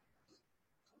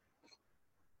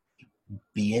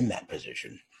be in that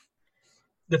position?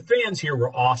 The fans here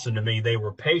were awesome to me. They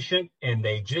were patient and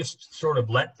they just sort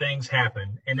of let things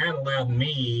happen. And that allowed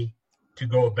me to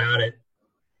go about it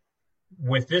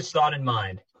with this thought in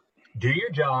mind. Do your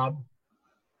job,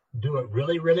 do it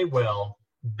really, really well,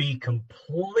 be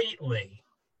completely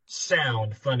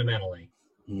sound fundamentally,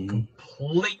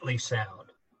 completely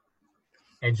sound,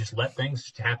 and just let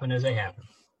things happen as they happen.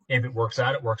 If it works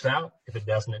out, it works out. If it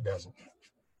doesn't, it doesn't.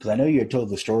 Because I know you had told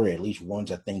the story at least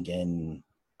once, I think, in...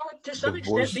 To some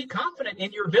extent, be confident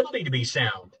in your ability to be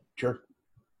sound. Sure.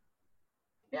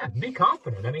 Yeah, be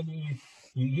confident. I mean,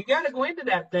 you got to go into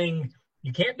that thing.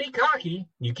 You can't be cocky.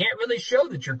 You can't really show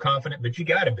that you're confident, but you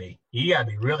got to be. You got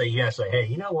to be really, say, hey,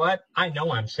 you know what? I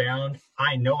know I'm sound.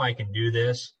 I know I can do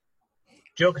this.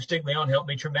 Joe Castiglione helped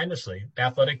me tremendously.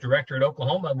 Athletic director at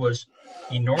Oklahoma was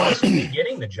enormous in me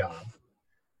getting the job.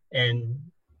 And,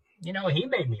 he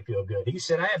made me feel good. He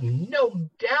said, I have no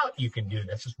doubt you can do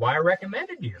this. That's why I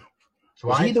recommended you.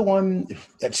 Was he the one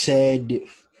that said,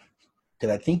 because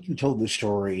I think you told this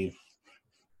story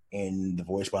in The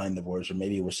Voice Behind the Voice, or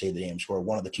maybe it was Say the Damn Score,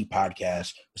 one of the two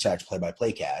podcasts besides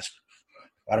Play-by-Play Cast.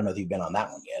 I don't know if you've been on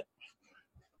that one yet.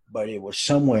 But it was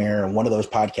somewhere in one of those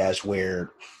podcasts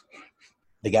where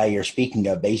the guy you're speaking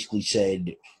of basically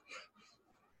said,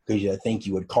 because I think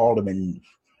you had called him and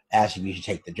asked if you should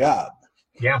take the job.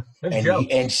 Yeah,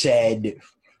 he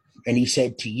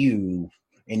said to you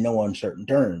in no uncertain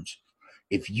terms,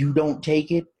 if you don't take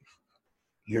it,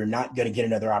 you're not going to get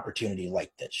another opportunity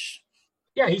like this.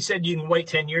 Yeah, he said you can wait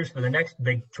 10 years for the next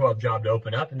Big 12 job to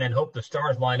open up and then hope the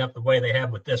stars line up the way they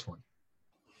have with this one.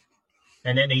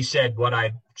 And then he said what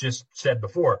I just said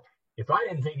before. If I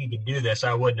didn't think you could do this,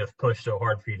 I wouldn't have pushed so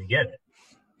hard for you to get it.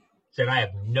 He said, I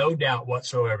have no doubt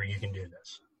whatsoever you can do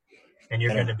this. And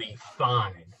you're going to be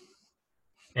fine.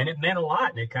 And it meant a lot.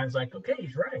 And it kind of like, okay,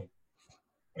 he's right.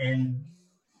 And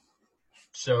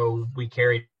so we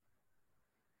carried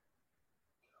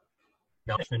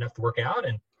enough to work out.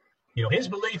 And, his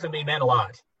belief in me meant a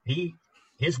lot.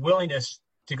 His willingness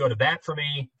to go to bat for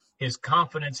me, his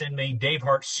confidence in me. Dave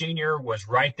Hart Sr. was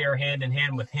right there hand in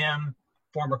hand with him,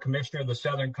 former commissioner of the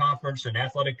Southern Conference and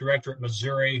athletic director at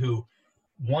Missouri, who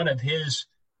one of his,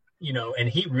 and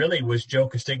he really was Joe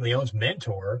Castiglione's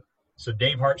mentor. So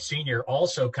Dave Hart Sr.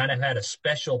 also kind of had a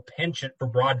special penchant for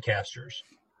broadcasters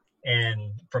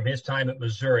and from his time at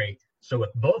Missouri. So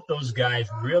with both those guys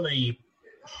really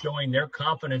showing their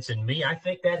confidence in me, I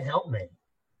think that helped me.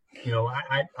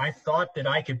 I thought that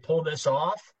I could pull this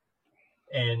off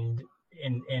and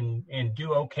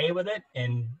do okay with it.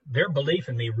 And their belief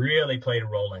in me really played a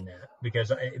role in that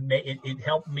because it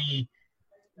helped me,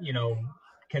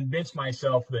 convince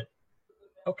myself that,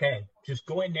 okay, just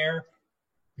go in there,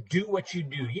 do what you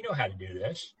do. You know how to do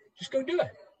this. Just go do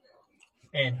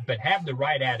it. But have the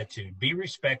right attitude. Be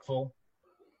respectful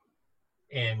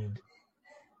and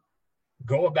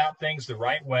go about things the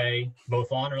right way,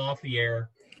 both on and off the air.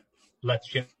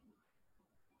 Let's you.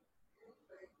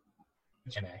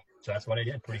 So that's what I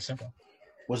did. Pretty simple.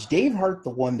 Was Dave Hart the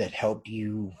one that helped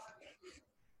you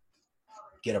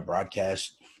get a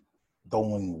broadcast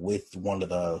going with one of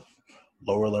the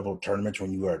lower level tournaments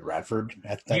when you were at Radford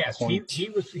at that point?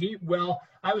 Yes, well,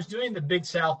 I was doing the Big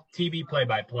South TV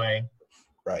play-by-play.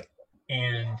 Right.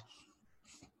 And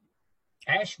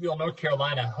Asheville, North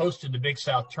Carolina hosted the Big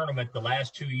South tournament the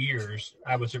last 2 years.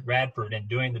 I was at Radford and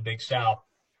doing the Big South.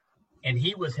 And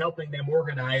he was helping them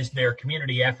organize their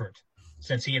community effort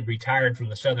since he had retired from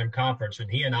the Southern Conference. And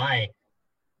he and I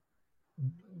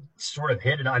sort of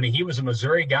hit it. I mean, he was a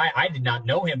Missouri guy. I did not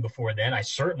know him before then. I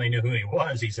certainly knew who he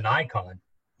was. He's an icon.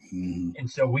 And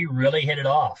so we really hit it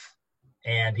off.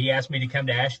 And he asked me to come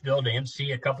to Asheville to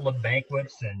MC a couple of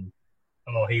banquets. And,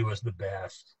 he was the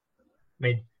best. I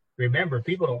mean, remember,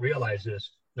 people don't realize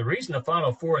this. The reason the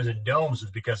Final Four is in domes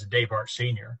is because of Dave Hart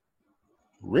Sr.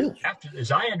 Really?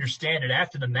 As I understand it,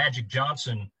 after the Magic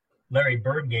Johnson Larry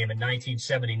Bird game in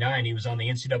 1979, he was on the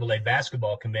NCAA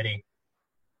basketball committee,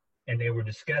 and they were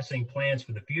discussing plans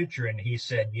for the future. And he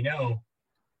said,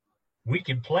 we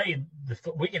could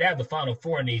have the Final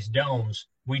Four in these domes.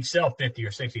 We'd sell 50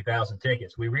 or 60,000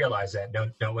 tickets. We realize that,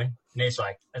 don't we? And it's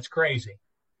like, that's crazy.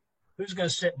 Who's going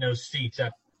to sit in those seats?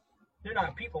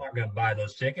 People aren't going to buy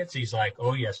those tickets. He's like,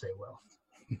 oh, yes, they will.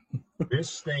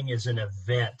 This thing is an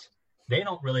event. They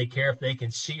don't really care if they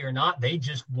can see or not. They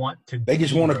just want to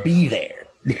be there.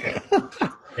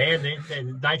 And in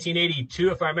 1982,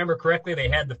 if I remember correctly, they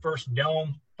had the first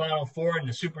dome Final Four in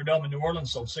the Superdome in New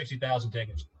Orleans, sold 60,000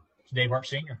 tickets. It's Dave Hart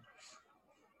Sr.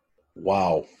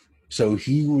 Wow. So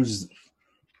he was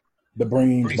the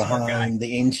brains behind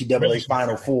the NCAA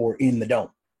Final Four in the dome.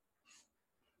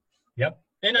 Yep.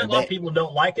 And a lot of people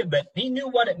don't like it, but he knew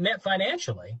what it meant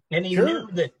financially. And he knew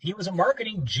that he was a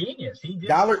marketing genius.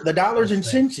 The dollars and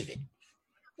cents of it.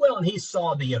 Well, and he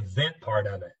saw the event part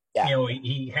of it. Yeah.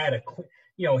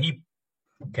 He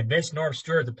convinced Norm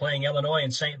Stewart that playing Illinois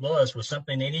and St. Louis was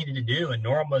something they needed to do, and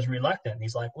Norm was reluctant. And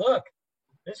he's like, look,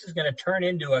 this is going to turn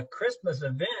into a Christmas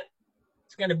event.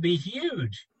 It's going to be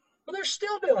huge. Well, they're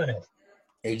still doing it.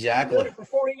 Exactly. They're doing it for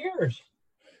 40 years.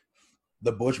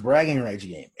 The Bush bragging rights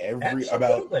game.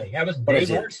 Absolutely. That was Dave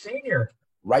Hart Sr.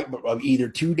 Right, of either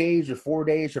 2 days or 4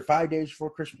 days or 5 days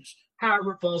before Christmas.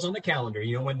 However it falls on the calendar.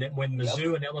 When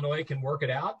Mizzou and Illinois can work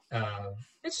it out,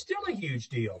 it's still a huge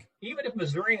deal. Even if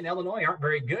Missouri and Illinois aren't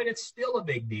very good, it's still a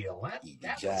big deal.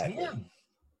 That was him.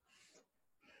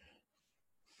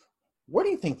 What do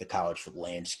you think the college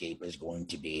landscape is going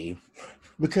to be?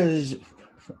 Because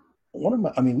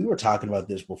we were talking about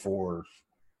this before.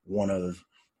 One of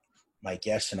my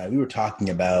guests and I, we were talking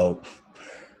about,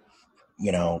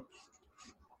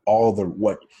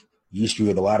 what used to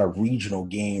be a lot of regional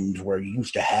games where you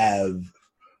used to have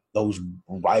those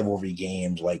rivalry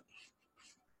games. Like,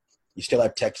 you still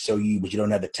have Texas OU, but you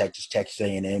don't have the Texas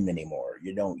A&M anymore.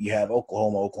 You have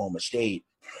Oklahoma State,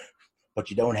 but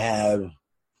you don't have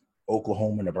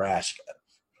Oklahoma, Nebraska,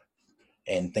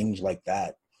 and things like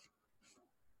that.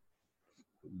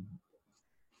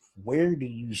 Where do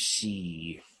you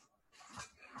see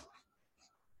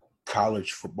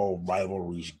college football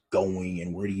rivalries going,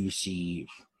 and where do you see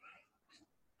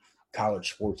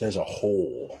college sports as a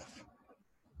whole?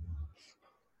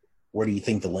 Where do you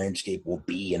think the landscape will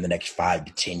be in the next 5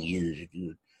 to 10 years if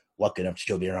you're lucky enough to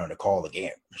still be around to call the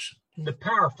games? The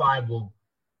Power Five will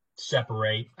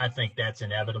separate. I think that's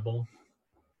inevitable.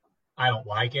 I don't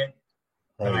like it,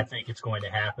 but I think it's going to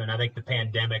happen. I think the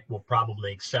pandemic will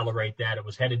probably accelerate that. It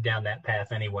was headed down that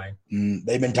path anyway.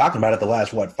 They've been talking about it the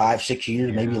last, 5-6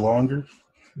 years, maybe longer?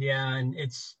 Yeah, and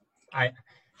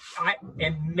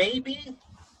and maybe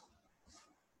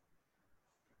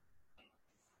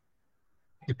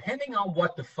depending on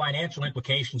what the financial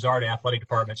implications are to athletic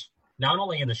departments, not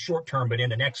only in the short term, but in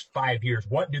the next 5 years,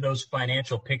 what do those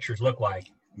financial pictures look like?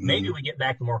 Maybe we get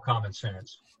back to more common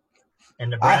sense.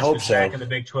 And Nebraska's back in the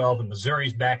Big 12, and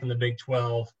Missouri's back in the Big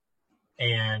 12.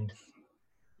 And,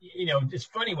 it's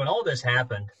funny, when all this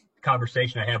happened, the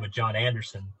conversation I had with John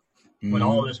Anderson, when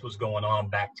all this was going on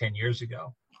back 10 years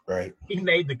ago, he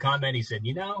made the comment, he said,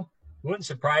 wouldn't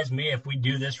surprise me if we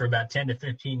do this for about 10 to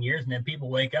 15 years, and then people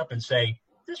wake up and say,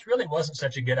 this really wasn't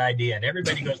such a good idea. And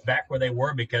everybody goes back where they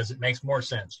were because it makes more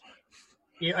sense.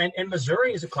 And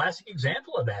Missouri is a classic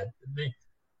example of that.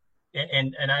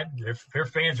 If their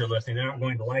fans are listening, they're not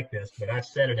going to like this, but I've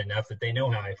said it enough that they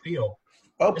know how I feel.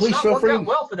 Oh, please feel free. It's not worked out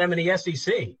well for them in the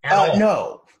SEC at all.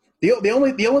 No. The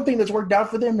only thing that's worked out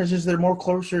for them is just they're more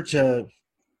closer to,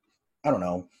 I don't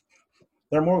know,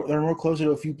 they're more closer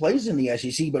to a few places in the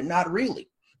SEC, but not really.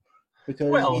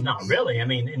 Not really. I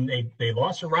mean, they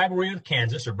lost a rivalry with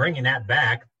Kansas. They're bringing that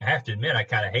back. I have to admit, I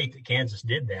kind of hate that Kansas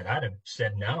did that. I'd have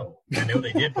said no. I know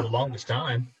they did for the longest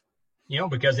time.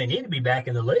 Because they need to be back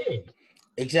in the league.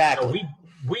 Exactly.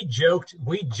 We joked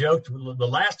the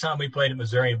last time we played at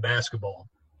Missouri in basketball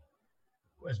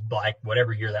was like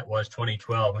whatever year that was,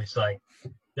 2012. It's like,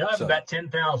 they'll have about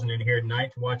 10,000 in here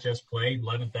tonight to watch us play,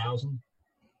 11,000.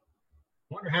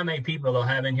 Wonder how many people they'll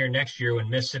have in here next year when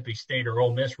Mississippi State or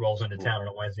Ole Miss rolls into town on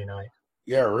a Wednesday night.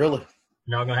 Yeah, really.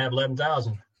 Not going to have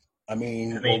 11,000. I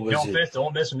mean, no offense to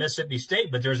Ole Miss and Mississippi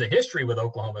State, but there's a history with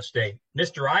Oklahoma State.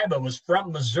 Mr. Iba was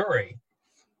from Missouri.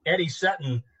 Eddie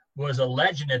Sutton was a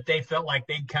legend that they felt like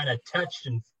they'd kind of touched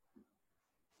and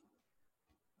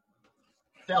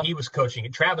felt he was coaching.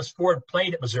 And Travis Ford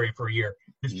played at Missouri for a year.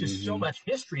 There's just so much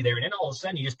history there. And then all of a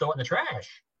sudden you just throw it in the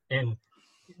trash. And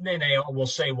then they will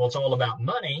say, well, it's all about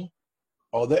money.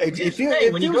 Oh,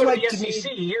 when you go to the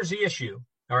SEC, here's the issue.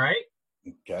 All right?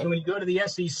 Okay. So when you go to the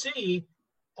SEC,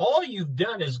 all you've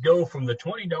done is go from the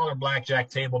 $20 blackjack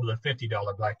table to the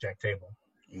 $50 blackjack table.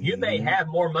 You may have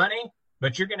more money,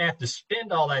 but you're going to have to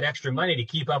spend all that extra money to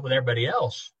keep up with everybody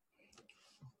else.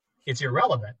 it's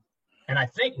irrelevant. And I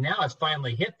think now it's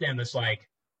finally hit them. It's like,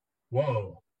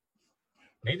 whoa,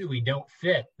 maybe we don't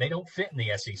fit. They don't fit in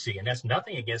the SEC. And that's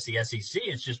nothing against the SEC.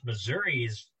 It's just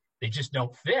they just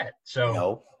don't fit. So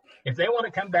No. if they want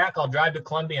to come back, I'll drive to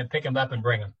Columbia and pick them up and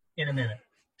bring them in a minute.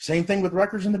 Same thing with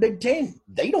Rutgers in the Big Ten.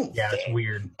 They don't fit. Yeah, it's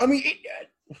weird. I mean,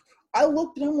 I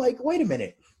looked and I'm like, wait a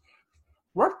minute.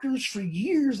 Rutgers, for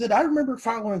years that I remember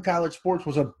following college sports,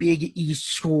 was a Big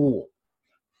East school.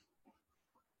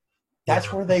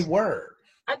 That's where they were.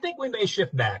 I think we may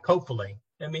shift back, hopefully.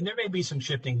 I mean, there may be some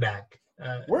shifting back.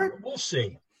 We'll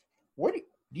see. Where do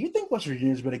you think West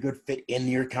Virginia's been a good fit in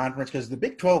your conference? Because the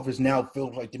Big 12 is now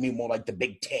feels like to me more like the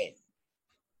Big 10.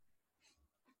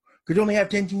 Because you only have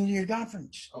 10 teams in your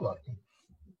conference. Oh, look,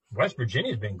 West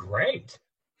Virginia's been great.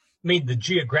 I mean, the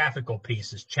geographical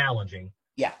piece is challenging.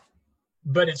 Yeah.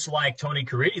 But it's like Tony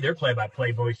Caridi, their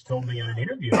play-by-play voice, told me in an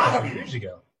interview a couple of years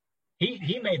ago.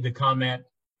 He made the comment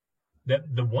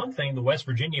that the one thing the West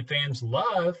Virginia fans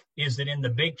love is that in the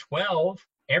Big 12,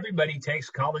 everybody takes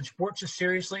college sports as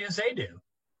seriously as they do.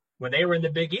 When they were in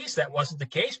the Big East, that wasn't the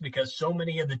case because so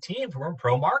many of the teams were in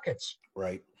pro markets.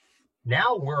 Right.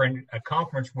 Now we're in a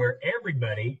conference where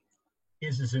everybody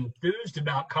is as enthused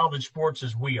about college sports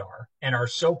as we are and are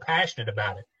so passionate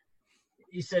about it.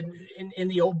 He said in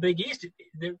the old Big East,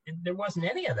 there wasn't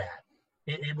any of that.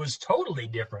 It was totally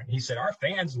different. He said our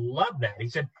fans love that. He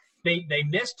said they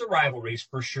missed the rivalries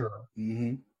for sure.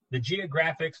 Mm-hmm. The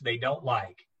geographics they don't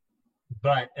like.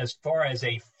 But as far as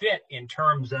a fit in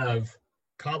terms of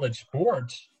college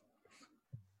sports,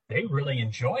 they really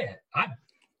enjoy it.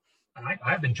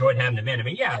 I've enjoyed having them in. I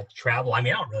mean, yeah, travel. I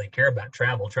mean, I don't really care about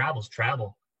travel. Travel's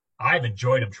travel. I've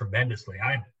enjoyed them tremendously.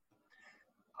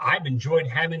 I've enjoyed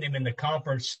having them in the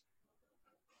conference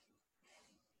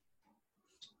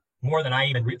more than I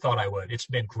even thought I would. It's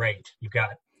been great. You've got,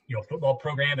 a football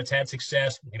program that's had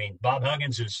success. I mean, Bob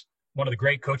Huggins is one of the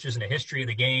great coaches in the history of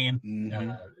the game.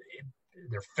 Mm-hmm.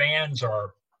 Their fans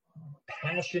are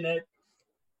passionate.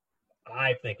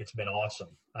 I think it's been awesome.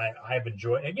 I've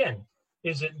enjoyed. Again,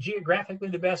 is it geographically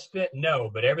the best fit? No,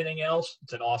 but everything else,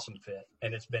 it's an awesome fit,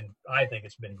 and I think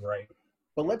it's been great.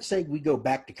 But let's say we go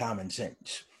back to common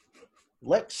sense.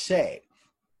 Let's say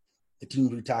the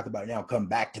teams we talk about now come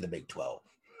back to the Big 12.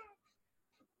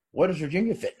 What does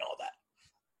Virginia fit in all that?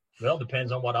 Well, it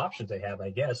depends on what options they have,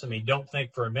 I guess. I mean, don't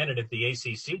think for a minute if the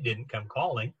ACC didn't come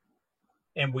calling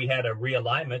and we had a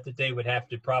realignment that they would have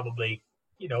to probably,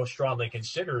 strongly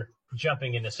consider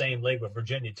jumping in the same league with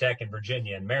Virginia Tech and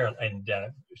Virginia and Maryland,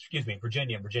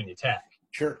 Virginia and Virginia Tech.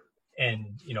 Sure.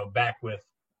 And, back with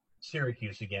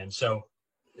Syracuse again. So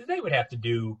they would have to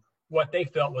do what they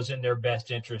felt was in their best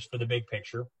interest for the big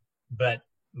picture. But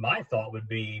my thought would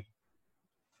be,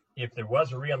 if there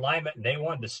was a realignment and they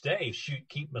wanted to stay,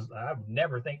 keep them. I'd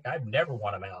never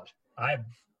want them out.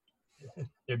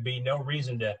 There'd be no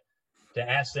reason to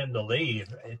ask them to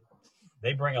leave.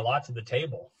 They bring a lot to the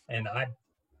table. And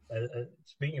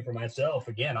speaking for myself,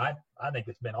 again, I think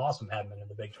it's been awesome having them in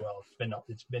the Big 12.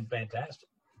 It's been fantastic.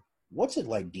 What's it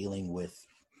like dealing with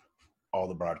all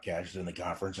the broadcasters in the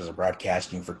conference as a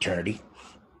broadcasting fraternity?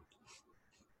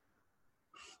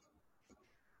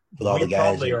 With all we the guys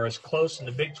probably are as close in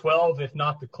the Big 12, if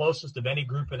not the closest of any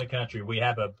group in the country. We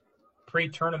have a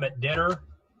pre-tournament dinner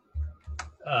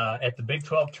at the Big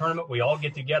 12 tournament. We all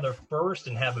get together first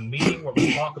and have a meeting where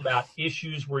we talk about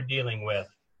issues we're dealing with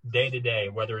day to day,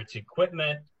 whether it's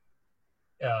equipment,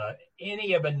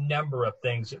 any of a number of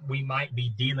things that we might be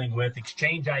dealing with,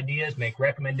 exchange ideas, make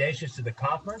recommendations to the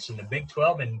conference. And the Big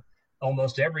 12, in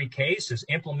almost every case, has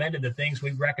implemented the things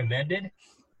we've recommended.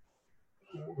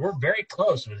 We're very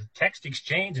close with text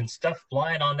exchange and stuff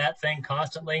flying on that thing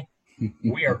constantly.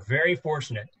 We are very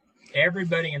fortunate.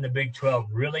 Everybody in the Big 12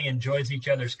 really enjoys each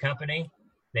other's company.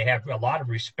 They have a lot of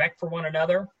respect for one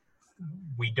another.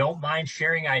 We don't mind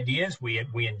sharing ideas. We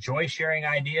enjoy sharing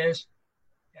ideas.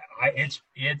 And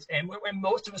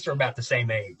most of us are about the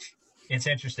same age. It's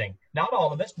interesting. Not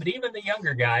all of us, but even the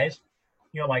younger guys,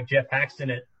 like Jeff Paxton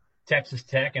at Texas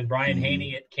Tech and Brian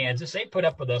Haney at Kansas, they put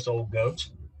up with us old goats.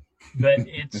 But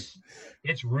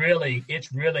it's really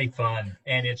fun,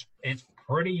 and it's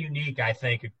pretty unique, I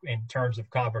think, in terms of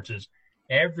conferences.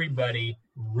 Everybody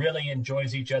really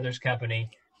enjoys each other's company.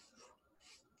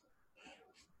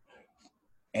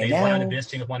 And they learn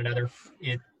visiting with one another.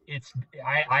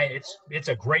 It's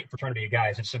a great fraternity of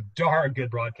guys. It's some darn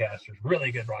good broadcasters,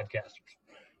 really good broadcasters.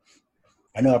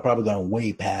 I know I've probably gone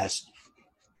way past,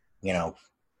 the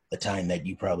time that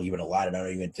you probably even allotted. I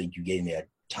don't even think you gave me a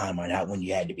time on how when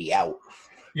you had to be out.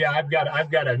 Yeah, I've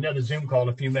got another Zoom call in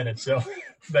a few minutes, so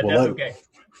but that's okay.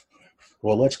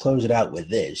 Well, let's close it out with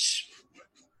this.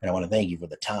 And I want to thank you for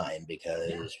the time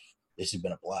because this has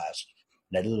been a blast.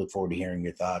 And I do look forward to hearing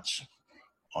your thoughts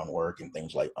on work and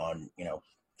things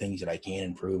things that I can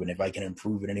improve. And if I can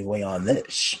improve in any way on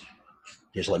this,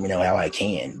 just let me know how I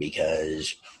can,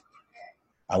 because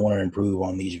I want to improve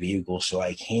on these vehicles so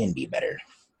I can be better.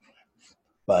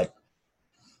 But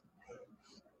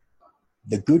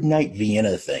the Goodnight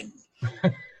Vienna thing.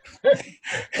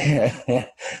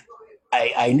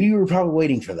 I knew you were probably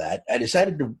waiting for that. I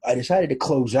decided to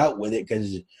close out with it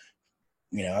because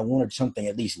I wanted something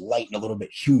at least light and a little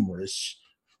bit humorous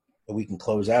that we can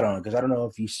close out on. Because I don't know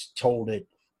if you told it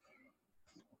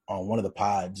on one of the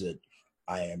pods that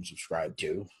I am subscribed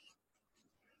to,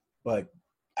 but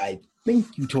I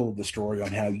think you told the story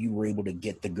on how you were able to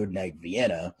get the Goodnight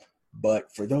Vienna.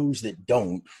 But for those that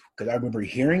don't, because I remember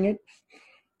hearing it,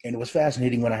 and it was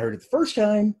fascinating when I heard it the first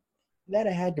time, that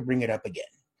I had to bring it up again.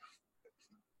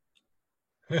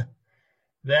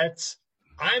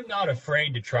 I'm not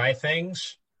afraid to try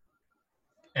things,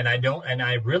 and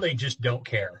I really just don't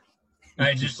care.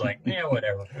 I just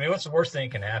whatever. I mean, what's the worst thing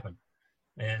that can happen?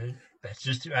 And that's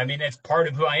that's part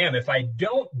of who I am. If I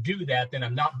don't do that, then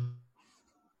I'm not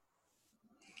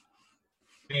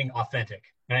being authentic.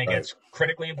 And I think that's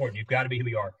critically important. You've got to be who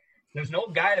you are. There's an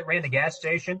old guy that ran the gas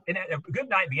station, and a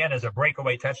Goodnight Vienna is a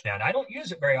breakaway touchdown. I don't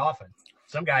use it very often.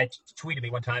 Some guy tweeted me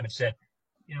one time and said,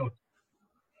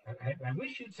 I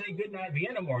wish you'd say Goodnight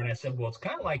Vienna more. And I said, well, it's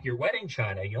kind of like your wedding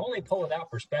china. You only pull it out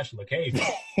for special occasions.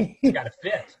 It's got to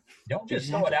fit. Don't just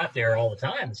throw it out there all the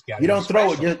time. It's got. You don't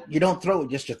throw it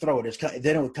just to throw it.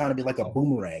 Then it would kind of be like a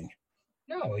boomerang.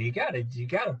 No, you got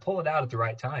to pull it out at the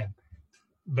right time.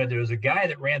 But there was a guy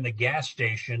that ran the gas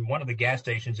station, one of the gas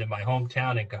stations in my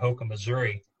hometown in Cahokia,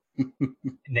 Missouri.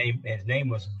 His name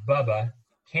was Bubba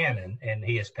Cannon, and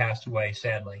he has passed away,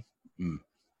 sadly. And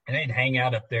they'd hang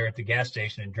out up there at the gas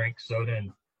station and drink soda,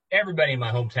 and everybody in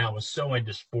my hometown was so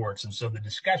into sports, and so the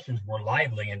discussions were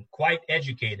lively and quite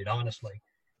educated, honestly.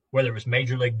 Whether it was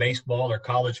Major League Baseball or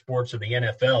college sports or the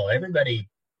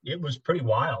NFL, it was pretty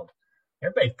wild.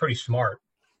 Everybody's pretty smart.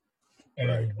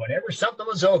 And whenever something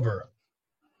was over,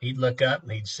 he'd look up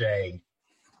and he'd say,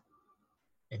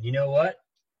 and you know what?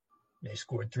 They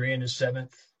scored 3 in the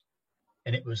 7th,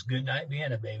 and it was Goodnight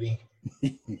Vienna, baby.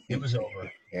 It was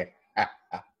over.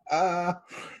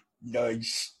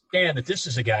 Nice. Dan, that this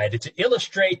is a guy to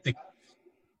illustrate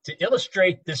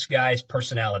this guy's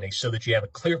personality so that you have a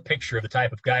clear picture of the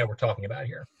type of guy we're talking about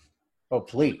here. Oh,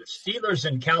 please. The Steelers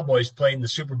and Cowboys played in the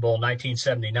Super Bowl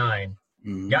 1979.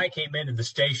 Guy came into the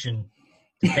station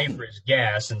to pay for his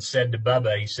gas and said to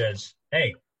Bubba, he says,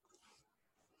 hey,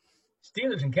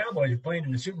 Steelers and Cowboys are playing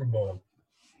in the Super Bowl.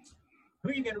 Who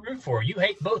are you going to root for? You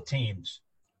hate both teams.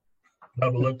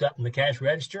 Bubba looked up in the cash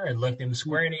register and looked him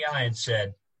square in the eye and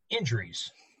said,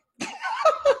 injuries.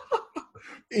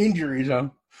 Injuries, huh?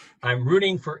 I'm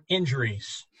rooting for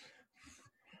injuries.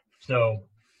 So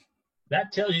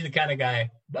that tells you the kind of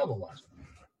guy Bubba was.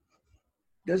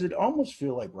 Does it almost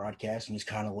feel like broadcasting is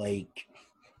kind of like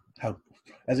how,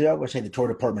 as I always say, the tour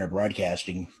department of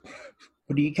broadcasting,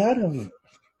 but do you kind of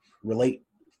relate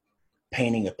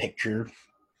painting a picture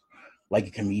like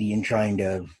a comedian trying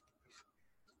to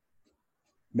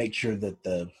make sure that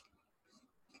the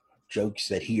jokes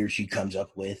that he or she comes up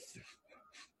with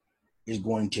is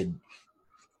going to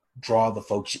draw the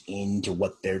folks into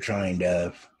what they're trying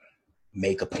to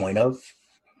make a point of?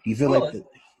 Do you feel like that?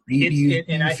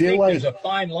 I think there's a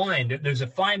fine line. There's a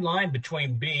fine line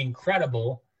between being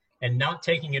credible and not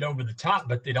taking it over the top,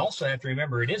 but they'd also have to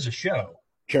remember it is a show.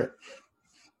 Sure.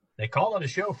 They call it a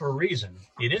show for a reason.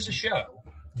 It is a show,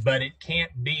 but it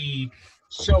can't be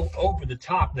so over the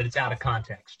top that it's out of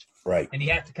context. Right. And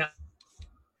you have to kind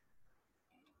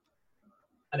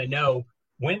of know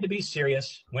when to be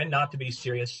serious, when not to be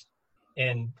serious.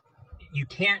 And you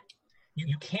can't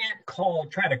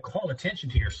try to call attention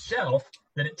to yourself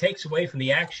that it takes away from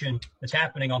the action that's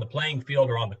happening on the playing field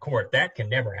or on the court. That can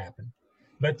never happen.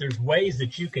 But there's ways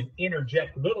that you can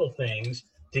interject little things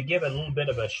to give it a little bit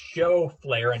of a show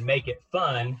flair and make it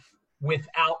fun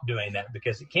without doing that,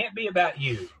 because it can't be about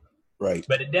you. Right.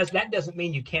 But that doesn't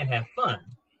mean you can't have fun.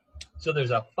 So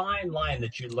there's a fine line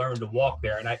that you learn to walk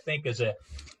there. And I think as a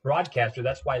broadcaster,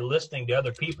 that's why listening to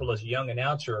other people as a young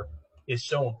announcer is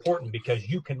so important, because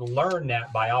you can learn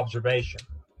that by observation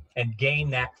and gain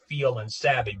that feel and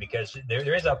savvy, because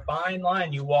there is a fine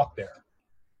line you walk there.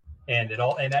 And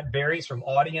that varies from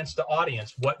audience to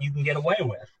audience, what you can get away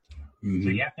with. Mm-hmm. So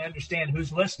you have to understand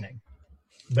who's listening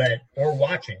or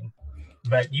watching.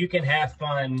 But you can have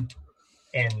fun,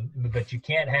 but you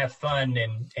can't have fun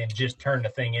and just turn the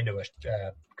thing into a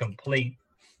complete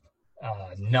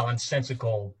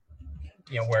nonsensical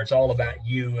where it's all about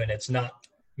you and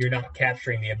you're not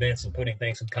capturing the events and putting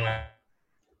things in context.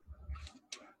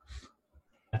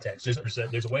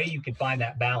 There's a way you can find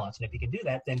that balance. And if you can do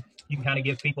that, then you can kind of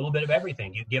give people a bit of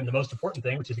everything. You give them the most important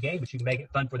thing, which is the game, but you can make it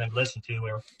fun for them to listen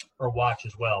to or watch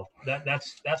as well.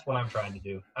 That's what I'm trying to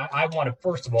do. I want to,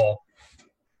 first of all,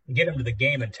 get them to the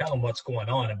game and tell them what's going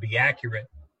on and be accurate,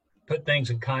 put things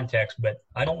in context. But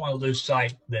I don't want to lose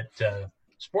sight that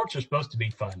sports are supposed to be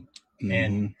fun. Mm-hmm.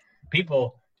 And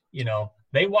people,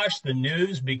 they watch the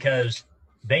news because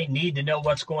they need to know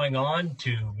what's going on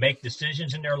to make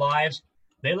decisions in their lives.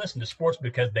 They listen to sports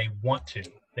because they want to.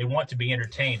 They want to be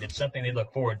entertained. It's something they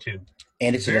look forward to.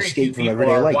 And it's Very an escape from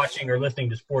everyday everyday life. Life. Watching or listening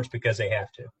to sports because they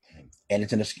have to. And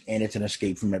it's an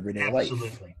escape from everyday life.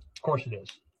 Absolutely. Of course it is.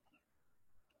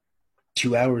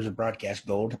 2 hours of broadcast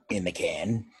gold in the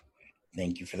can.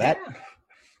 Thank you for that. Yeah.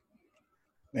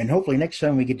 And hopefully next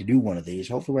time we get to do one of these,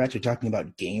 hopefully we're actually talking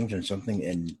about games and something,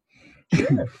 and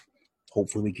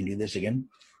hopefully we can do this again.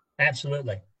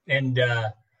 Absolutely. And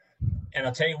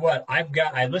I'll tell you what,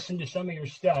 I listened to some of your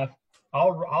stuff.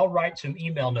 I'll write some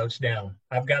email notes down.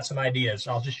 I've got some ideas.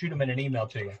 I'll just shoot them in an email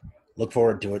to you. Look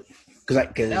forward to it.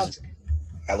 Because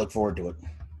I look forward to it.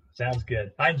 Sounds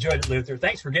good. I enjoyed it, Luther.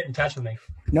 Thanks for getting in touch with me.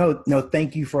 No,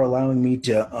 thank you for allowing me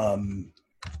to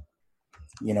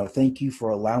thank you for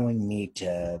allowing me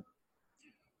to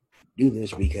do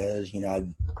this, because, I've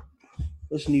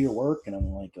listened to your work and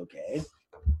I'm like, okay.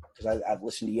 Because I've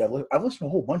listened to you. I've listened to a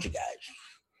whole bunch of guys.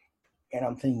 And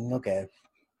I'm thinking, okay,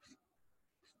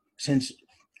 since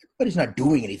everybody's not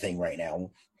doing anything right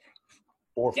now,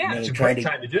 or it's a great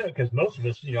time to do it, because most of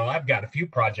us, I've got a few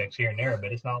projects here and there,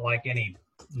 but it's not like any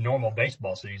normal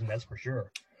baseball season, that's for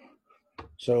sure.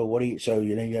 So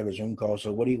you have a Zoom call.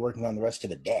 So what are you working on the rest of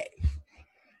the day?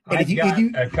 I've got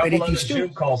a couple of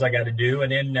Zoom calls I got to do,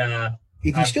 and then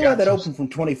if you still have that open from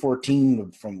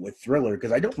 2014 with Thriller,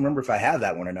 because I don't remember if I have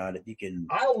that one or not. If you can,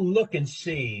 I'll look and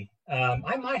see.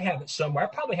 I might have it somewhere. I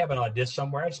probably have it on a disc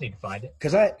somewhere. I just need to find it.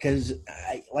 Because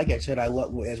I like I said, I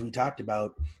love, as we talked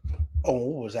about.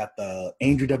 Was at the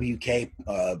Andrew WK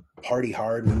Party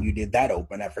Hard when you did that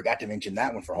open. I forgot to mention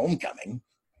that one for Homecoming.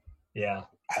 Yeah.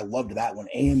 I loved that one,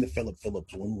 and the Philip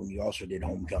Phillips one when you also did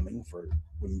Homecoming for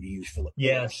when you used Philip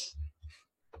Yes.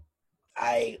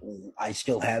 Phillips. I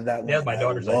still have that one. Yeah, my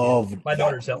daughter's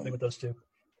helped me with those two.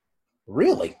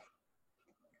 Really?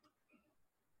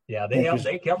 Yeah, they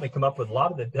helped me come up with a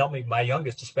lot of it. Helped me, my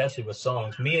youngest especially, with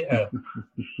songs.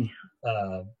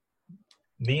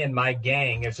 Me and my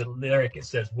gang, there's a lyric. It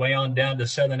says, "Way on down to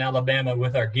Southern Alabama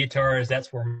with our guitars.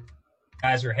 That's where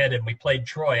guys are headed." We played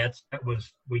Troy.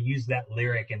 We used that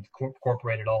lyric and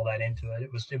incorporated all that into it.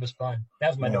 It was fun. That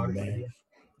was my daughter's idea.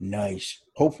 Nice.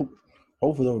 Hopefully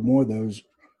there were more of those.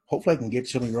 Hopefully I can get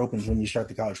some of your opens when you start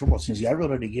the college football season. I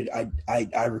really did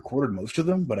I recorded most of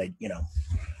them, but I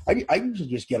usually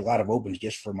just get a lot of opens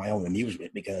just for my own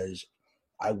amusement, because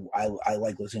I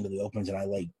like listening to the opens and I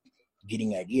like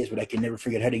getting ideas, but I can never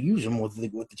figure out how to use them with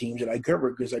the teams that I cover,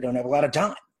 because I don't have a lot of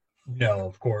time. No,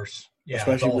 of course. Yeah,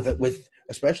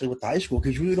 especially with the high school,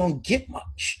 because you really don't get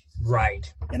much.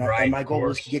 Right. And my goal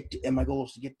is to get to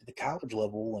the college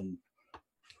level and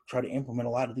try to implement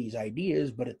a lot of these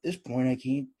ideas. But at this point, I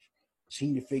can't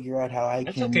seem to figure out how I can.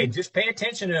 That's okay. Just pay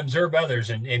attention and observe others,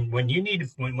 and when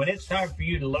it's time for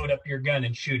you to load up your gun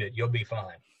and shoot it, you'll be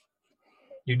fine.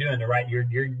 You're doing the right.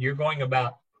 You're going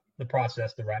about the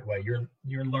process the right way.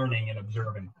 You're learning and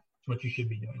observing. That's what you should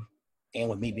be doing. And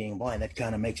with me being blind, that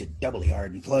kind of makes it doubly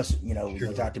hard. And plus, sure.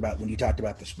 when you talked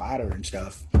about the spotter and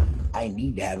stuff, I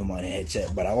need to have him on a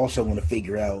headset, but I also want to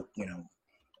figure out,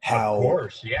 how. Of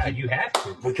course, yeah, you have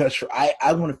to. Because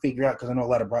I want to figure out, because I know a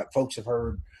lot of folks have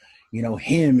heard,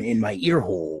 him in my ear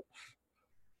hole,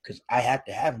 because I have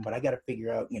to have him, but I got to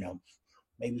figure out,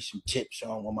 maybe some tips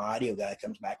on when my audio guy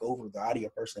comes back over, the audio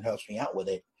person that helps me out with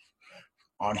it,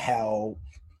 on how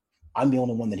I'm the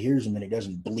only one that hears him and it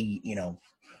doesn't bleed,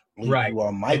 right.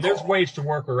 On my there's call. ways to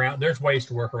work around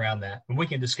that, and we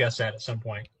can discuss that at some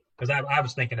point, because I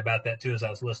was thinking about that too as I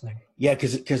was listening. Yeah,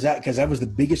 because that was the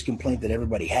biggest complaint that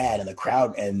everybody had in the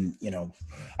crowd, and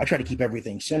I try to keep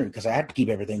everything centered, because I have to keep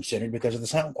everything centered because of the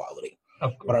sound quality.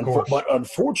 Of course. But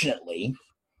unfortunately,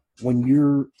 when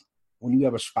you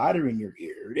have a spotter in your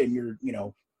ear and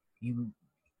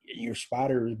your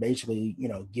spotter is basically,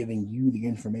 giving you the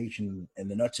information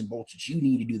and the nuts and bolts that you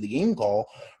need to do the game call,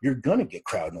 you're going to get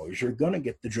crowd noise. You're going to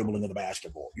get the dribbling of the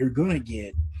basketball. You're going to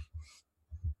get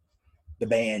the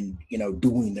band,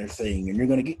 doing their thing, and you're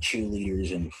going to get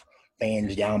cheerleaders and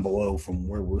fans down below from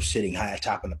where we're sitting high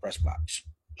atop in the press box.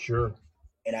 Sure.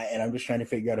 And I'm just trying to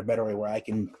figure out a better way where I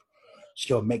can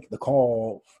still make the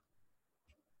call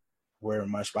where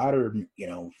my spotter,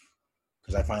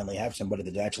 because I finally have somebody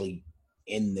that's actually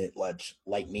in the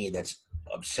like me, that's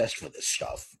obsessed with this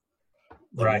stuff,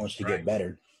 that wants to get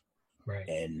better. Right.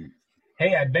 And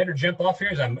hey, I'd better jump off here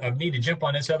as I need to jump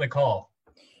on this other call.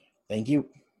 thank you.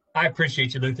 I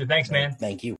appreciate you, Luther. Thanks, man. Thank you.